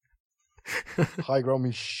ground. High ground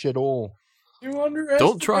means shit all. You underestimate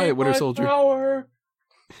Don't try it, Winter my Soldier. power.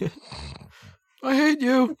 I hate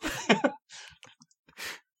you.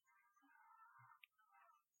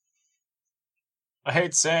 I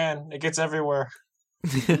hate sand. It gets everywhere.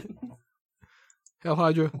 Hell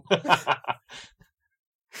Hydra.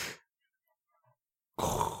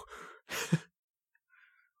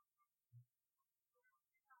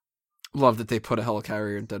 Love that they put a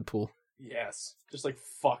helicarrier in Deadpool. Yes. Just like,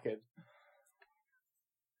 fuck it.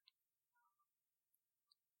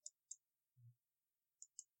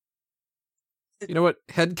 You know what?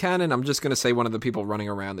 Headcanon, I'm just going to say one of the people running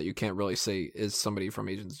around that you can't really see is somebody from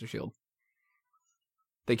Agents of S.H.I.E.L.D.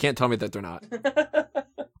 They can't tell me that they're not.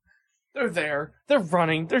 They're there. They're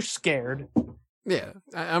running. They're scared. Yeah,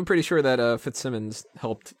 I'm pretty sure that Fitzsimmons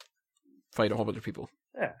helped fight a whole bunch of people.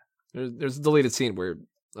 Yeah. There's a deleted scene where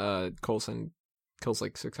Coulson kills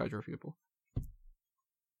like 6 Hydra people.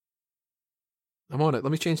 I'm on it.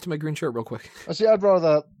 Let me change to my green shirt real quick. Actually, I'd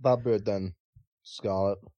rather that bird than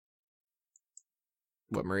Scarlet.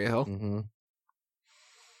 What, Maria Hill?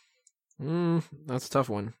 Mm-hmm. That's a tough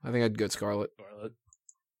one. I think I'd go Scarlet. Scarlet.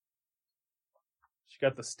 She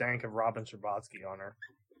got the stank of Robin Scherbatsky on her.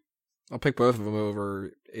 I'll pick both of them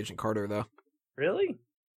over Agent Carter, though. Really?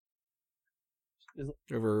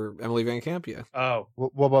 Over Emily Van Camp, yeah. Oh.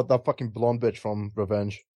 What about that fucking blonde bitch from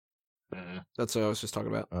Revenge? That's what I was just talking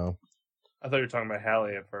about. Oh. I thought you were talking about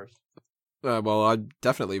Hallie at first. Well, I'd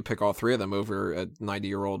definitely pick all 3 of them over a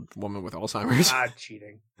 90-year-old woman with Alzheimer's. Ah,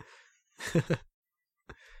 cheating.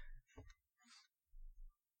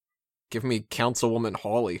 Give me Councilwoman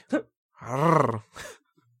Hawley. Arrgh.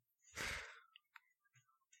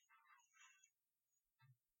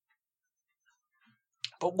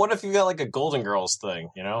 But what if you got like a Golden Girls thing,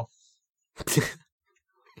 you know?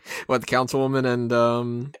 What, the Councilwoman and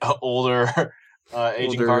Older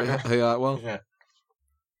Agent Carter. Yeah, well, Yeah.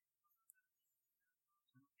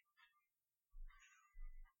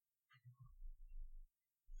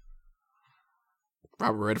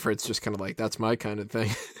 Robert Redford's just kind of like, that's my kind of thing.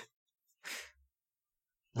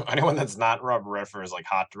 Anyone that's not Robert Redford is like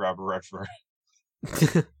hot to Robert Redford.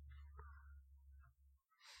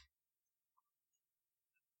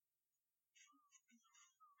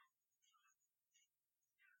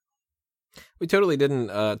 We totally didn't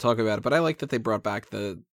talk about it, but I like that they brought back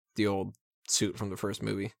the old suit from the first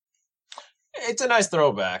movie. It's a nice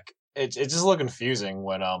throwback. It's just a little confusing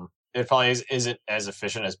when it probably isn't as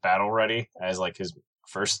efficient as Battle Ready as like his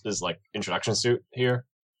like introduction suit here.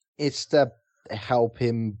 It's to help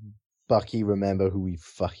him, Bucky, remember who he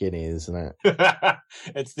fucking is, isn't it?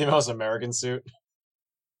 It's the most American suit.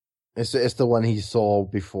 It's the one he saw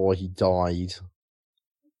before he died.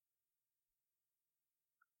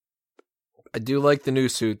 I do like the new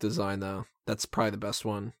suit design, though. That's probably the best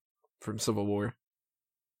one from Civil War.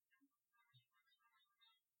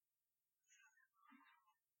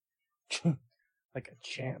 Like a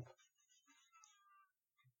champ.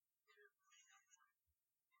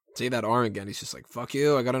 See that arm again? He's just like, fuck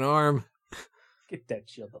you, I got an arm. Get that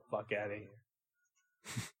shield the fuck out of here.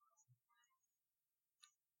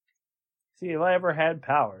 See, if I ever had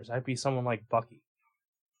powers, I'd be someone like Bucky.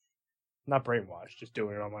 Not brainwashed, just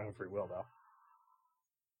doing it on my own free will, though.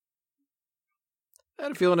 I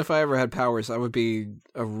had a feeling if I ever had powers, I would be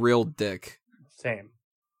a real dick. Same.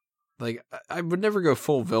 Like, I would never go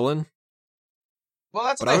full villain. Well,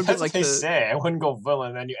 that's But I would what be like they the- say. I wouldn't go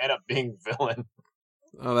villain, then you end up being villain.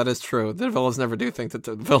 Oh, that is true. The villains never do think that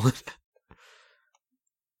they're the villain.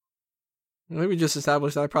 Maybe just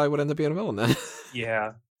establish that I probably would end up being a villain then.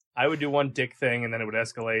 Yeah. I would do one dick thing, and then it would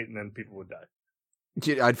escalate, and then people would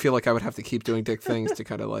die. I'd feel like I would have to keep doing dick things to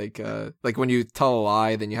kind of like when you tell a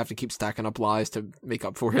lie, then you have to keep stacking up lies to make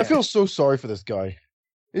up for I it. feel so sorry for this guy.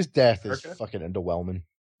 His death is America? fucking underwhelming.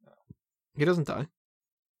 He doesn't die.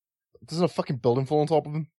 Doesn't a fucking building fall on top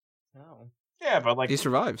of him? No. Yeah, but He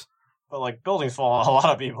survives. buildings fall on a lot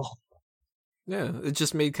of people. Yeah, it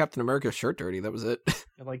just made Captain America's shirt dirty. That was it.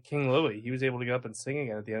 And like King Louis, he was able to get up and sing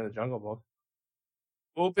again at the end of the Jungle Book.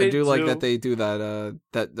 I do like that they do that.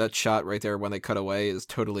 That shot right there when they cut away is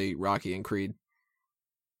totally Rocky and Creed.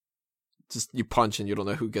 Just you punch and you don't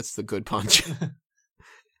know who gets the good punch.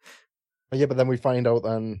 Yeah, but then we find out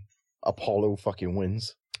then Apollo fucking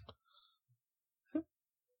wins.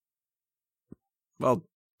 Well,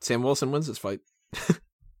 Sam Wilson wins this fight. Because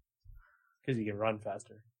he can run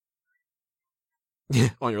faster. Yeah,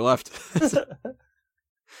 on your left.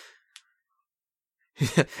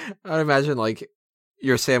 I imagine like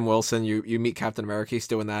you're Sam Wilson, you meet Captain America, he's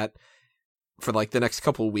doing that for like the next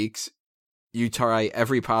couple of weeks. You try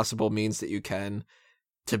every possible means that you can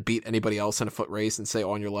to beat anybody else in a foot race and say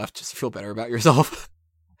on your left, just feel better about yourself.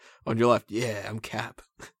 On your left, yeah, I'm Cap.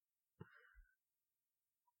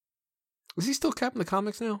 Is he still Cap in the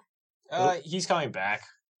comics now? He's coming back.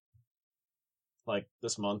 Like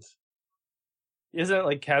this month. Isn't it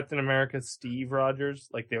like Captain America Steve Rogers?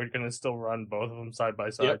 Like they were going to still run both of them side by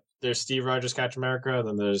side? Yep. There's Steve Rogers Captain America, and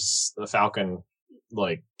then there's the Falcon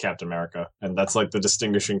like Captain America. And that's like the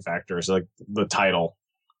distinguishing factor, is like the title.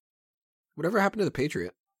 Whatever happened to the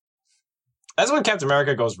Patriot? That's when Captain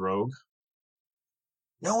America goes rogue.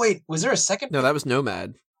 No, wait, was there a second? No, that was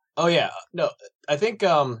Nomad. Oh yeah. No, I think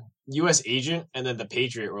US Agent and then the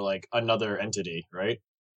Patriot were like another entity, right?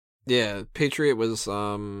 Yeah, Patriot was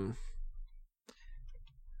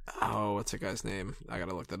what's that guy's name? I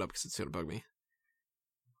gotta look that up because it's gonna bug me.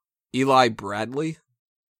 Eli Bradley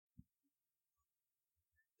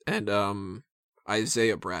and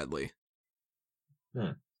Isaiah Bradley.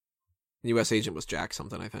 U.S. Agent was Jack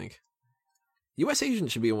something, I think. U.S.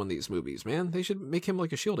 Agent should be in one of these movies, man. They should make him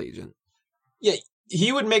like a S.H.I.E.L.D. agent. Yeah,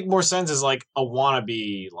 he would make more sense as like a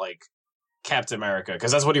wannabe like Captain America,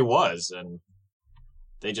 because that's what he was, and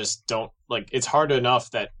they just don't like. It's hard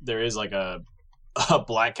enough that there is like a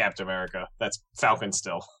black Captain America that's Falcon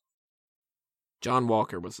still. John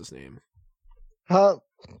Walker was his name. Huh?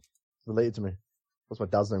 Related to me. What's my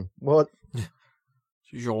dad's name? What?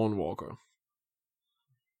 John Walker.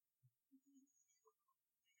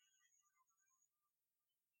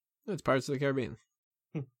 It's Pirates of the Caribbean.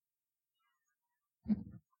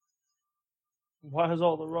 Why has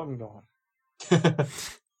all the rum gone?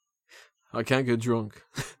 I can't get drunk.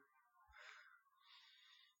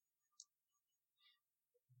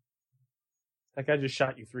 That guy just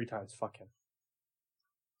shot you 3 times. Fuck him.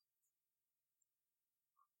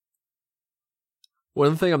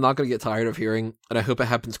 One thing I'm not going to get tired of hearing, and I hope it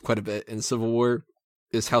happens quite a bit in Civil War,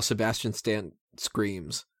 is how Sebastian Stan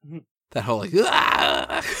screams. That whole like,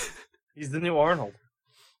 ah! He's the new Arnold.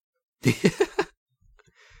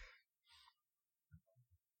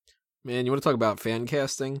 Man, you want to talk about fan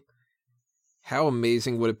casting? How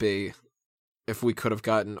amazing would it be if we could have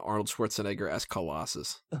gotten Arnold Schwarzenegger as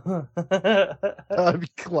Colossus? That'd be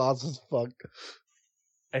class as fuck.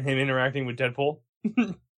 And him interacting with Deadpool?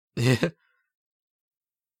 Yeah.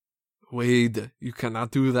 Wade, you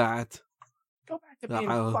cannot do that. Go back to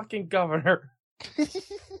being a fucking governor.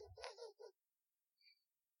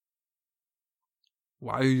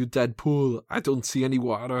 Why are you Deadpool? I don't see any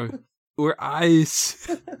water or ice.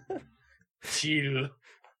 Chill.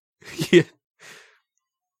 Yeah.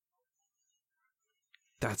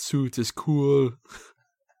 That suit is cool.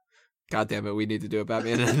 God damn it, we need to do a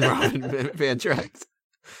Batman and Robin fan tracks.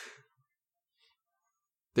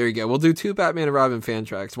 There you go. We'll do 2 Batman and Robin fan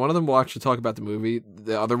tracks. One of them will actually talk about the movie.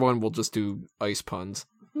 The other one will just do ice puns.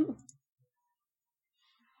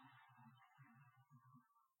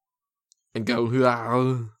 And go,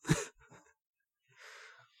 "Wow."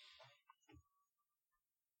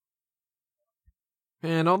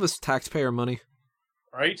 Man, all this taxpayer money.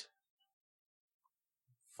 Right?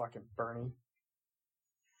 Fucking Bernie.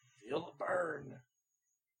 Feel the burn.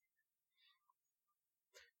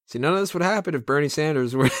 See, none of this would happen if Bernie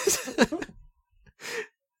Sanders were... I'd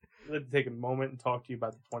like to take a moment and talk to you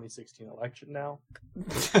about the 2016 election now.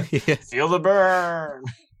 Yeah. Feel the burn.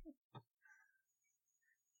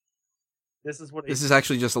 This is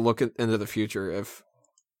actually just a look into the future if,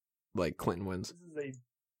 like, Clinton wins. This is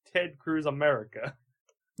a Ted Cruz America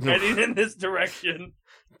heading in this direction.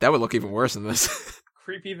 That would look even worse than this.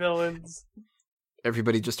 Creepy villains.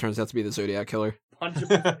 Everybody just turns out to be the Zodiac Killer.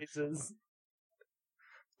 Punchable faces.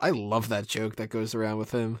 I love that joke that goes around with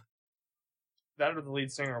him. That or the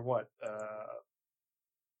lead singer of what? God,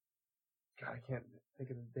 I can't think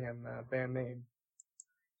of the damn band name.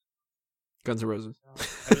 Guns N' Roses.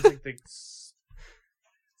 I was like the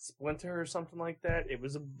Splinter or something like that. It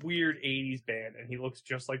was a weird 80s band, and he looks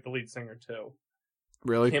just like the lead singer, too.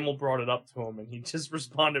 Really? Kimmel brought it up to him, and he just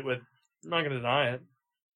responded with, I'm not going to deny it.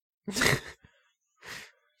 It's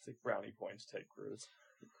like brownie points, Ted Cruz.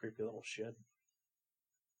 You creepy little shit.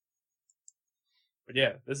 But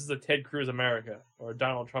yeah, this is a Ted Cruz America, or a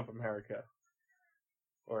Donald Trump America.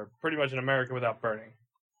 Or pretty much an America without burning.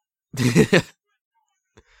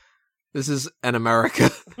 This is an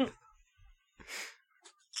America.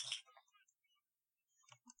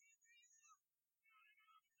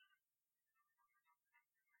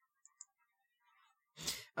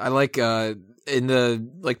 I like in the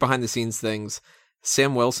like behind the scenes things,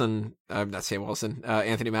 Anthony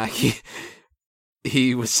Mackie,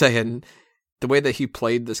 he was saying the way that he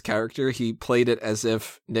played this character, he played it as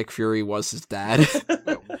if Nick Fury was his dad.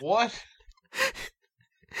 What?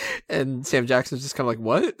 And Sam Jackson's just kind of like,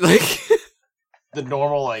 what? Like, The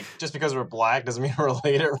normal, like, just because we're black doesn't mean we're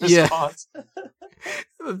related Yeah. response.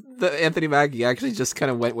 the Anthony Mackie actually just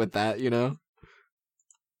kind of went with that, you know?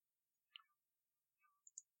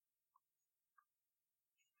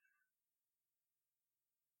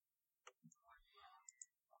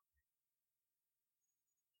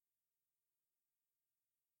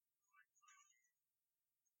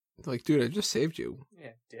 Like, dude, I just saved you.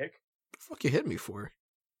 Yeah, dick. What the fuck you hit me for?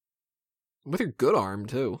 With your good arm,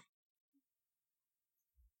 too.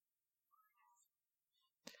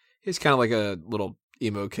 He's kind of like a little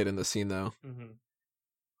emo kid in the scene, though. Mm-hmm.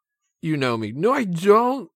 You know me. No, I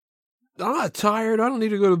don't. I'm not tired. I don't need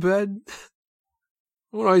to go to bed.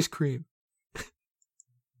 I want ice cream.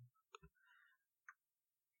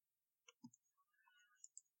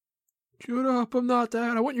 Shut up. I'm not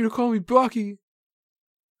that. I want you to call me Bucky.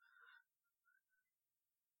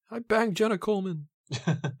 I banged Jenna Coleman.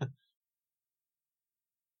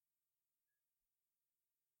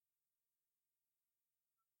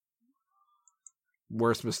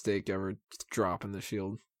 Worst mistake ever, dropping the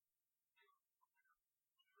shield.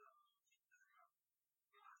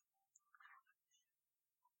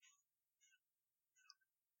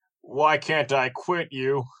 Why can't I quit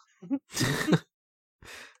you?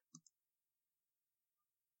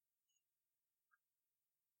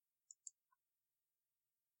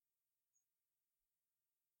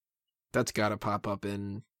 That's gotta pop up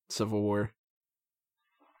in Civil War.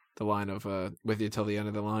 The line of, with you till the end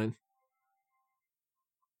of the line.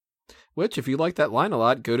 Which, if you like that line a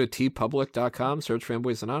lot, go to tpublic.com, search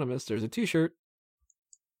Fanboys Anonymous. There's a t-shirt.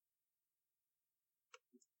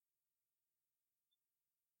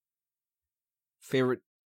 Favorite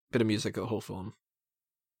bit of music of the whole film.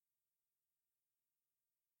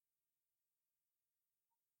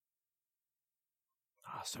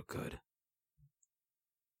 Ah, so good.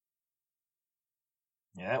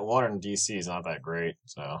 Yeah, that water in DC is not that great,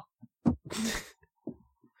 so.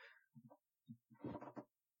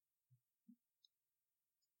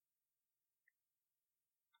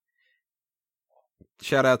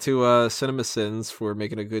 Shout out to Cinema Sins for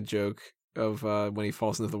making a good joke of when he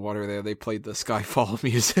falls into the water there. They played the Skyfall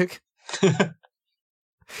music. Thought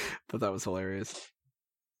that was hilarious.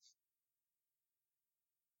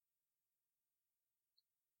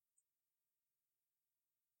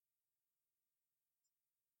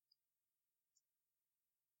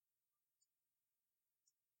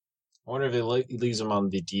 I wonder if he leaves him on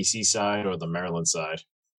the DC side or the Maryland side.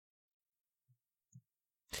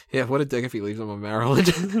 Yeah, what a dick if he leaves him in Maryland.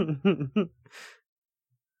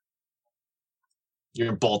 You're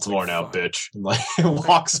in Baltimore now, fuck. bitch. Like,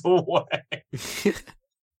 walks away.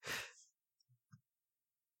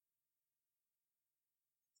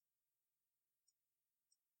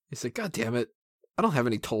 He's like, God damn it. I don't have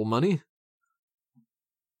any toll money.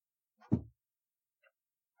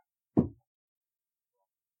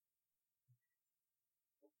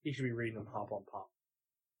 He should be reading them Hop on Pop.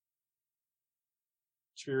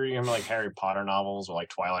 Should be reading him like Harry Potter novels or like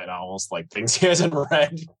Twilight novels, like things he hasn't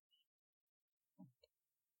read.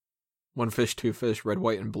 One fish, two fish, red,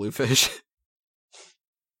 white, and blue fish.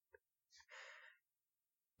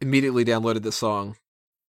 Immediately downloaded the song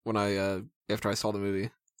when after I saw the movie.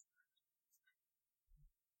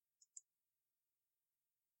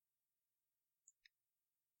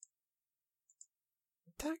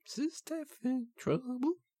 Texas Steph in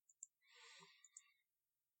trouble.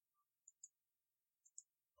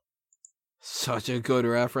 Such a good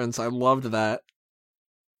reference. I loved that.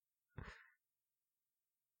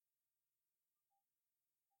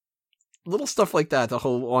 Little stuff like that, the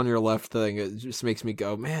whole on your left thing, it just makes me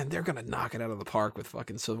go, man, they're gonna knock it out of the park with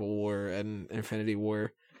fucking Civil War and Infinity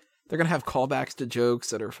War. They're gonna have callbacks to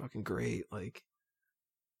jokes that are fucking great. Like,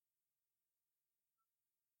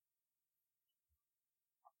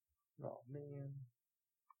 Oh man.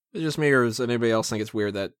 it's just me, or does anybody else think it's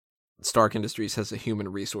weird that Stark Industries has a human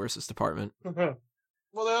resources department?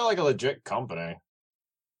 Well, they're like a legit company.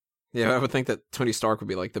 Yeah, I would think that Tony Stark would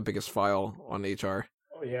be like the biggest file on HR.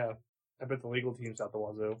 Oh yeah. I bet the legal team's out the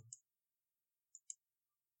wazoo.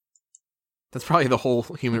 That's probably the whole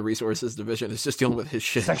human resources division is just dealing with his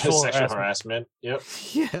shit. Sexual Sexual harassment. harassment. Yep.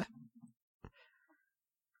 Yeah.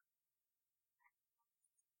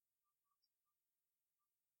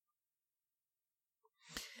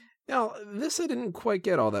 Now, this I didn't quite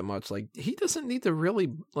get all that much. Like, he doesn't need to really,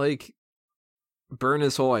 like, burn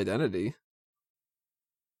his whole identity.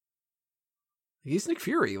 He's Nick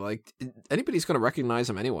Fury. Like, anybody's going to recognize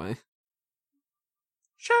him anyway.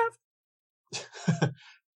 Shaft.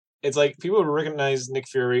 It's like people who recognize Nick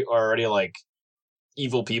Fury are already like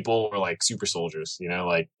evil people or like super soldiers. You know,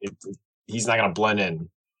 like he's not gonna blend in.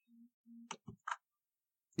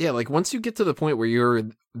 Yeah, like once you get to the point where you're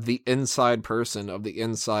the inside person of the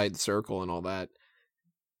inside circle and all that,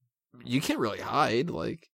 you can't really hide.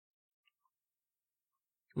 Like,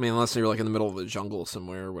 I mean, unless you're like in the middle of the jungle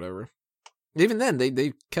somewhere or whatever. Even then,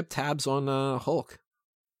 they kept tabs on Hulk.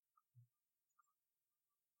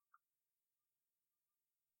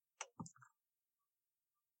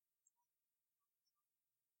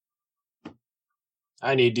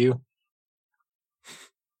 I need you.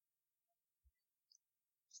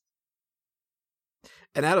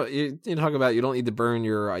 And you talk about you don't need to burn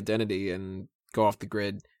your identity and go off the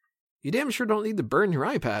grid. You damn sure don't need to burn your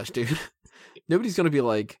eye patch, dude. Nobody's gonna be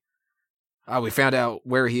like, "Oh, we found out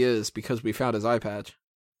where he is because we found his eye patch.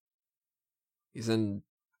 He's in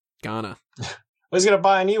Ghana." Well, he's gonna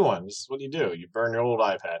buy a new one. This is what you do. You burn your old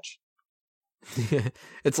eye patch.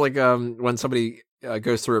 It's like when somebody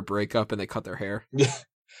goes through a breakup and they cut their hair. Yeah.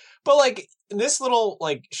 But like in this little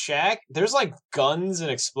like shack, there's like guns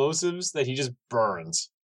and explosives that he just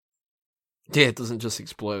burns. Yeah, it doesn't just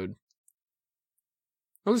explode.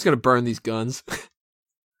 I'm just gonna burn these guns.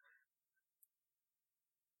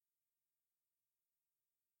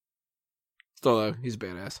 Still though, he's a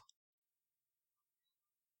badass.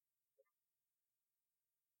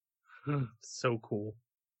 So cool.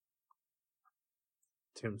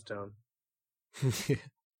 Tombstone.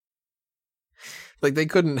 Like they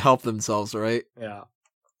couldn't help themselves, right? Yeah.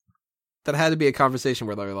 That had to be a conversation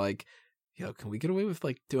where they're like, "Yo, can we get away with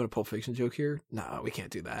like doing a Pulp Fiction joke here? No, we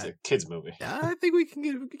can't do It's that. a kids movie. Yeah, I think we can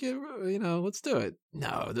get let's do it.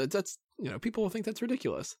 No, that's people will think that's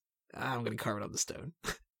ridiculous. I'm gonna carve it on the stone."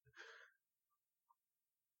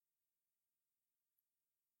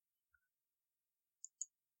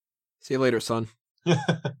 See you later, son.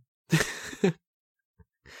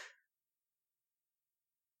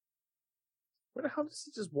 Where the hell does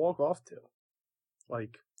he just walk off to?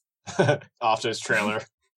 Like, Off to his trailer.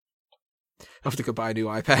 I have to go buy a new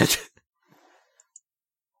eye patch.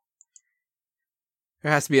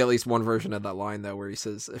 There has to be at least one version of that line, though, where he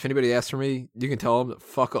says, "If anybody asks for me, you can tell them to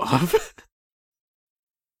fuck off."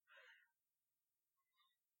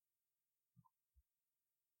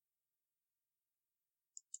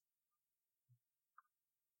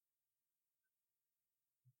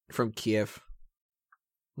 From Kiev.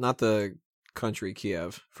 Not the country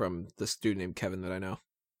Kiev, from this dude named Kevin that I know.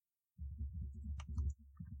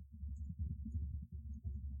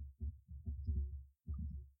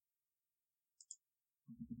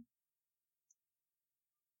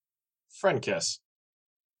 Friend kiss.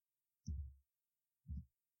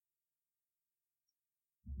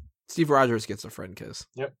 Steve Rogers gets a friend kiss.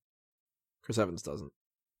 Yep. Chris Evans doesn't.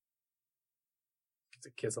 it's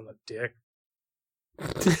a kiss on the dick.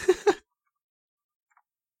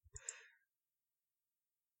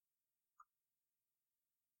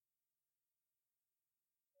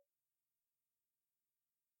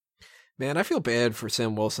 Man, I feel bad for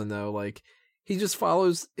Sam Wilson though. Like, he just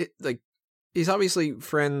follows it. Like, he's obviously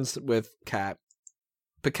friends with Cap,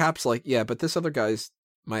 but Cap's like, "Yeah, but this other guy's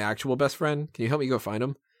my actual best friend. Can you help me go find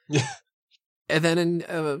him?" Yeah. And then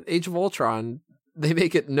in Age of Ultron, they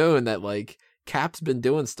make it known that like Cap's been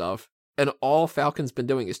doing stuff, and all Falcon's been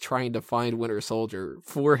doing is trying to find Winter Soldier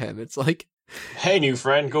for him. It's like, Hey, new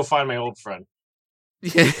friend, go find my old friend.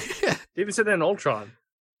 yeah, They even said that in Ultron.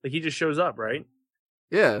 Like, he just shows up, right?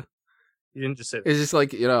 yeah. He didn't just say, It's just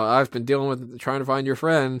like, I've been dealing with trying to find your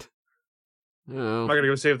friend. I'm not going to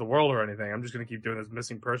go save the world or anything. I'm just going to keep doing this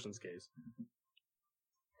missing persons case.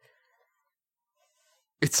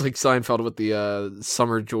 It's like Seinfeld with the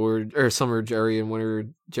Summer George or Summer Jerry and Winter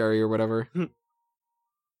Jerry or whatever.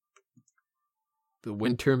 The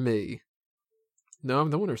Winter Me. No,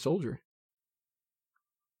 I'm the Winter Soldier.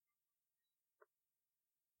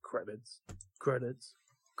 Credits. Credits.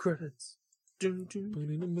 Credits. Dun,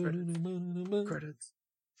 dun. Credits.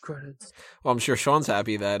 Credits. Well, I'm sure Sean's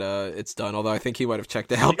happy that it's done, although I think he might have checked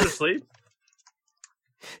Did he out. go to sleep?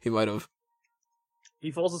 He might have.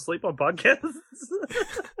 He falls asleep on podcasts?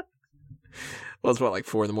 Well, it's what, like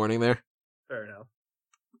 4 a.m. there? Fair enough.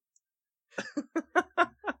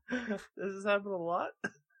 Does this happen a lot?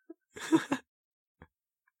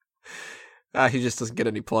 He just doesn't get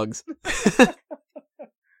any plugs.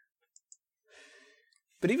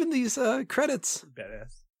 But even these credits,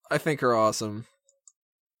 Badass. I think, are awesome.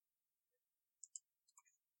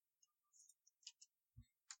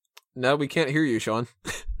 No, we can't hear you, Sean.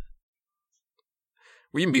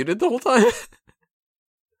 Were you muted the whole time?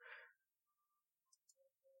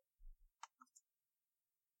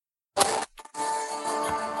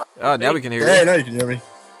 Oh, now we can hear Hey, you. now you can hear me.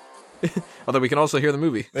 Although we can also hear the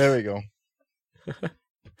movie. There we go.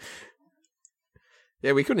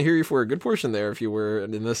 Yeah, we couldn't hear you for a good portion there if you were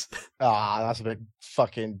in this. Ah, that's a bit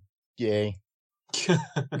fucking gay.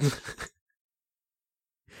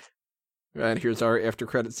 And here's our after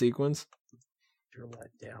credit sequence, You're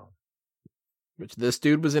let down. which this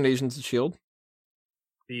dude was in Agents of S.H.I.E.L.D.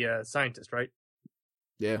 The scientist, right?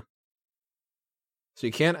 Yeah. So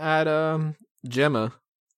you can't add Gemma,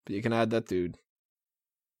 but you can add that dude.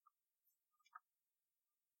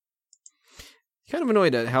 Kind of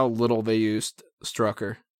annoyed at how little they used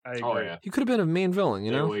Strucker. I agree. Oh yeah, He could have been a main villain,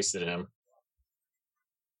 you they know? wasted him.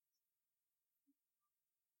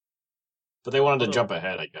 But they wanted to jump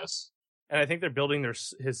ahead, I guess. And I think they're building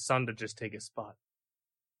his son to just take his spot.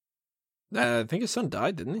 I think his son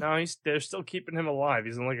died, didn't he? No, they're still keeping him alive.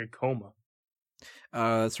 He's in like a coma.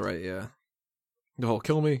 That's right, yeah. The whole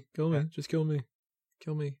kill me, Yeah. just kill me.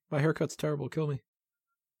 My haircut's terrible, kill me.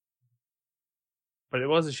 But it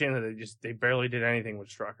was a shame that they barely did anything with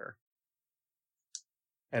Strucker.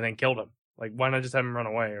 And then killed him. Like, why not just have him run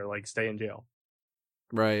away or like stay in jail?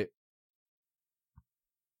 Right.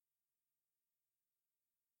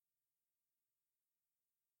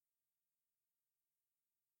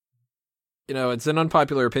 You know, it's an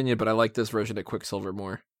unpopular opinion, but I like this version of Quicksilver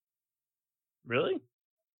more. Really?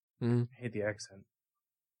 Mhm. I hate the accent.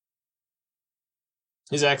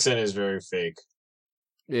 His accent is very fake.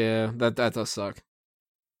 Yeah, that does suck.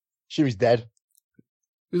 She was dead.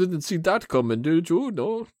 You didn't see that coming, did you?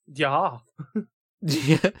 No. Yeah.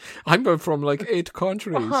 Yeah, I'm from like 8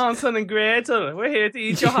 countries. Hansel and Gretel, we're here to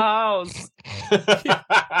eat your house.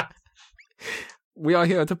 We are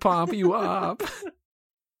here to pop you up.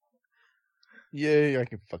 Yeah, I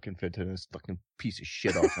can fucking fit in this fucking piece of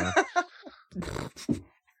shit off now.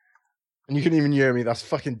 And you can even hear me. That's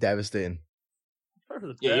fucking devastating.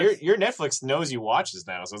 Yeah, your Netflix knows you watch this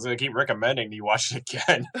now, so it's gonna keep recommending you watch it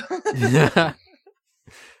again. Yeah.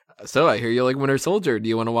 So I hear you like Winter Soldier. Do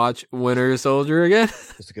you want to watch Winter Soldier again?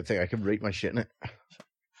 It's a good thing I can rate my shit in it.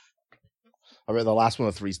 I read the last one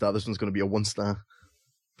a 3-star. This one's going to be a 1-star.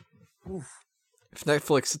 If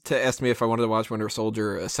Netflix asked me if I wanted to watch Winter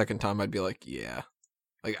Soldier a second time, I'd be like, yeah.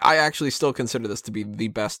 Like, I actually still consider this to be the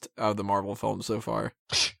best of the Marvel films so far.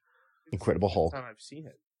 Incredible Hulk. Time I've seen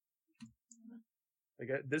it. Like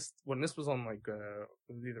when this was on like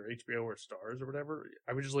either HBO or Stars or whatever,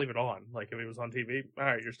 I would just leave it on. Like if it was on TV, all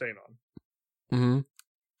right, you're staying on. Mm-hmm.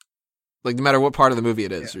 Like no matter what part of the movie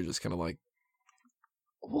it is, you're just kind of like,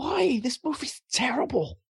 Why? This movie's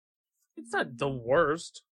terrible. It's not the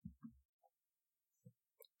worst.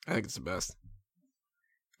 I think it's the best.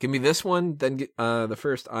 Give me this one, then get the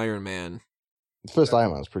first Iron Man. The first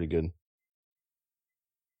Iron Man's pretty good.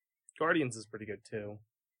 Guardians is pretty good too.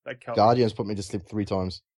 That Guardians put me to sleep 3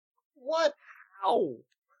 times. What? Ow!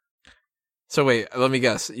 So wait, let me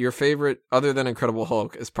guess. Your favorite, other than Incredible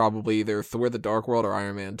Hulk, is probably either Thor: The Dark World or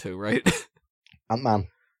Iron Man 2, right? Ant-Man.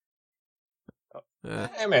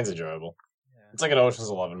 Ant-Man's enjoyable. Yeah. It's like an Ocean's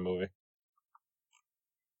 11 movie.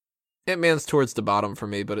 Ant-Man's towards the bottom for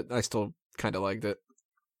me, but I still kind of liked it.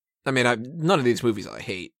 I mean, none of these movies I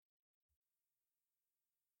hate.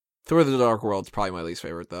 Thor: The Dark World's probably my least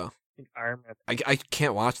favorite, though. I think Iron Man. I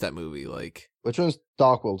can't watch that movie. Like, Which one's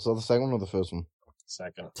Dark World? Is that the second one or the first one?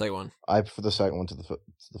 Second. second one, I prefer the second one to the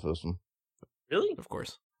first one. Really? of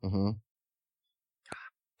course. Mm-hmm.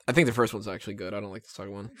 I think the first one's actually good. I don't like the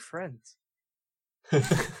second one. We're friends. We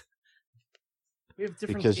have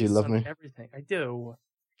different Because you tastes love on me? everything. I do.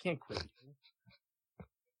 I can't quit. Are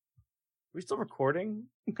we still recording?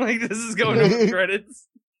 Like this is going over the credits.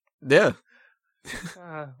 Yeah.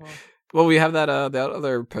 Well, Well, we have that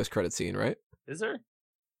other post-credit scene, right? is there?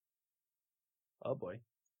 Oh boy.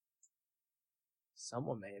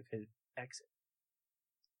 Someone may have hit exit.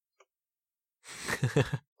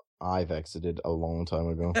 I've exited a long time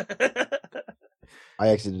ago. I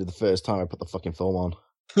exited the first time I put the fucking film on.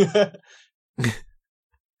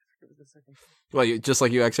 Well, just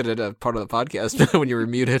like you exited a part of the podcast when you were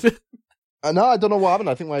muted. No, I don't know what happened.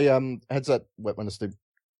 I think my headset went asleep.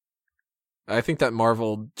 I think that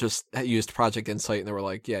Marvel just used Project Insight and they were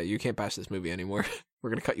like, yeah, you can't bash this movie anymore. We're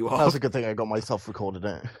going to cut you That was off. a good thing I got myself recorded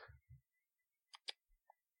in it.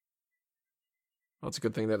 Well, it's a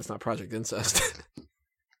good thing that it's not Project Incest.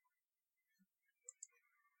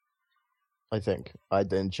 I think. I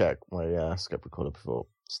didn't check my script recorder before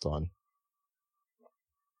starting.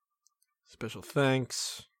 Special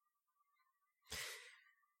thanks.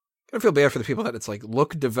 I feel bad for the people that it's like,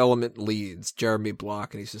 look, development leads, Jeremy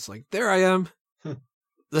Block, and he's just like, there I am.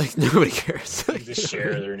 Like, nobody cares. You just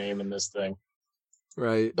share their name in this thing.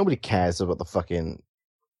 Right. Nobody cares about the fucking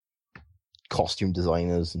costume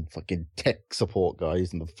designers and fucking tech support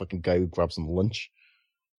guys and the fucking guy who grabs some lunch.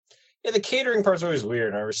 Yeah, the catering part's always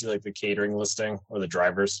weird. I never see like the catering listing or the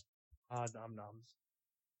drivers. Nom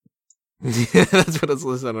noms. Yeah, that's what it's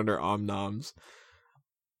listed under Omnoms.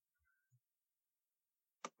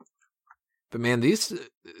 But man, these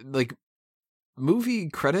like movie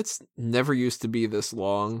credits never used to be this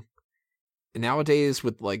long. And nowadays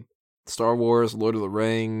with like Star Wars, Lord of the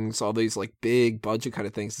Rings, all these like big budget kind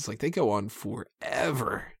of things, it's like they go on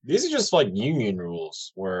forever. These are just like union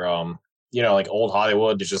rules where like old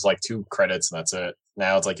Hollywood, there's just like 2 credits and that's it.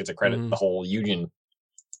 Now it's like it's a credit the whole union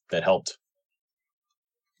that helped.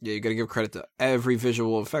 Yeah, you got to give credit to every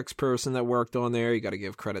visual effects person that worked on there. You got to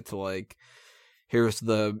give credit to like, here's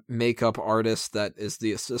the makeup artist that is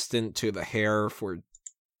the assistant to the hair for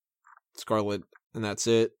Scarlett, and that's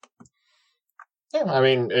it. Yeah, I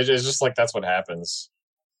mean, it's just like that's what happens.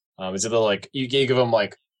 It's either like you give them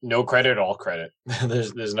like no credit, all credit.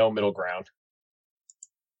 there's no middle ground.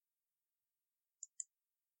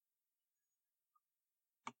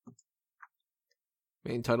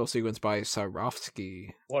 Main title sequence by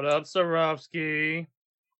Sarovsky. What up, Sarovsky?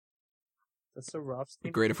 That's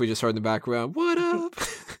Sarovsky. Great if we just heard in the background, what up?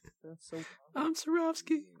 That's so. I'm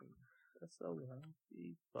Sarovsky. That's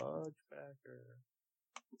Sarovsky. Fudgebacker.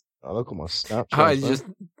 Oh, look at my Snapchat. I just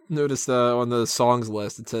noticed on the songs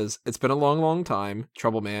list, it says, it's been a long, long time,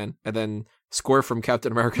 Trouble Man, and then score from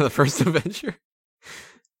Captain America, The First Avenger.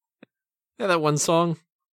 Yeah, that one song.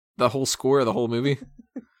 The whole score of the whole movie.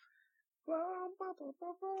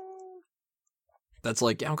 That's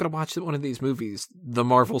like, yeah, I'm going to watch one of these movies, the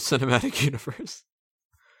Marvel Cinematic Universe.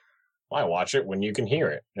 Why watch it when you can hear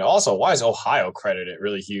it? Also, why is Ohio credited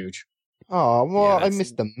really huge? Oh, well, Yeah, I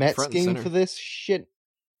missed the Mets front and game center. for this shit.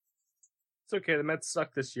 It's okay. The Mets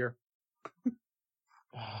suck this year.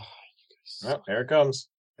 Oh, here it comes.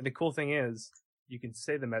 And the cool thing is, you can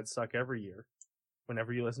say the Mets suck every year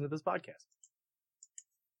whenever you listen to this podcast.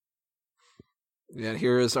 Yeah,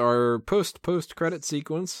 here is our post-credit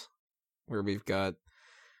sequence, where we've got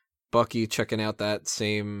Bucky checking out that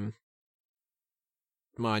same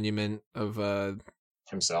monument of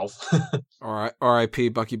Himself. R.I.P.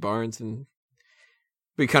 Bucky Barnes, and it'd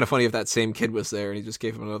be kind of funny if that same kid was there and he just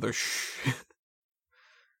gave him another shh.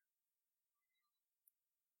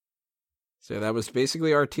 So that was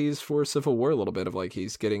basically our tease for Civil War, a little bit of like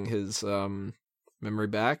he's getting his memory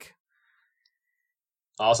back.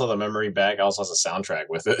 Also, the memory bag also has a soundtrack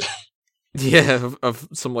with it. Yeah, of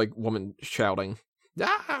some like woman shouting.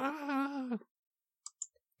 Ah!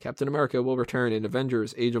 Captain America will return in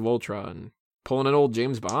Avengers: Age of Ultron. Pulling an old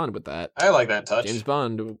James Bond with that. I like that touch. James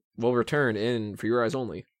Bond will return in For Your Eyes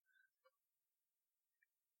Only.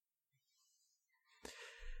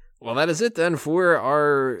 Well, that is it then for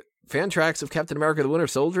our fan tracks of Captain America: The Winter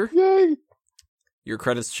Soldier. Yay! Your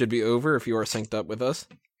credits should be over if you are synced up with us.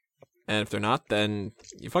 And if they're not, then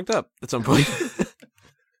you fucked up at some point.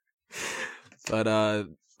 But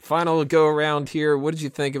final go around here. What did you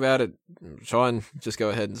think about it? Sean, just go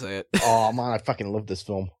ahead and say it. Oh man, I fucking love this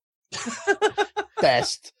film.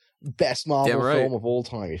 Best Marvel Damn right. film of all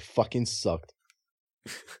time. It fucking sucked.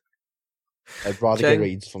 I'd rather Jen? get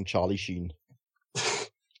reads from Charlie Sheen.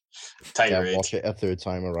 Tiger Yeah, Age. watch it a third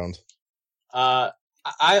time around. I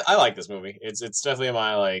like this movie. It's definitely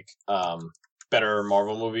my like better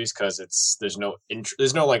Marvel movies because there's no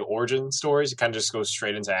like origin stories. It kind of just goes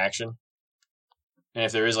straight into action. And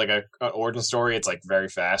if there is like an origin story, it's like very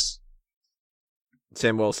fast.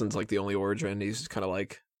 Sam Wilson's like the only origin. He's kind of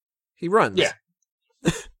like, he runs. Yeah.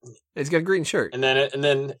 He's got a green shirt. And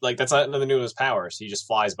then like that's not nothing to do with his powers. He just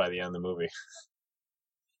flies by the end of the movie.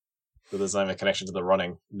 So there's not even a connection to the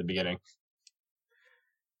running in the beginning.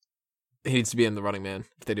 He needs to be in The Running Man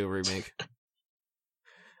if they do a remake.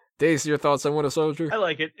 Dace, your thoughts on Winter Soldier? I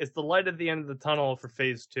like it. It's the light at the end of the tunnel for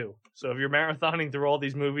phase 2. So if you're marathoning through all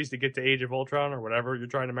these movies to get to Age of Ultron or whatever you're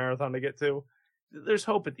trying to marathon to get to, there's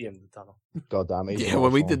hope at the end of the tunnel. God damn it. Yeah,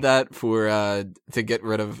 when we did that for to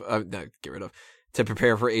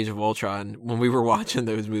prepare for Age of Ultron, when we were watching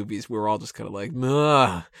those movies, we were all just kind of like,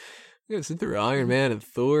 nah, we're gonna sit through Iron Man and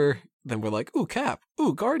Thor. Then we're like, ooh, Cap,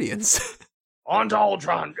 ooh, Guardians. On to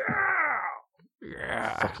Ultron! Yeah!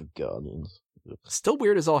 Yeah. Fucking Guardians. Still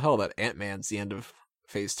weird as all hell that Ant-Man's the end of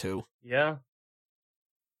phase 2. Yeah.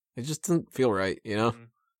 It just doesn't feel right, you know? Mhm.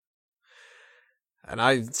 And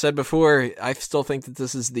I said before, I still think that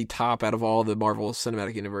this is the top out of all the Marvel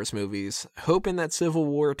Cinematic Universe movies. Hoping that Civil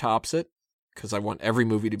War tops it, because I want every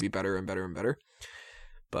movie to be better and better and better.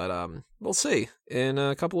 But we'll see in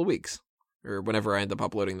a couple of weeks, or whenever I end up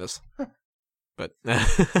uploading this. But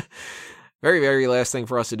very, very last thing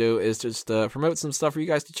for us to do is just promote some stuff for you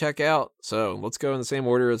guys to check out. So let's go in the same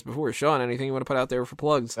order as before. Sean, anything you want to put out there for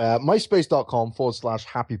plugs?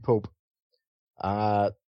 MySpace.com/Happy Pope. Yeah,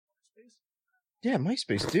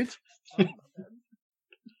 MySpace, dude.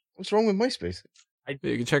 What's wrong with MySpace?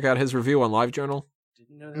 You can check out his review on LiveJournal.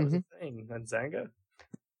 Didn't know that was a thing on Zanga.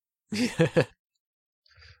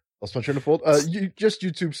 That's my train of thought. You just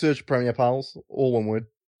YouTube search Premier Pals, all one word.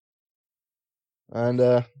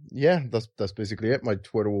 And yeah, that's basically it. My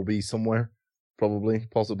Twitter will be somewhere, probably,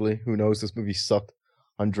 possibly. Who knows? This movie sucked.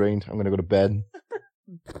 I'm drained. I'm gonna go to bed.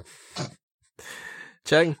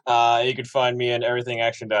 Cheng? You can find me at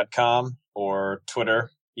everythingaction.com or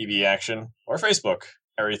Twitter, EVAction, or Facebook,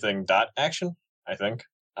 everything.action, I think.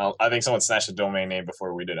 I think someone snatched the domain name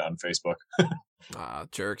before we did it on Facebook.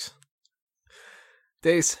 Jerks.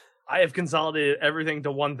 Dace? I have consolidated everything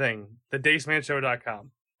to one thing,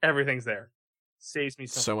 theDaceManShow.com. Everything's there. Saves me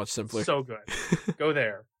so much simpler. So good. Go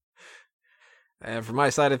there. And for my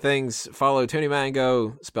side of things, follow Tony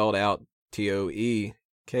Mango, spelled out TOEKNEE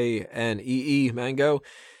Mango,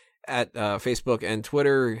 at Facebook and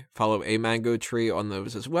Twitter. Follow A Mango Tree on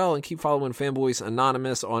those as well, and keep following Fanboys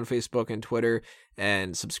Anonymous on Facebook and Twitter,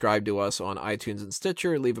 and subscribe to us on iTunes and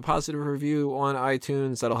Stitcher. Leave a positive review on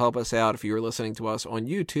iTunes. That'll help us out. If you're listening to us on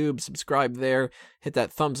YouTube, subscribe there. Hit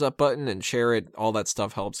that thumbs up button and share it. All that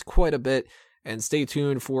stuff helps quite a bit. And stay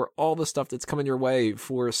tuned for all the stuff that's coming your way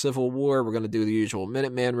for Civil War. We're going to do the usual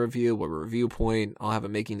Minuteman review, a review point. I'll have a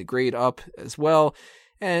Making the Grade up as well.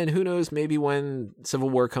 And who knows, maybe when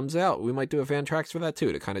Civil War comes out, we might do a fan tracks for that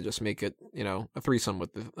too, to kind of just make it, a threesome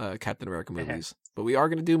with the Captain America movies. But we are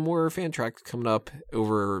going to do more fan tracks coming up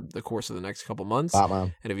over the course of the next couple months.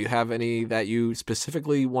 Batman. And if you have any that you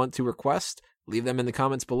specifically want to request, leave them in the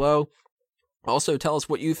comments below. Also, tell us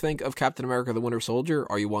what you think of Captain America the Winter Soldier.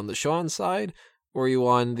 Are you on the Sean side, or are you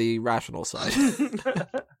on the rational side?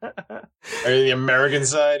 Are you the American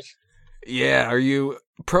side? Yeah, are you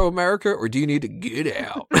pro-America, or do you need to get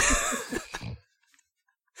out?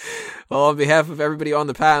 Well, on behalf of everybody on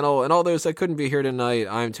the panel and all those that couldn't be here tonight,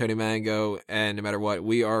 I'm Tony Mango, and no matter what,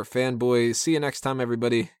 we are fanboys. See you next time,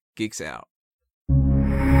 everybody. Geeks out.